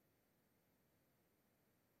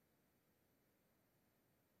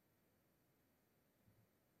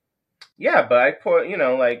 Yeah, but I put,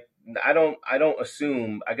 like I don't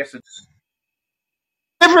assume. I guess it's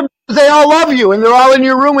Different. They all love you and they're all in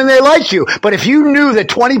your room and they like you. But if you knew that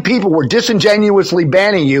 20 people were disingenuously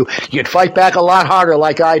banning you, you'd fight back a lot harder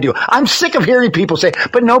like I do. I'm sick of hearing people say,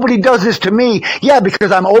 but nobody does this to me. Yeah,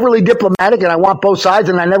 because I'm overly diplomatic and I want both sides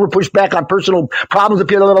and I never push back on personal problems.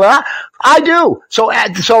 Blah, blah, blah. I do. So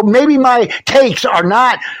maybe my takes are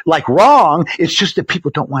not like wrong. It's just that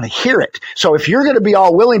people don't want to hear it. So if you're going to be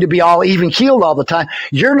all willing to be all even keeled all the time,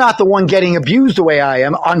 you're not the one getting abused the way I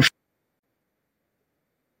am.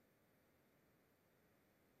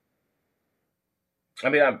 I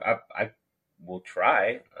mean, I will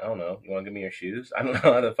try. I don't know. You want to give me your shoes? I don't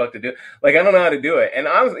know how the fuck to do it. Like, I don't know how to do it. And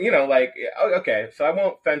honestly, like, okay, so I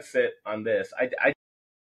won't fence sit on this. I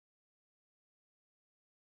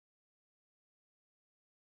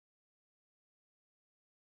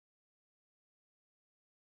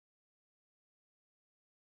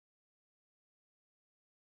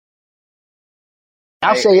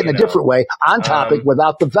I'll say it in a different way, on topic,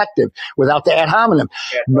 without the vective, without the ad hominem.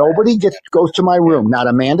 Yeah, Nobody goes to my room. Not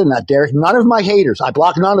Amanda, not Derek, none of my haters. I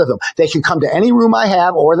block none of them. They can come to any room I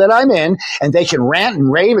have or that I'm in, and they can rant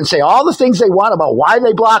and rave and say all the things they want about why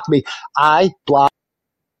they blocked me. I block.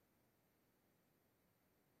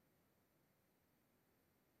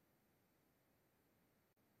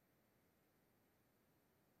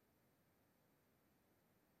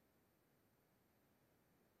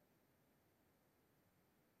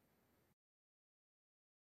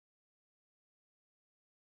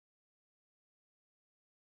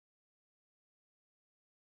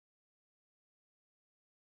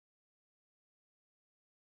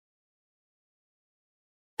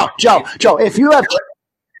 Joe, if you have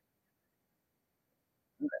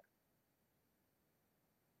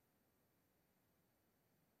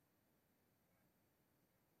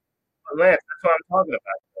Lance, that's what I'm talking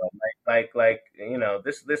about. Though. Like,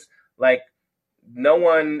 this, like, no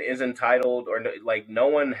one is entitled, or like, no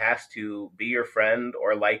one has to be your friend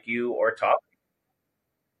or like you or talk.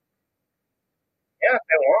 Yeah, if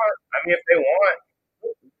they want. I mean, if they want,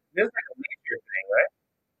 this is like a leisure thing, right?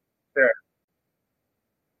 Sure.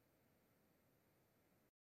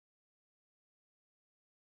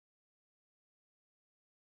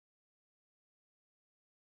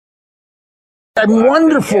 I'm Well, then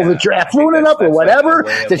wonderful yeah, that you're I think affluent enough or that's like a whatever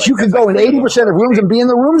way of that like you could that's go like in freedom of 80% of rooms and be in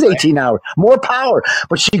the rooms right? 18 hours. More power.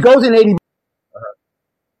 But she goes in 80. Uh-huh.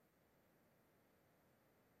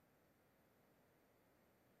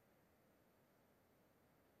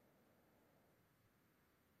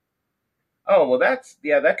 Oh well,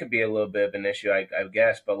 that could be a little bit of an issue, I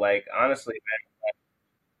guess. But like honestly,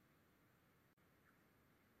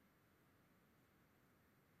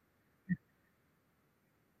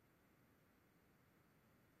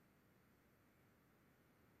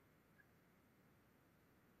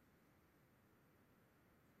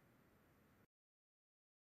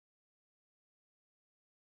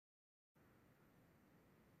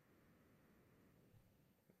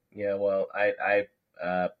 yeah. Well,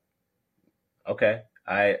 okay.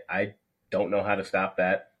 I don't know how to stop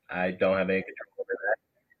that. I don't have any control over that.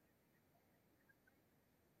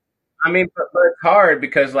 I mean, but it's hard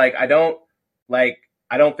because like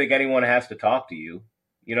I don't think anyone has to talk to you.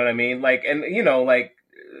 You know what I mean? Like, and like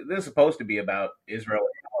this is supposed to be about Israel.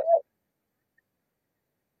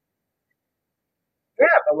 Yeah,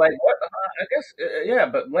 but like, what? I guess, yeah.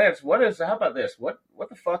 But Lance, what is? How about this? What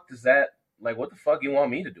the fuck does that? Like, what the fuck you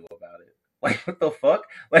want me to do about it? Like, what the fuck?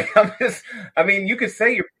 Like, I'm just. I mean, you could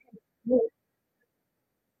say you're.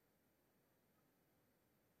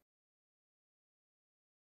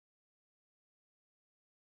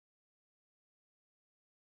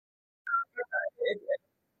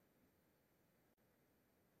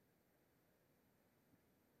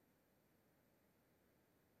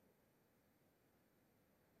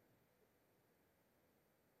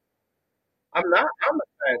 I'm not. I'm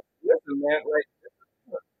a fan. Listen, man. Like,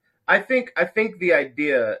 I think the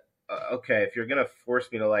idea. Okay, if you're gonna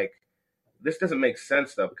force me to like this doesn't make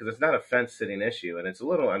sense though because it's not a fence sitting issue and it's a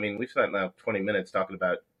little. I mean, we've spent now 20 minutes talking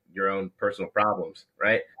about your own personal problems,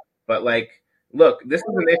 right? But like, look, this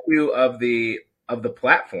is an issue of the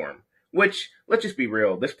platform. Which let's just be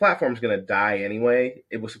real, this platform's gonna die anyway.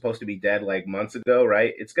 It was supposed to be dead like months ago,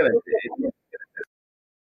 right? It's gonna.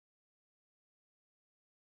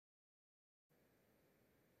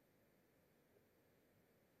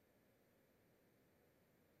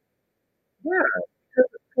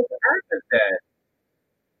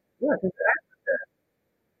 Yeah,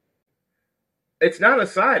 it's not a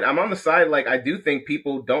side. I'm on the side. Like, I do think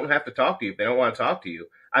people don't have to talk to you if they don't want to talk to you.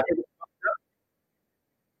 I think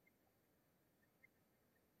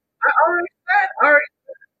I already said. Already,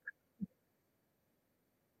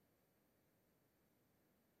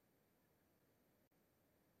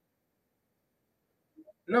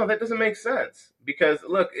 no, that doesn't make sense because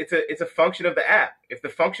look, it's a function of the app. If the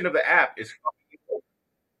function of the app is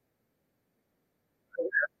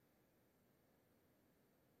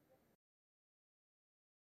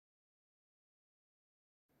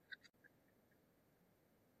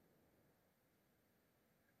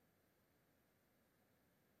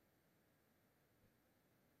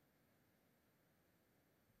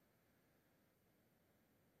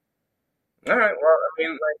all right, well, I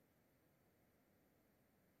mean, like,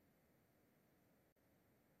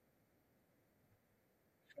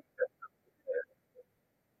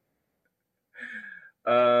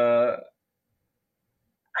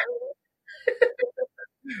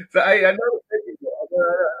 so I know.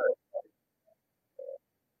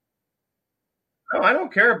 No, I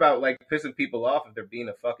don't care about like pissing people off if they're being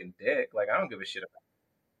a fucking dick. Like, I don't give a shit about.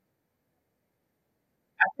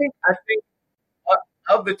 I think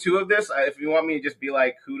of the two of this, if you want me to just be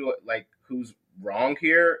like who's wrong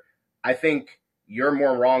here, I think you're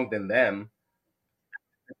more wrong than them.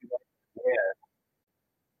 Yeah,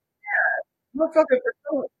 motherfucker.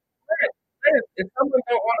 If someone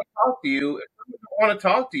don't want to talk to you, if someone don't want to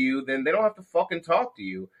talk to you, then they don't have to fucking talk to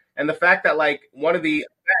you. And the fact that like one of the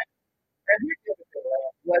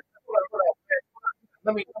like,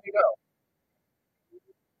 let me go.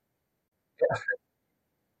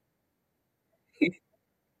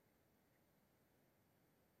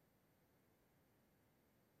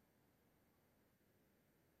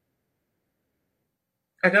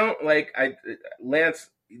 I don't like I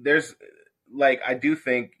Lance. There's like I do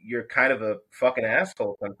think you're kind of a fucking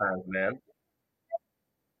asshole sometimes, man.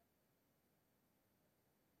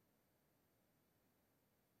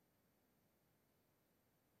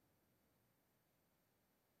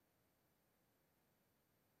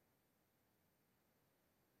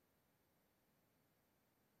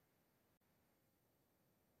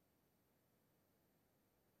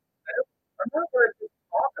 I'm not going to just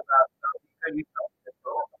talk about something that you don't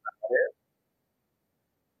control about it.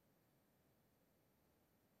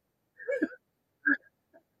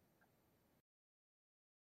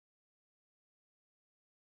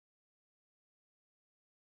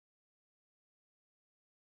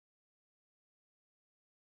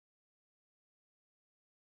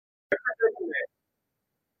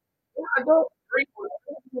 I don't agree with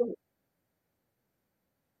you.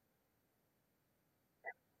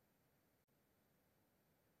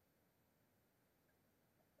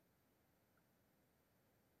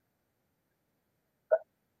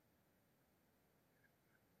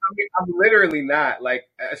 I mean, I'm literally not like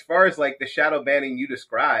as far as like the shadow banning you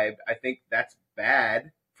described. I think that's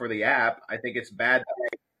bad for the app. I think it's bad.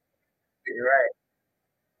 You're right.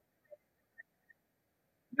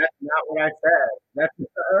 That's not what I said. That's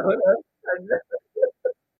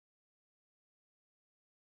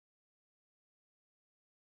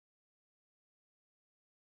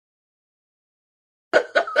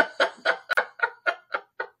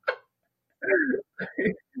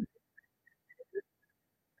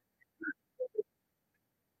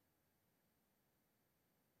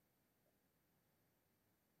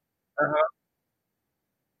uh-huh.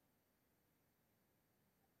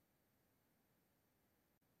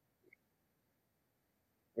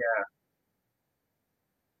 Yeah,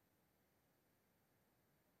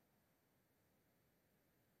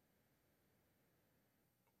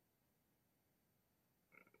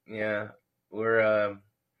 yeah. We're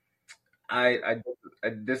I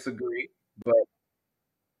disagree, but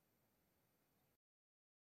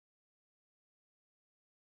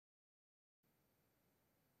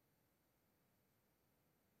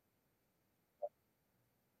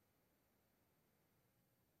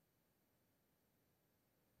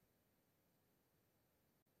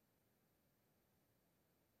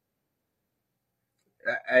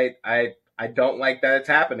I don't like that it's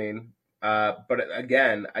happening. But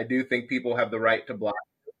again, I do think people have the right to block.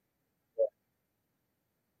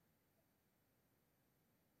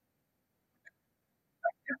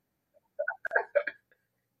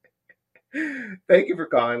 Thank you for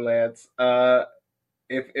calling, Lance.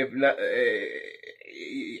 If not,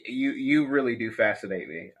 you really do fascinate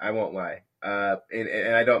me. I won't lie.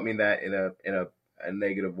 And I don't mean that in a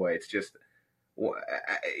negative way. It's just,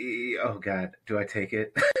 oh God, do I take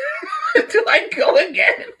it? Do I go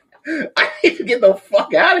again? I need to get the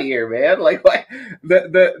fuck out of here, man. Like, what?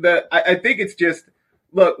 I think it's just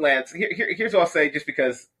Look, Lance. Here's what I'll say. Just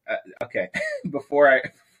because, okay, before I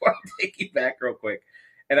take you back real quick,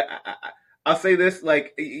 and I'll say this: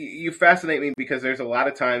 like you fascinate me because there's a lot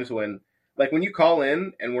of times when, like, when you call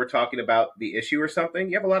in and we're talking about the issue or something,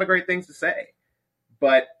 you have a lot of great things to say.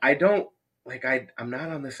 But I don't like I'm not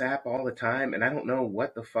on this app all the time, and I don't know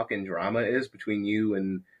what the fucking drama is between you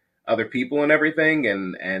and other people and everything.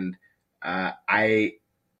 And I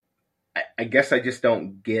guess I just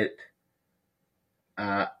don't get.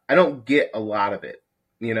 I don't get a lot of it,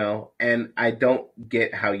 and I don't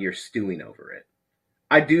get how you're stewing over it.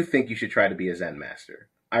 I do think you should try to be a Zen master.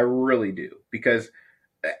 I really do, because.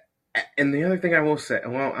 And the other thing I will say,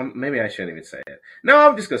 well, maybe I shouldn't even say it. No,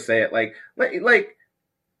 I'm just gonna say it. Like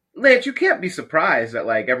Lance, you can't be surprised that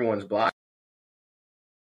like everyone's blocked,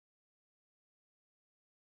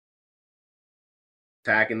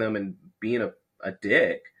 attacking them, and being a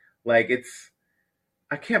dick. Like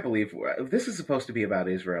I can't believe this is supposed to be about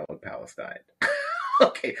Israel and Palestine.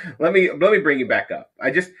 Okay, let me bring you back up.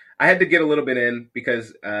 I had to get a little bit in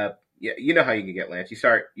because yeah, you know how you can get, Lance.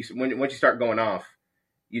 Once you start going off,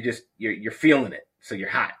 you're feeling it, so you're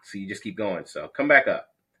hot, so you just keep going. So come back up.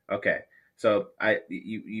 Okay, so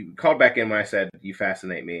you called back in when I said you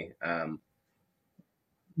fascinate me.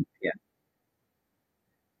 Yeah.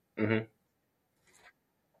 Hmm.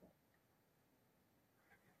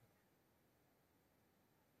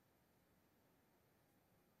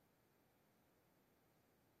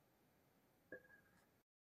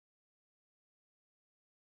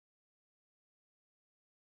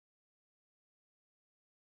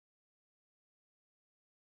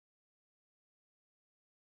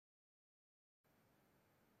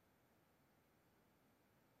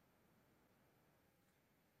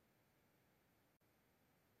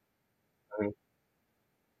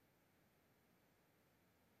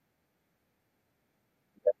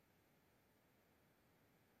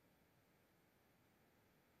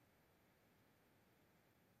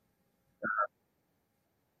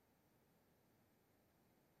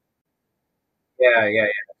 Yeah.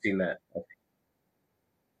 I've seen that.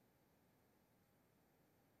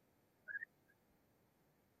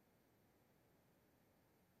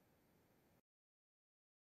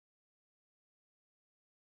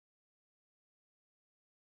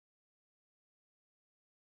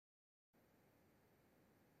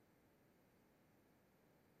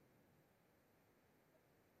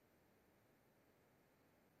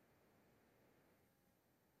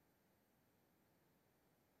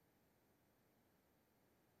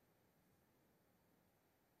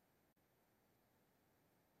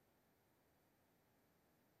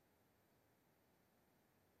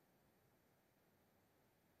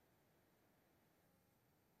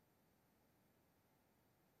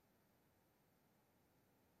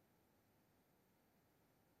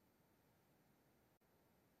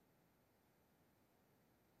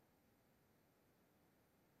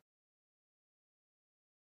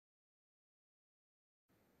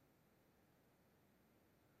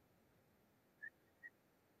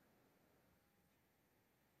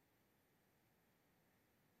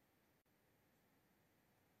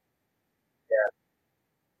 Yeah,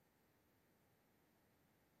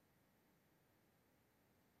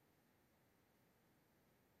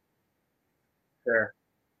 sure.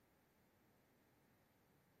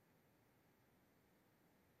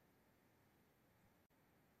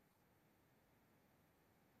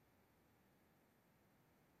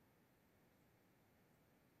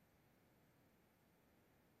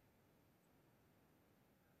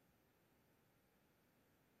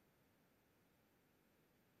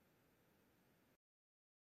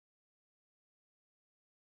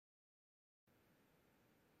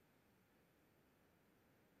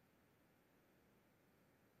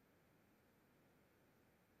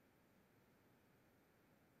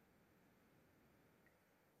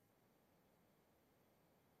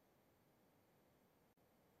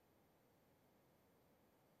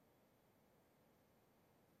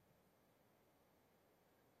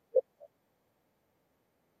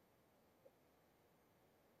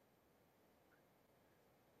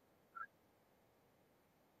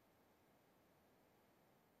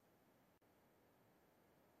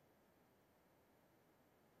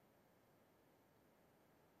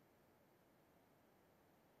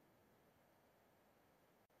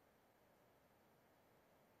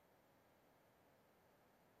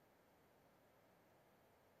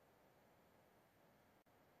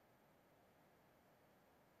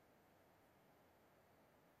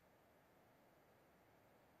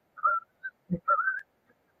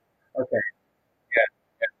 Okay.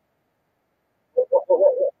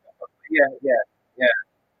 Yeah. Yeah. Yeah.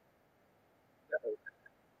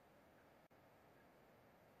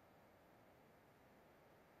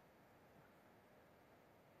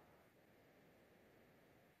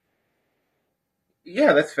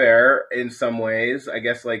 Yeah, that's fair in some ways. I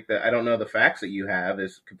guess like I don't know the facts that you have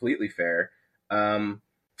is completely fair.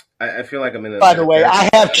 I feel like I'm in a. By the way, I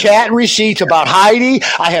have chat receipts about Heidi.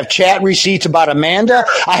 I have chat receipts about Amanda.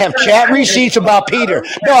 I have chat receipts about Peter.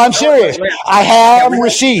 No, I'm serious. I have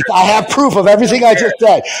receipts. I have proof of everything I just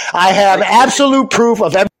said. I have absolute proof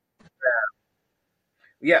of everything.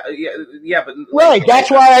 Yeah, but right.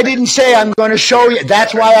 That's why I didn't say I'm going to show you.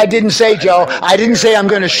 That's why I didn't say, Joe. I didn't say I'm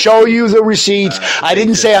going to show you the receipts. I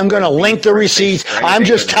didn't say I'm going to link the receipts. I'm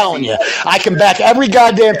just telling you. I can back every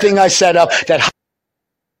goddamn thing I set up that.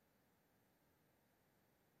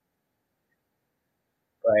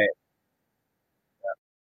 Right.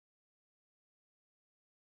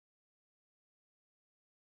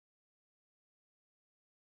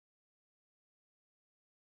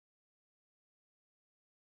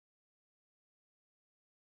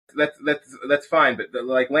 That's fine, but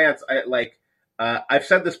like Lance, I've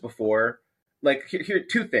said this before. Like here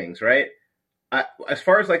two things, right? As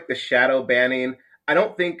far as like the shadow banning, I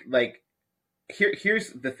don't think like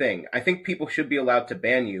here's the thing. I think people should be allowed to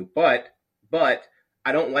ban you, but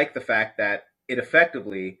I don't like the fact that it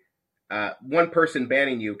effectively one person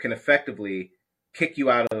banning you can effectively kick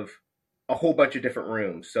you out of a whole bunch of different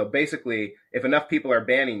rooms. So basically, if enough people are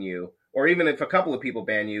banning you, or even if a couple of people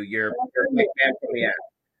ban you, you're banned from the app.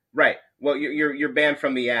 Right. Well, you're banned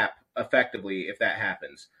from the app effectively if that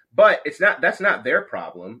happens. But that's not their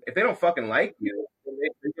problem. If they don't fucking like you, they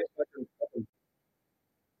just fucking.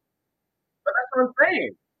 But that's what I'm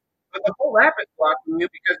saying. But the whole app is blocking you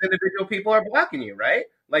because individual people are blocking you, right?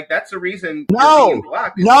 Like that's the reason you're being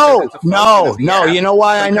blocked. No. You know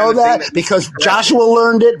why I know that? Because Joshua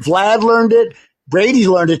learned it, Vlad learned it, Brady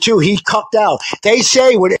learned it too. He cucked out. They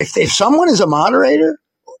say if someone is a moderator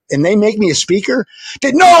and they make me a speaker,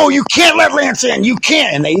 that no, you can't let Lance in. You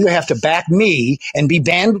can't. And they either have to back me and be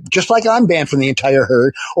banned, just like I'm banned from the entire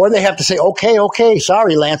herd, or they have to say, okay,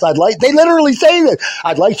 sorry, Lance, they literally say that.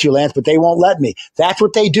 I'd like you, Lance, but they won't let me. That's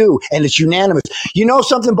what they do. And it's unanimous. You know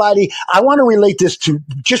something, buddy? I want to relate this to,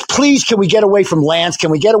 just please, can we get away from Lance?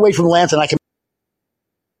 Can we get away from Lance? And I can.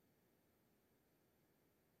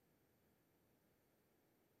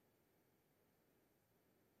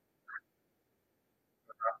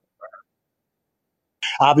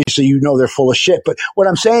 Obviously, you know they're full of shit. But what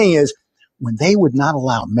I'm saying is, when they would not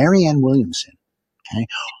allow Marianne Williamson, okay,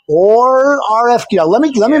 or RFK. Let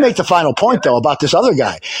me make the final point though about this other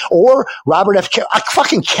guy, or Robert F.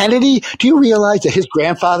 Fucking Kennedy. Do you realize that his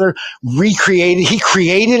grandfather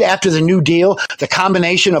created after the New Deal the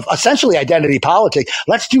combination of essentially identity politics?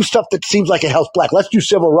 Let's do stuff that seems like it helps black. Let's do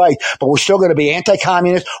civil rights, but we're still going to be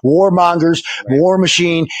anti-communist, warmongers, war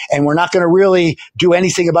machine, and we're not going to really do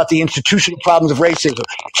anything about the institutional problems of racism.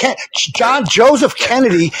 John Joseph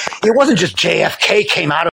Kennedy. It wasn't just JFK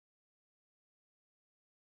came out of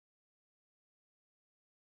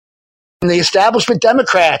the establishment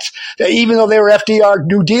Democrats, even though they were FDR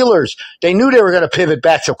New Dealers, they knew they were going to pivot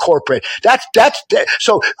back to corporate.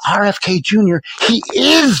 So RFK Jr., he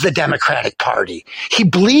is the Democratic Party. He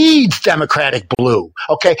bleeds Democratic blue.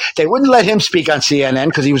 Okay. They wouldn't let him speak on CNN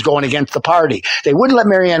because he was going against the party. They wouldn't let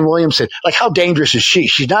Marianne Williamson. Like, how dangerous is she?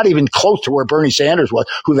 She's not even close to where Bernie Sanders was,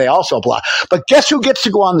 who they also blocked. But guess who gets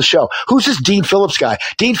to go on the show? Who's this Dean Phillips guy?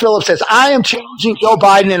 Dean Phillips says, I am challenging Joe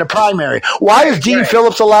Biden in a primary. Why is Dean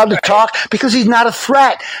Phillips allowed to talk? Because he's not a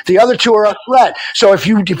threat. The other two are a threat. So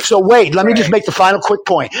wait, let me just make the final quick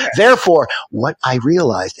point. Therefore, what I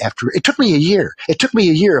realized it took me a year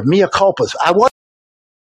of mea culpas.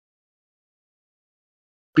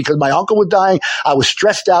 Because my uncle was dying. I was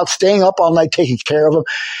stressed out, staying up all night, taking care of him.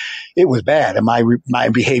 It was bad, and my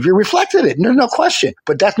behavior reflected it. There's no question.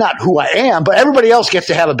 But that's not who I am. But everybody else gets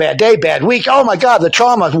to have a bad day, bad week. Oh my God, the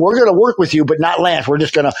trauma. We're going to work with you, but not Lance. We're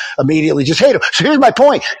just going to immediately just hate him. So here's my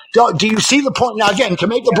point. Do you see the point? Now again, to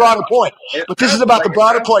make the broader point, but this is about the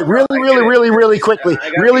broader point. Really quickly.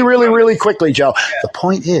 Really quickly, Joe. The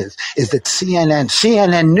point is that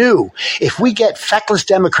CNN knew if we get feckless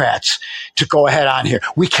Democrats to go ahead on here,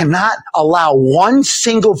 we cannot allow one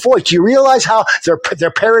single voice. Do you realize how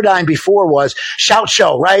their paradigm before was shout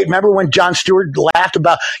show, right? Remember when Jon Stewart laughed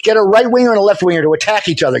about get a right winger and a left winger to attack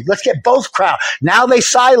each other? Let's get both crowd. Now they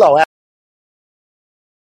silo.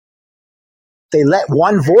 They let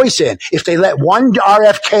one voice in. If they let one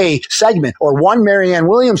RFK segment or one Marianne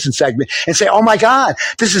Williamson segment and say, oh my God,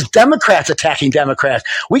 this is Democrats attacking Democrats.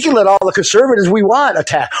 We can let all the conservatives we want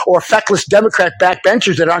attack, or feckless Democrat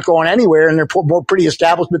backbenchers that aren't going anywhere and they're more pretty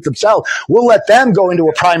establishment themselves. We'll let them go into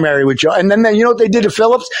a primary with Joe. And then you know what they did to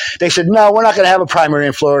Phillips? They said, no, we're not going to have a primary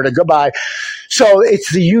in Florida. Goodbye. So it's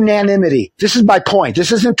the unanimity. This is my point.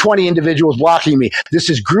 This isn't 20 individuals blocking me. This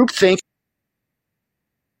is groupthink.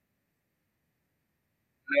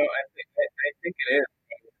 think it is.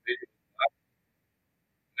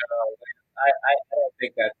 No, I don't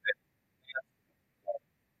think that's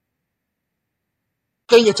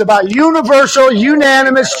it. It's about universal,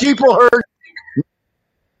 unanimous people heard.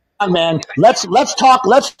 Man, let's talk.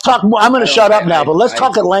 Let's talk. I'm going to shut up now, but let's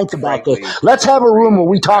talk at length about this. Frankly Let's have a room where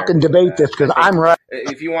disagree we talk and entirely with debate this that. because I'm right.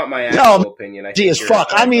 If you want my No, actual opinion, I easy think as you're fuck.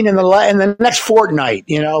 I mean, in the next fortnight,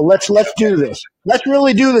 let's do this. Let's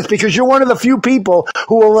really do this because you're one of the few people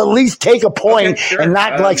who will at least take a point sure. and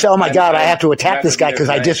not like say, "Oh my God, I have to attack not this gonna guy be there because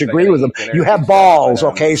I tonight 'cause I disagree gotta with him." eat dinner You and have do stuff, balls, but,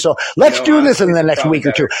 okay? So let's do this in honestly, the it's next probably week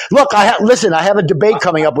or two. better. Look, listen. I have a debate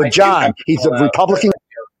coming up with I do John. have to He's a call out Republican.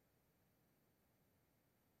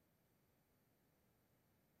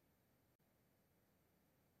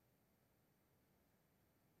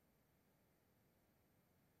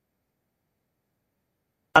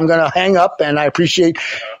 I'm going to hang up, and I appreciate,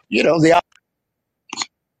 the.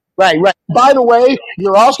 Right. By the way,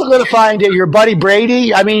 you're also going to find that your buddy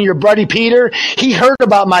your buddy Peter, he heard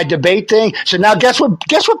about my debate thing. So now guess what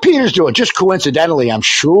Peter's doing? Just coincidentally, I'm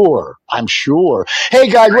sure. Hey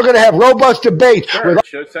guys, we're going to have robust debate.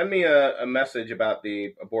 Sure. Send me a message about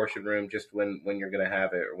the abortion room just when you're going to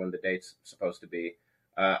have it or when the date's supposed to be.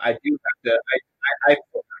 I do have to.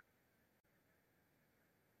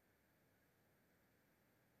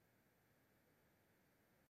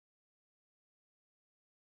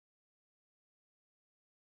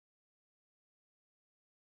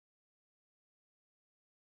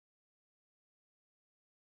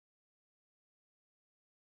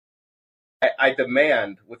 I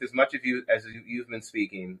demand, with as much of you as you've been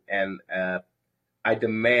speaking, and I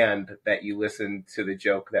demand that you listen to the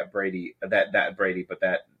joke that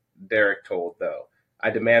Derek told. Though I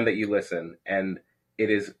demand that you listen, and it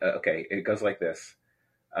is okay. It goes like this: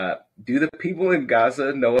 do the people in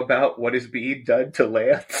Gaza know about what is being done to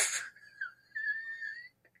Lance?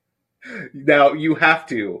 Now you have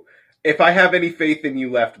to. If I have any faith in you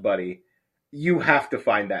left, buddy, you have to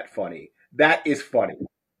find that funny. That is funny.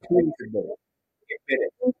 Please admit it. Admit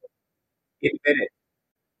it. Admit it.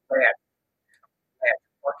 Lance,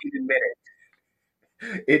 fucking admit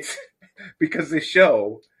it. It's because the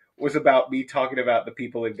show was about me talking about the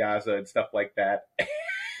people in Gaza and stuff like that.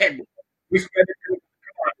 And we spent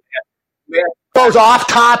goes off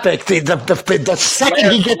topic the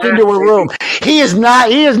second he gets into a room. He is not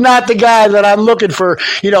the guy that I'm looking for,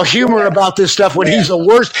 humor about this stuff when he's the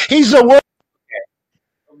worst. He's the worst.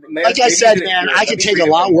 Like I said, man, I could take a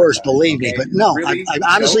lot worse, believe me. But no, I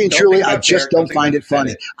honestly and truly, I just don't find it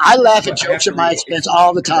funny. I laugh at jokes at my expense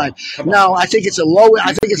all the time. No, I think it's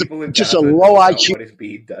just a low IQ. What is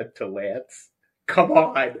being done to Lance? Come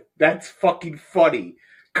on, that's fucking funny.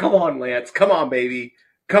 Come on, Lance. Come on, baby.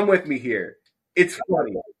 Come with me here. It's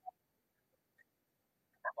funny.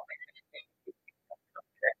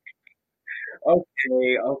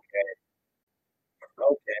 Okay.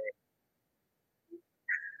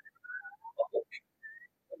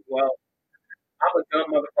 Well, I'm a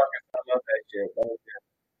dumb motherfucker. So I love that shit.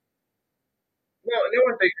 No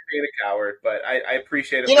one thinks you're being a coward, but I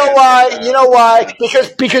appreciate it. You know why?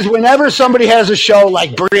 Because whenever somebody has a show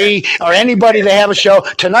like Bree or anybody they have a show,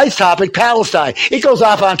 tonight's topic, Palestine, it goes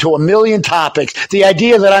off onto a million topics. The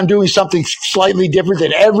idea that I'm doing something slightly different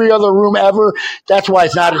than every other room ever, that's why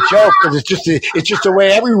it's not a joke, because it's just the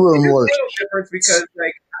way every room works. Difference because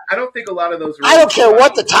I don't think a lot of those. I don't care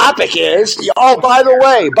what the topic is. Oh, by the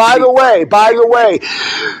way,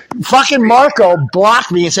 fucking Marco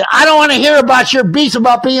blocked me and said, I don't want to hear about your beefs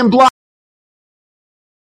about being blocked.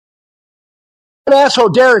 Asshole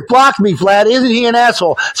Derek blocked me, Vlad. Isn't he an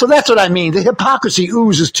asshole? So that's what I mean. The hypocrisy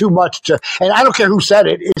oozes too much and I don't care who said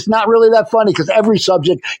it. It's not really that funny because every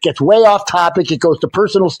subject gets way off topic. It goes to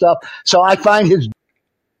personal stuff. So I find his.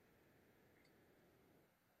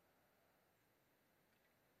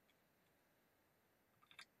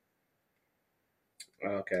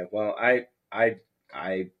 Okay, well, I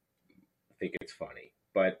think it's funny,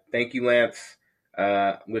 but thank you, Lance.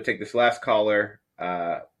 I'm gonna take this last caller.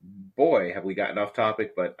 Boy, have we gotten off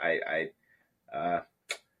topic, but it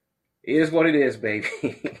is what it is, baby.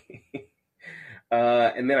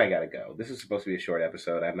 And then I gotta go. This is supposed to be a short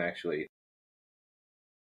episode. I'm actually.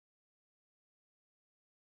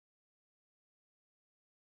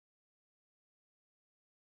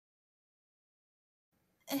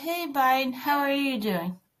 Hey, Biden, how are you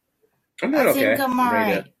doing? I'm doing okay. I think I'm all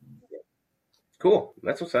right. Cool.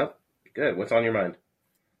 That's what's up. Good. What's on your mind?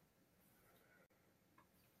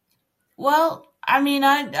 Well, I mean,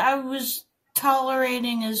 I was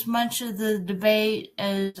tolerating as much of the debate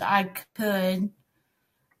as I could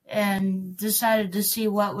and decided to see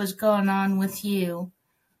what was going on with you.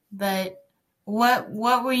 But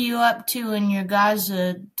What were you up to in your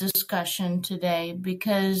Gaza discussion today?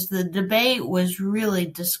 Because the debate was really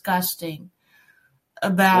disgusting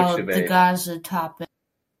about the Gaza topic.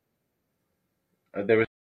 There was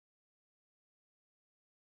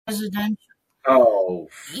presidential. Oh,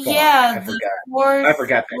 fuck. Yeah, I the forgot. fourth I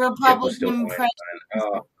forgot that shit was still Republican going president. on.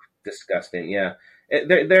 Oh, disgusting. Yeah.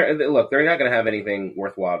 Look, they're not going to have anything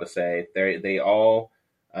worthwhile to say. They all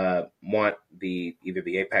want either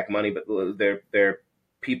the AIPAC money, but they're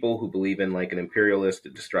people who believe in like an imperialist,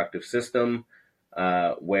 destructive system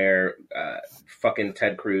where fucking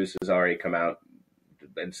Ted Cruz has already come out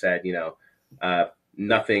and said,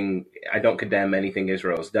 nothing. I don't condemn anything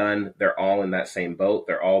Israel's done. They're all in that same boat.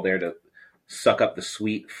 They're all there to suck up the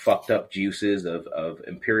sweet, fucked up juices of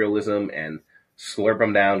imperialism and slurp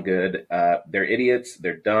them down good. They're idiots.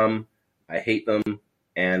 They're dumb. I hate them.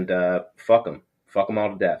 And fuck them. Fuck them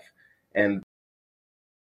all to death. And,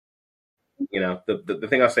 the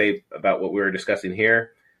thing I'll say about what we were discussing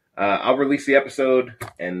here, I'll release the episode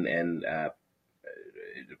and it's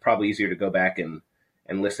probably easier to go back and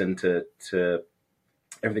listen to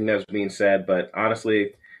everything that was being said. But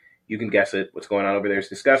honestly, you can guess it. What's going on over there is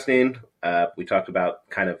disgusting. We talked about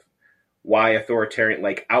kind of why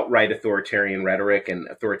outright authoritarian rhetoric and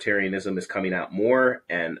authoritarianism is coming out more.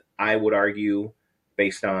 And I would argue,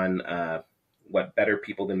 based on what better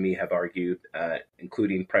people than me have argued,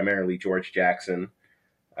 including primarily George Jackson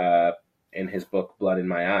in his book Blood in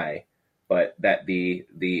My Eye, but that the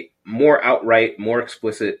more outright, more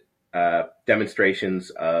explicit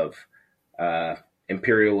demonstrations of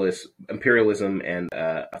imperialism and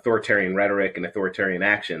authoritarian rhetoric and authoritarian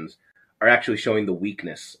actions are actually showing the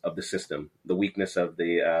weakness of the system, the weakness of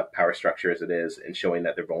the power structure as it is, and showing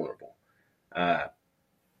that they're vulnerable.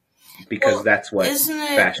 Because that's what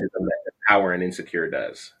fascism, power, and insecure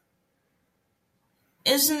does.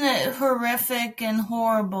 Isn't it horrific and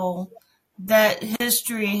horrible that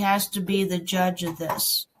history has to be the judge of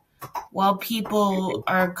this while people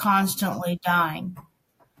are constantly dying?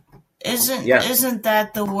 Isn't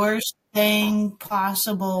that the worst thing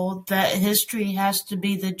possible, that history has to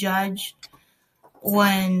be the judge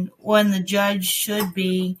when the judge should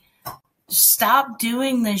be, stop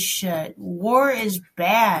doing this shit. War is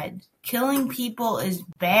bad. Killing people is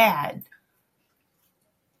bad.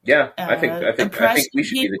 Yeah, I think we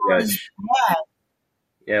should be the judge.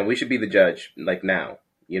 Yeah, we should be the judge, like now.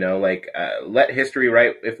 Let history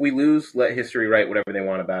write. If we lose, let history write whatever they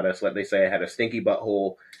want about us. Let they say I had a stinky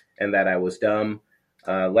butthole and that I was dumb.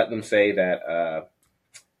 Let them say that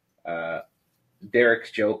Derek's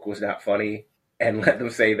joke was not funny, and let them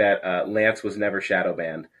say that Lance was never shadow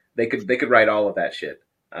banned. They could write all of that shit.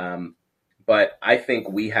 But I think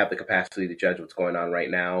we have the capacity to judge what's going on right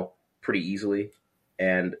now pretty easily.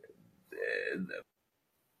 And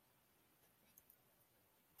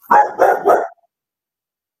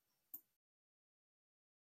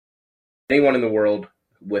anyone in the world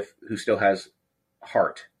who still has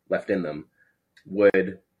heart left in them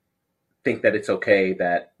would think that it's okay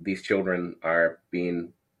that these children are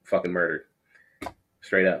being fucking murdered.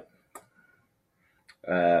 Straight up.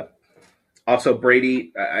 Also,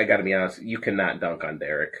 Brady, I gotta be honest, you cannot dunk on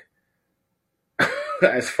Derek.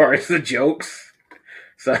 As far as the jokes.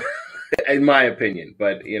 So, in my opinion,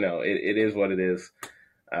 but it is what it is.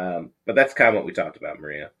 But that's kind of what we talked about,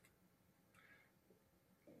 Maria.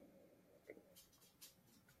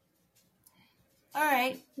 All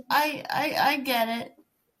right, I get it.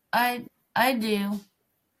 I do.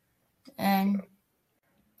 And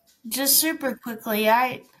just super quickly,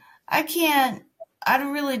 I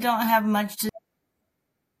really don't have much to.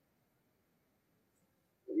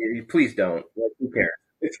 Please don't. Who cares?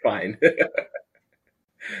 It's fine.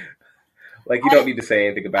 You don't need to say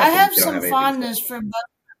anything about it. I have some fondness for both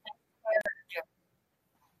characters.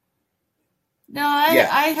 No,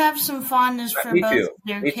 I have some fondness for both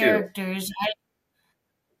their characters.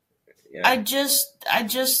 I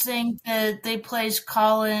just think that they place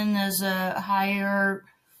Colin as a higher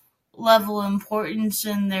level importance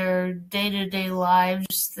in their day-to-day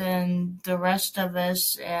lives than the rest of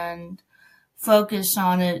us, and focus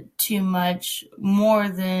on it too much, more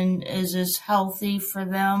than is healthy for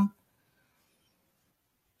them.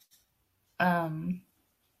 I'm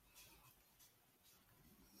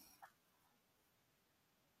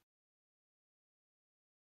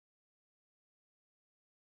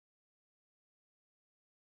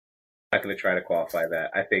not going to try to qualify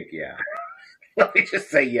that. I think, yeah. Let me just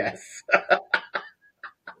say yes.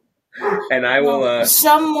 And I will...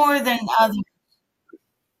 some more than others.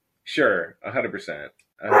 Sure, 100%.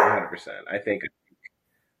 100%. I think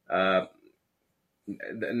none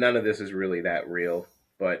of this is really that real.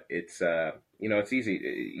 but it's it's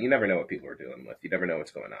easy. You never know what people are dealing with. You never know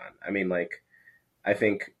what's going on. I mean, like, I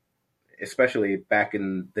think, especially back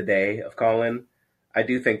in the day of call-in, I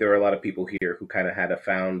do think there were a lot of people here who kind of had a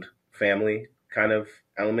found family kind of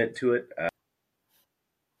element to it.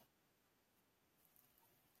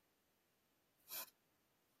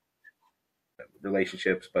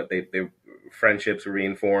 Relationships, but they friendships were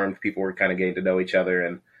being formed. People were kind of getting to know each other,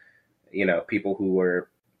 and people who were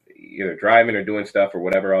either driving or doing stuff or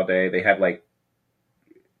whatever all day, they had like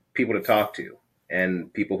people to talk to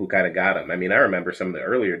and people who kind of got them. I mean, I remember some of the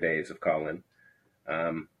earlier days of calling.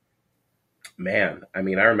 Man, I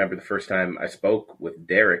mean, I remember the first time I spoke with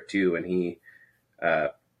Derek too, and he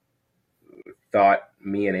thought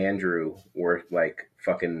me and Andrew were like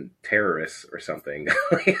fucking terrorists or something.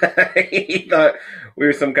 He thought we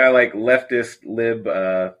were some kind of like leftist lib,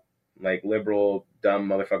 like liberal dumb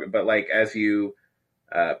motherfucker. But like as you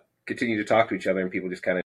continue to talk to each other and people just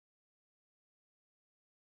kind of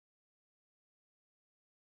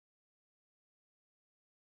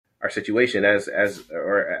our situation as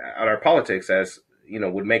or on our politics as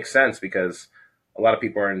would make sense because a lot of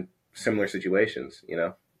people are in similar situations.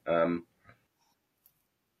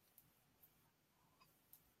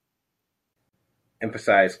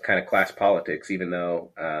 Emphasize kind of class politics, even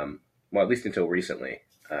though, well, at least until recently.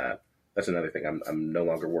 That's another thing. I'm no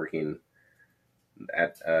longer working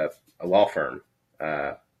at a law firm.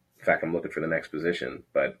 In fact, I'm looking for the next position.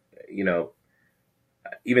 But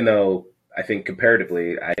even though I think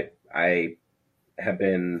comparatively, I have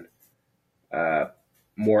been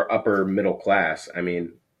more upper middle class. I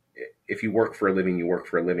mean, if you work for a living, you work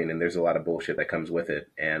for a living, and there's a lot of bullshit that comes with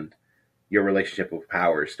it, and your relationship with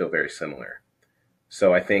power is still very similar.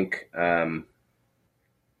 So I think, what am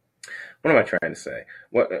I trying to say?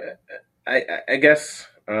 What I guess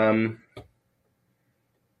one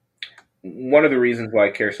of the reasons why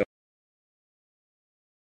I care so much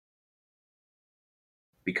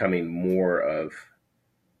becoming more of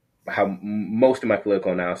how most of my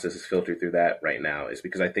political analysis is filtered through that right now is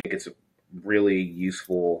because I think it's a really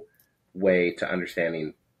useful way to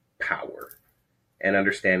understanding power and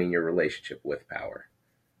understanding your relationship with power.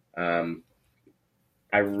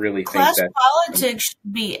 I really think class that politics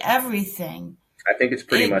should be everything. I think it's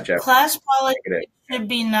pretty much everything. Class politics should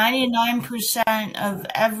be 99% of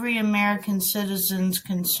every American citizen's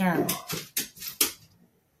concern.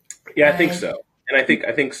 Yeah, I think so. And I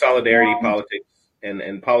think solidarity politics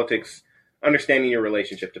and politics, understanding your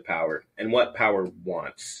relationship to power and what power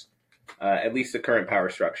wants, at least the current power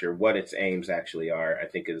structure, what its aims actually are, I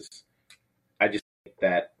think I just think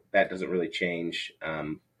that doesn't really change.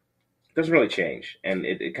 Doesn't really change. And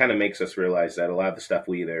it kind of makes us realize that a lot of the stuff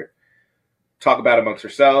we either talk about amongst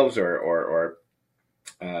ourselves or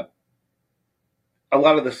a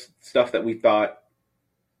lot of the stuff that we thought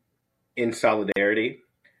in solidarity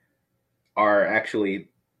are actually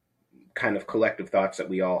kind of collective thoughts that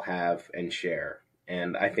we all have and share.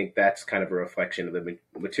 And I think that's kind of a reflection of the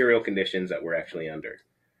material conditions that we're actually under.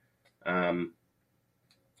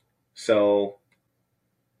 So,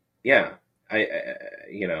 yeah.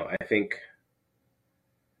 I think,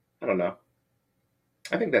 I don't know.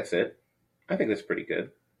 I think that's it. I think that's pretty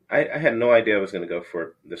good. I had no idea I was going to go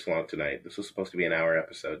for this long tonight. This was supposed to be an hour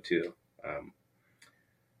episode too.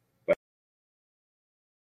 But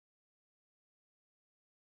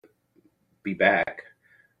be back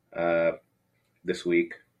this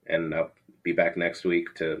week, and I'll be back next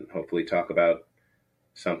week to hopefully talk about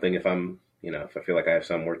something if I feel like I have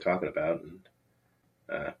something worth talking about. And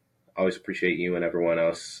always appreciate you and everyone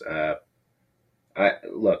else.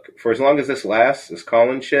 Look, for as long as this lasts, this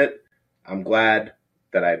call-in shit, I'm glad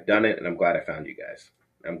that I've done it, and I'm glad I found you guys.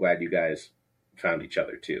 I'm glad you guys found each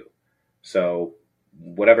other too. So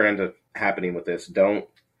whatever ends up happening with this, don't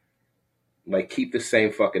keep the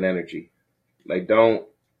same fucking energy. Don't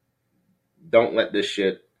let this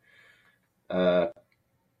shit die.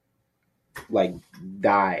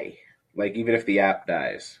 Even if the app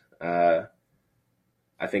dies.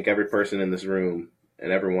 I think every person in this room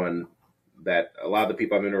and everyone that a lot of the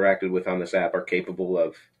people I've interacted with on this app are capable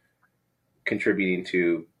of contributing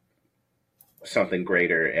to something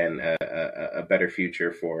greater and a better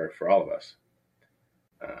future for all of us.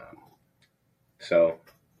 So,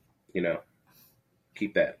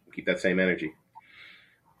 keep that same energy.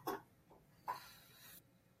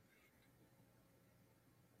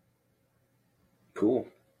 Cool.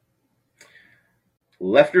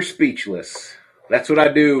 Left her speechless. That's what I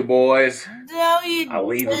do, boys. No, I'll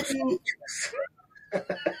leave them speechless.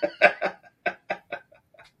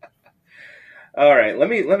 All right, let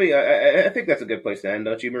me. I think that's a good place to end,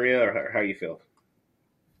 don't you, Maria, or how you feel?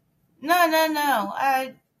 No.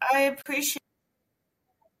 I appreciate.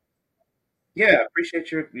 Yeah,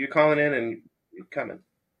 appreciate you calling in and you coming.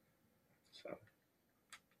 So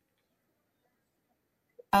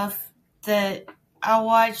Stuff that I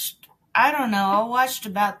watched. I don't know. I watched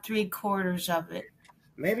about 3/4 of it.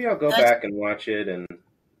 maybe I'll go That's back and watch it and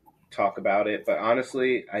talk about it. But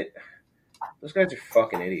honestly, those guys are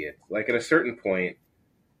fucking idiots. Like at a certain point,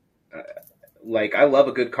 uh, like I love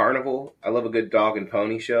a good carnival, I love a good dog and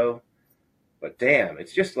pony show, but damn,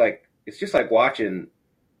 it's just like watching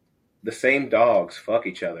the same dogs fuck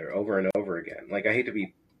each other over and over again. Like I hate to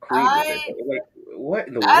be crude with it, I. but like what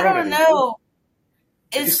in the I world are don't they doing? know.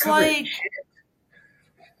 They just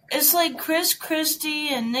It's cover like Chris Christie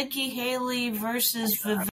and Nikki Haley versus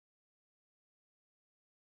Vivek.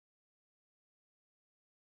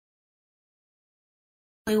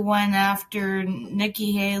 Went after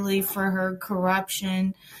Nikki Haley for her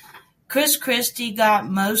corruption. Chris Christie got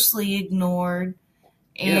mostly ignored,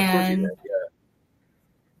 Yeah, of course he did.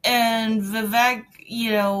 and Vivek,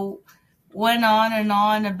 went on and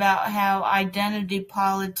on about how identity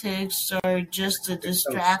politics are just a It's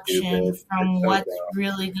so distraction stupid. from It's so what's dumb.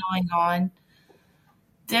 really going on.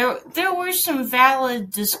 There were some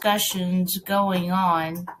valid discussions going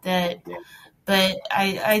on but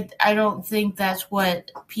I don't think that's what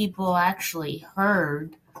people actually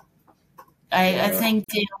heard. I think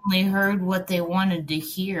they only heard what they wanted to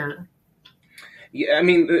hear. Yeah, I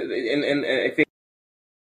mean, and I think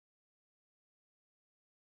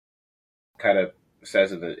kind of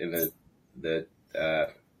says in the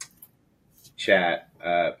chat.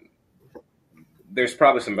 There's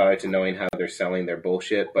probably some value to knowing how they're selling their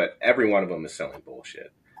bullshit, but every one of them is selling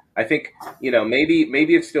bullshit. I think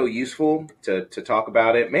maybe it's still useful to talk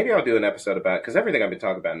about it. Maybe I'll do an episode about it because everything I've been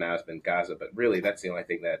talking about now has been Gaza, but really that's the only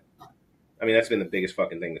thing that's been the biggest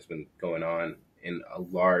fucking thing that's been going on in a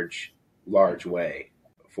large way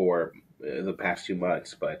for the past 2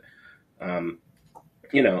 months. But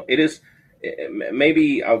it is.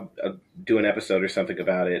 Maybe I'll do an episode or something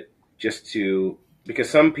about it because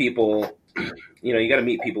some people, you got to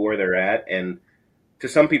meet people where they're at, and to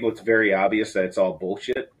some people it's very obvious that it's all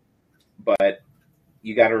bullshit. But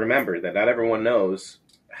you got to remember that not everyone knows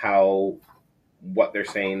how what they're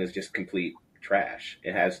saying is just complete trash.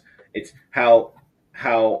 It's how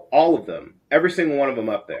all of them, every single one of them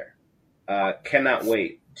up there, cannot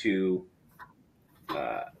wait to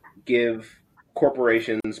give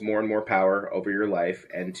corporations more and more power over your life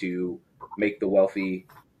and to make the wealthy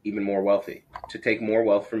even more wealthy, to take more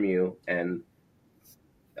wealth from you and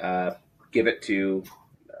give it to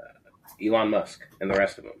Elon Musk and the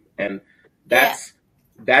rest of them. And that's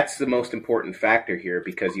the most important factor here,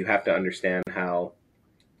 because you have to understand how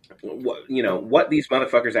what these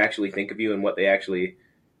motherfuckers actually think of you and what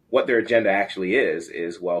their agenda actually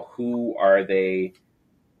is well, who are they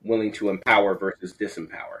willing to empower versus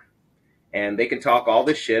disempower? And they can talk all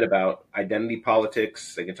this shit about identity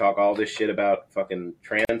politics. They can talk all this shit about fucking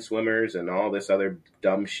trans swimmers and all this other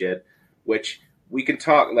dumb shit, which we can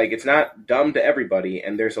talk, like, it's not dumb to everybody.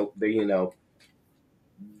 And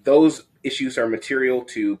those issues are material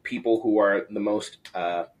to people who are the most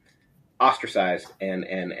ostracized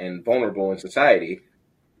and vulnerable in society.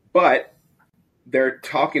 But they're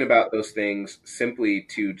talking about those things simply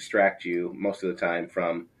to distract you most of the time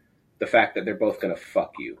from the fact that they're both going to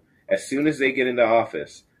fuck you. As soon as they get into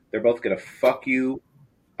office, they're both going to fuck you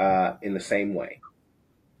in the same way,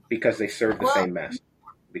 because they serve the same master.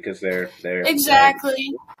 Because they're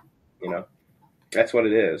exactly. That's what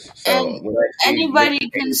it is. So and anybody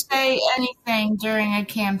can say anything during a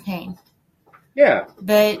campaign. Yeah,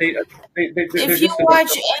 but if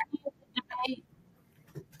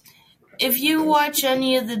you watch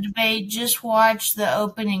any of the debate, just watch the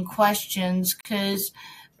opening questions, because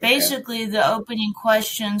basically the opening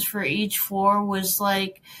questions for each four was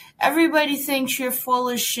like, everybody thinks you're full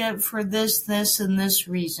of shit for this, and this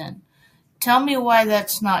reason. Tell me why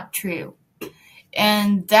that's not true.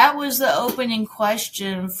 And that was the opening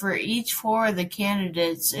question for each four of the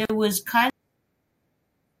candidates. It was kind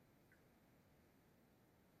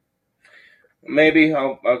of... Maybe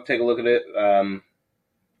I'll take a look at it.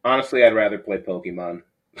 Honestly, I'd rather play Pokemon.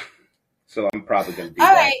 So I'm probably going to do that.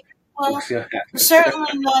 All right. Well,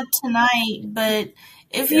 certainly not tonight, but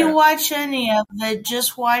if you watch any of it,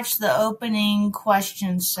 just watch the opening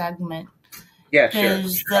question segment. Yeah, sure.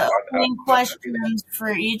 Because the opening questions for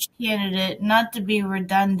each candidate, not to be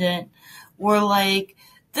redundant, were like,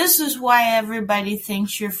 this is why everybody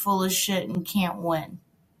thinks you're full of shit and can't win.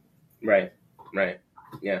 Right.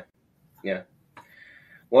 Yeah.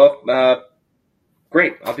 Well,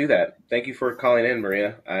 Great, I'll do that. Thank you for calling in,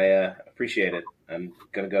 Maria. I appreciate it. I'm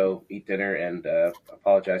gonna go eat dinner and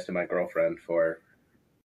apologize to my girlfriend for.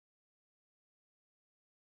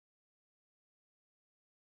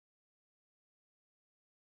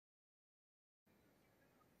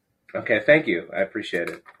 Okay, thank you. I appreciate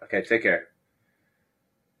it. Okay, take care.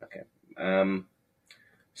 Okay.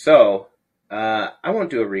 So I won't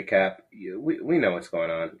do a recap. We know what's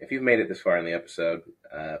going on. If you've made it this far in the episode,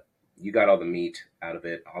 you got all the meat out of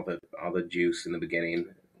it, all the juice in the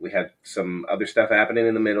beginning. We had some other stuff happening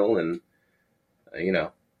in the middle, and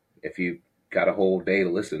if you got a whole day to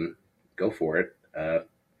listen, go for it.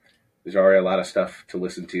 There's already a lot of stuff to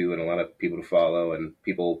listen to and a lot of people to follow and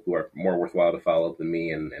people who are more worthwhile to follow than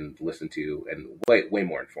me and listen to and way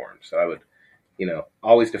more informed. So I would,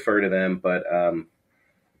 always defer to them. But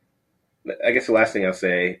I guess the last thing I'll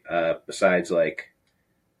say, besides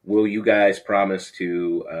will you guys promise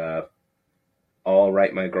to all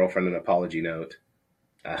write my girlfriend an apology note?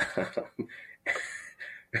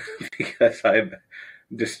 Because I'm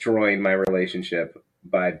destroying my relationship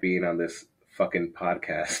by being on this fucking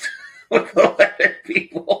podcast with 11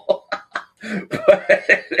 people.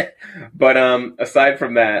 but aside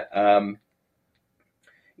from that,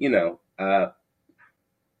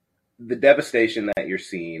 the devastation that you're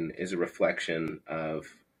seeing is a reflection of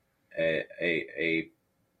a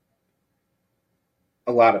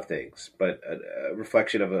lot of things, but a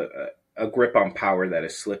reflection of a grip on power that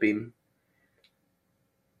is slipping.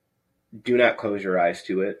 Do not close your eyes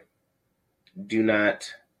to it. Do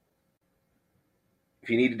not. If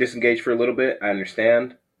you need to disengage for a little bit, I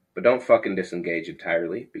understand, but don't fucking disengage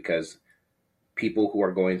entirely, because people who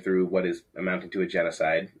are going through what is amounting to a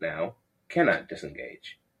genocide now cannot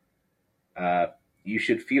disengage. You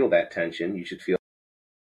should feel that tension. You should feel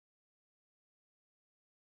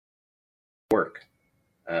work.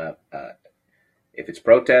 If it's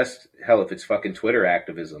protest, hell, if it's fucking Twitter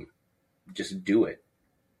activism, just do it.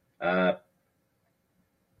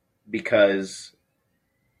 Because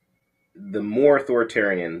the more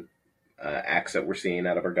authoritarian acts that we're seeing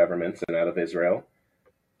out of our governments and out of Israel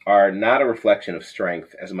are not a reflection of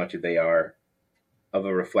strength as much as they are of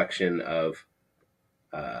a reflection of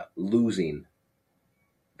losing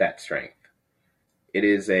that strength. It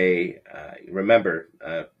is remember,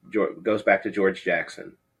 goes back to George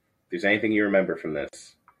Jackson. If there's anything you remember from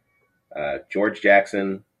this, George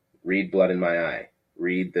Jackson, read Blood in My Eye.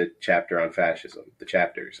 Read the chapter on fascism, the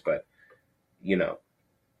chapters. But,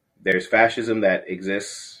 there's fascism that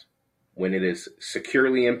exists when it is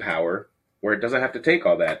securely in power, where it doesn't have to take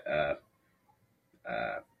all that,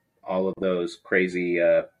 all of those crazy,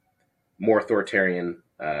 more authoritarian,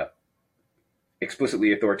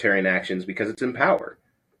 explicitly authoritarian actions, because it's in power.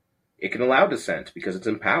 It can allow dissent because it's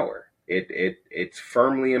in power. It's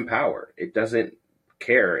firmly in power. It doesn't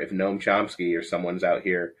care if Noam Chomsky or someone's out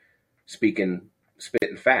here spitting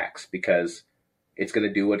facts, because it's going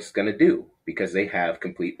to do what it's going to do, because they have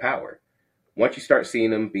complete power. Once you start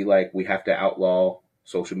seeing them be like, we have to outlaw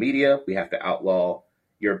social media, we have to outlaw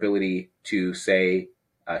your ability to say,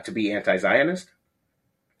 to be anti-Zionist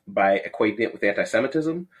by equating it with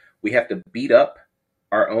anti-Semitism, we have to beat up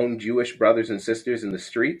our own Jewish brothers and sisters in the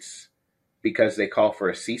streets because they call for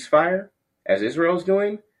a ceasefire, as Israel's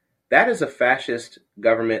doing, that is a fascist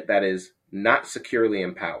government that is not securely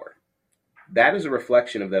in power. That is a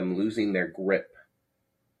reflection of them losing their grip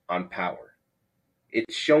on power.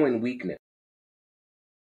 It's showing weakness.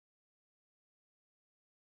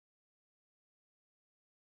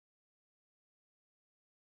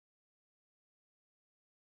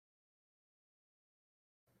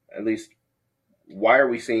 At least, why are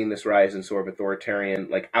we seeing this rise in sort of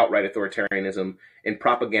authoritarian, outright authoritarianism in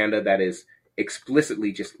propaganda that is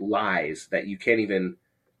explicitly just lies that you can't even,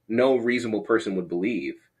 no reasonable person would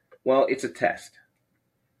believe? Well, it's a test.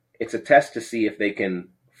 It's a test to see if they can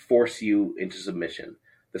force you into submission.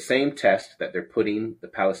 The same test that they're putting the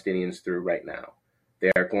Palestinians through right now.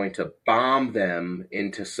 They are going to bomb them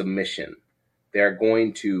into submission. They're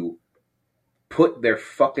going to put their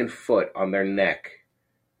fucking foot on their neck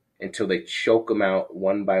until they choke them out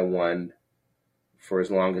one by one for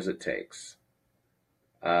as long as it takes.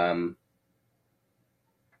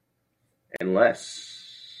 Unless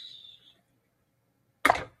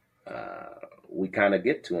we kind of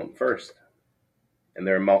get to them first. And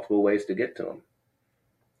there are multiple ways to get to them.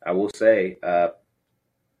 I will say,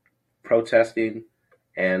 protesting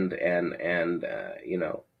and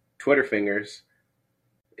Twitter fingers,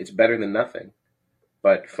 it's better than nothing.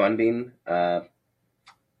 But funding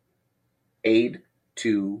aid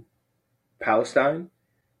to Palestine,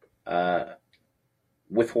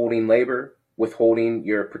 withholding labor, withholding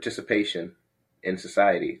your participation in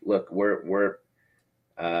society. Look,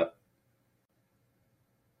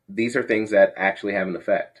 these are things that actually have an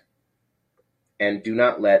effect. And do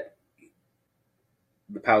not let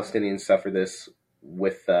the Palestinians suffer this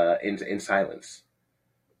with in silence.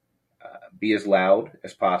 Be as loud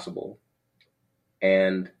as possible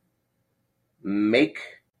and make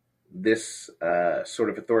this sort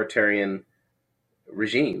of authoritarian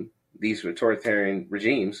regime, these authoritarian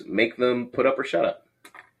regimes, make them put up or shut up.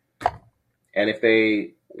 And if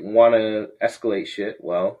they want to escalate shit,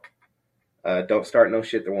 well, don't start no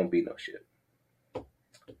shit, there won't be no shit.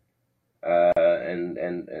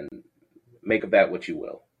 And make of that what you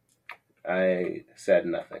will. I said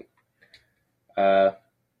nothing. And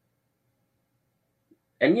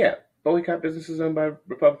yeah, boycott businesses owned by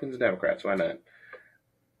Republicans and Democrats. Why not?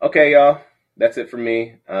 Okay, y'all. That's it for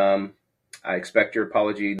me. I expect your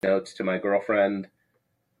apology notes to my girlfriend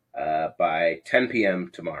by 10 p.m.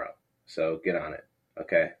 tomorrow. So get on it.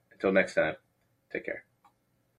 Okay. Until next time, take care.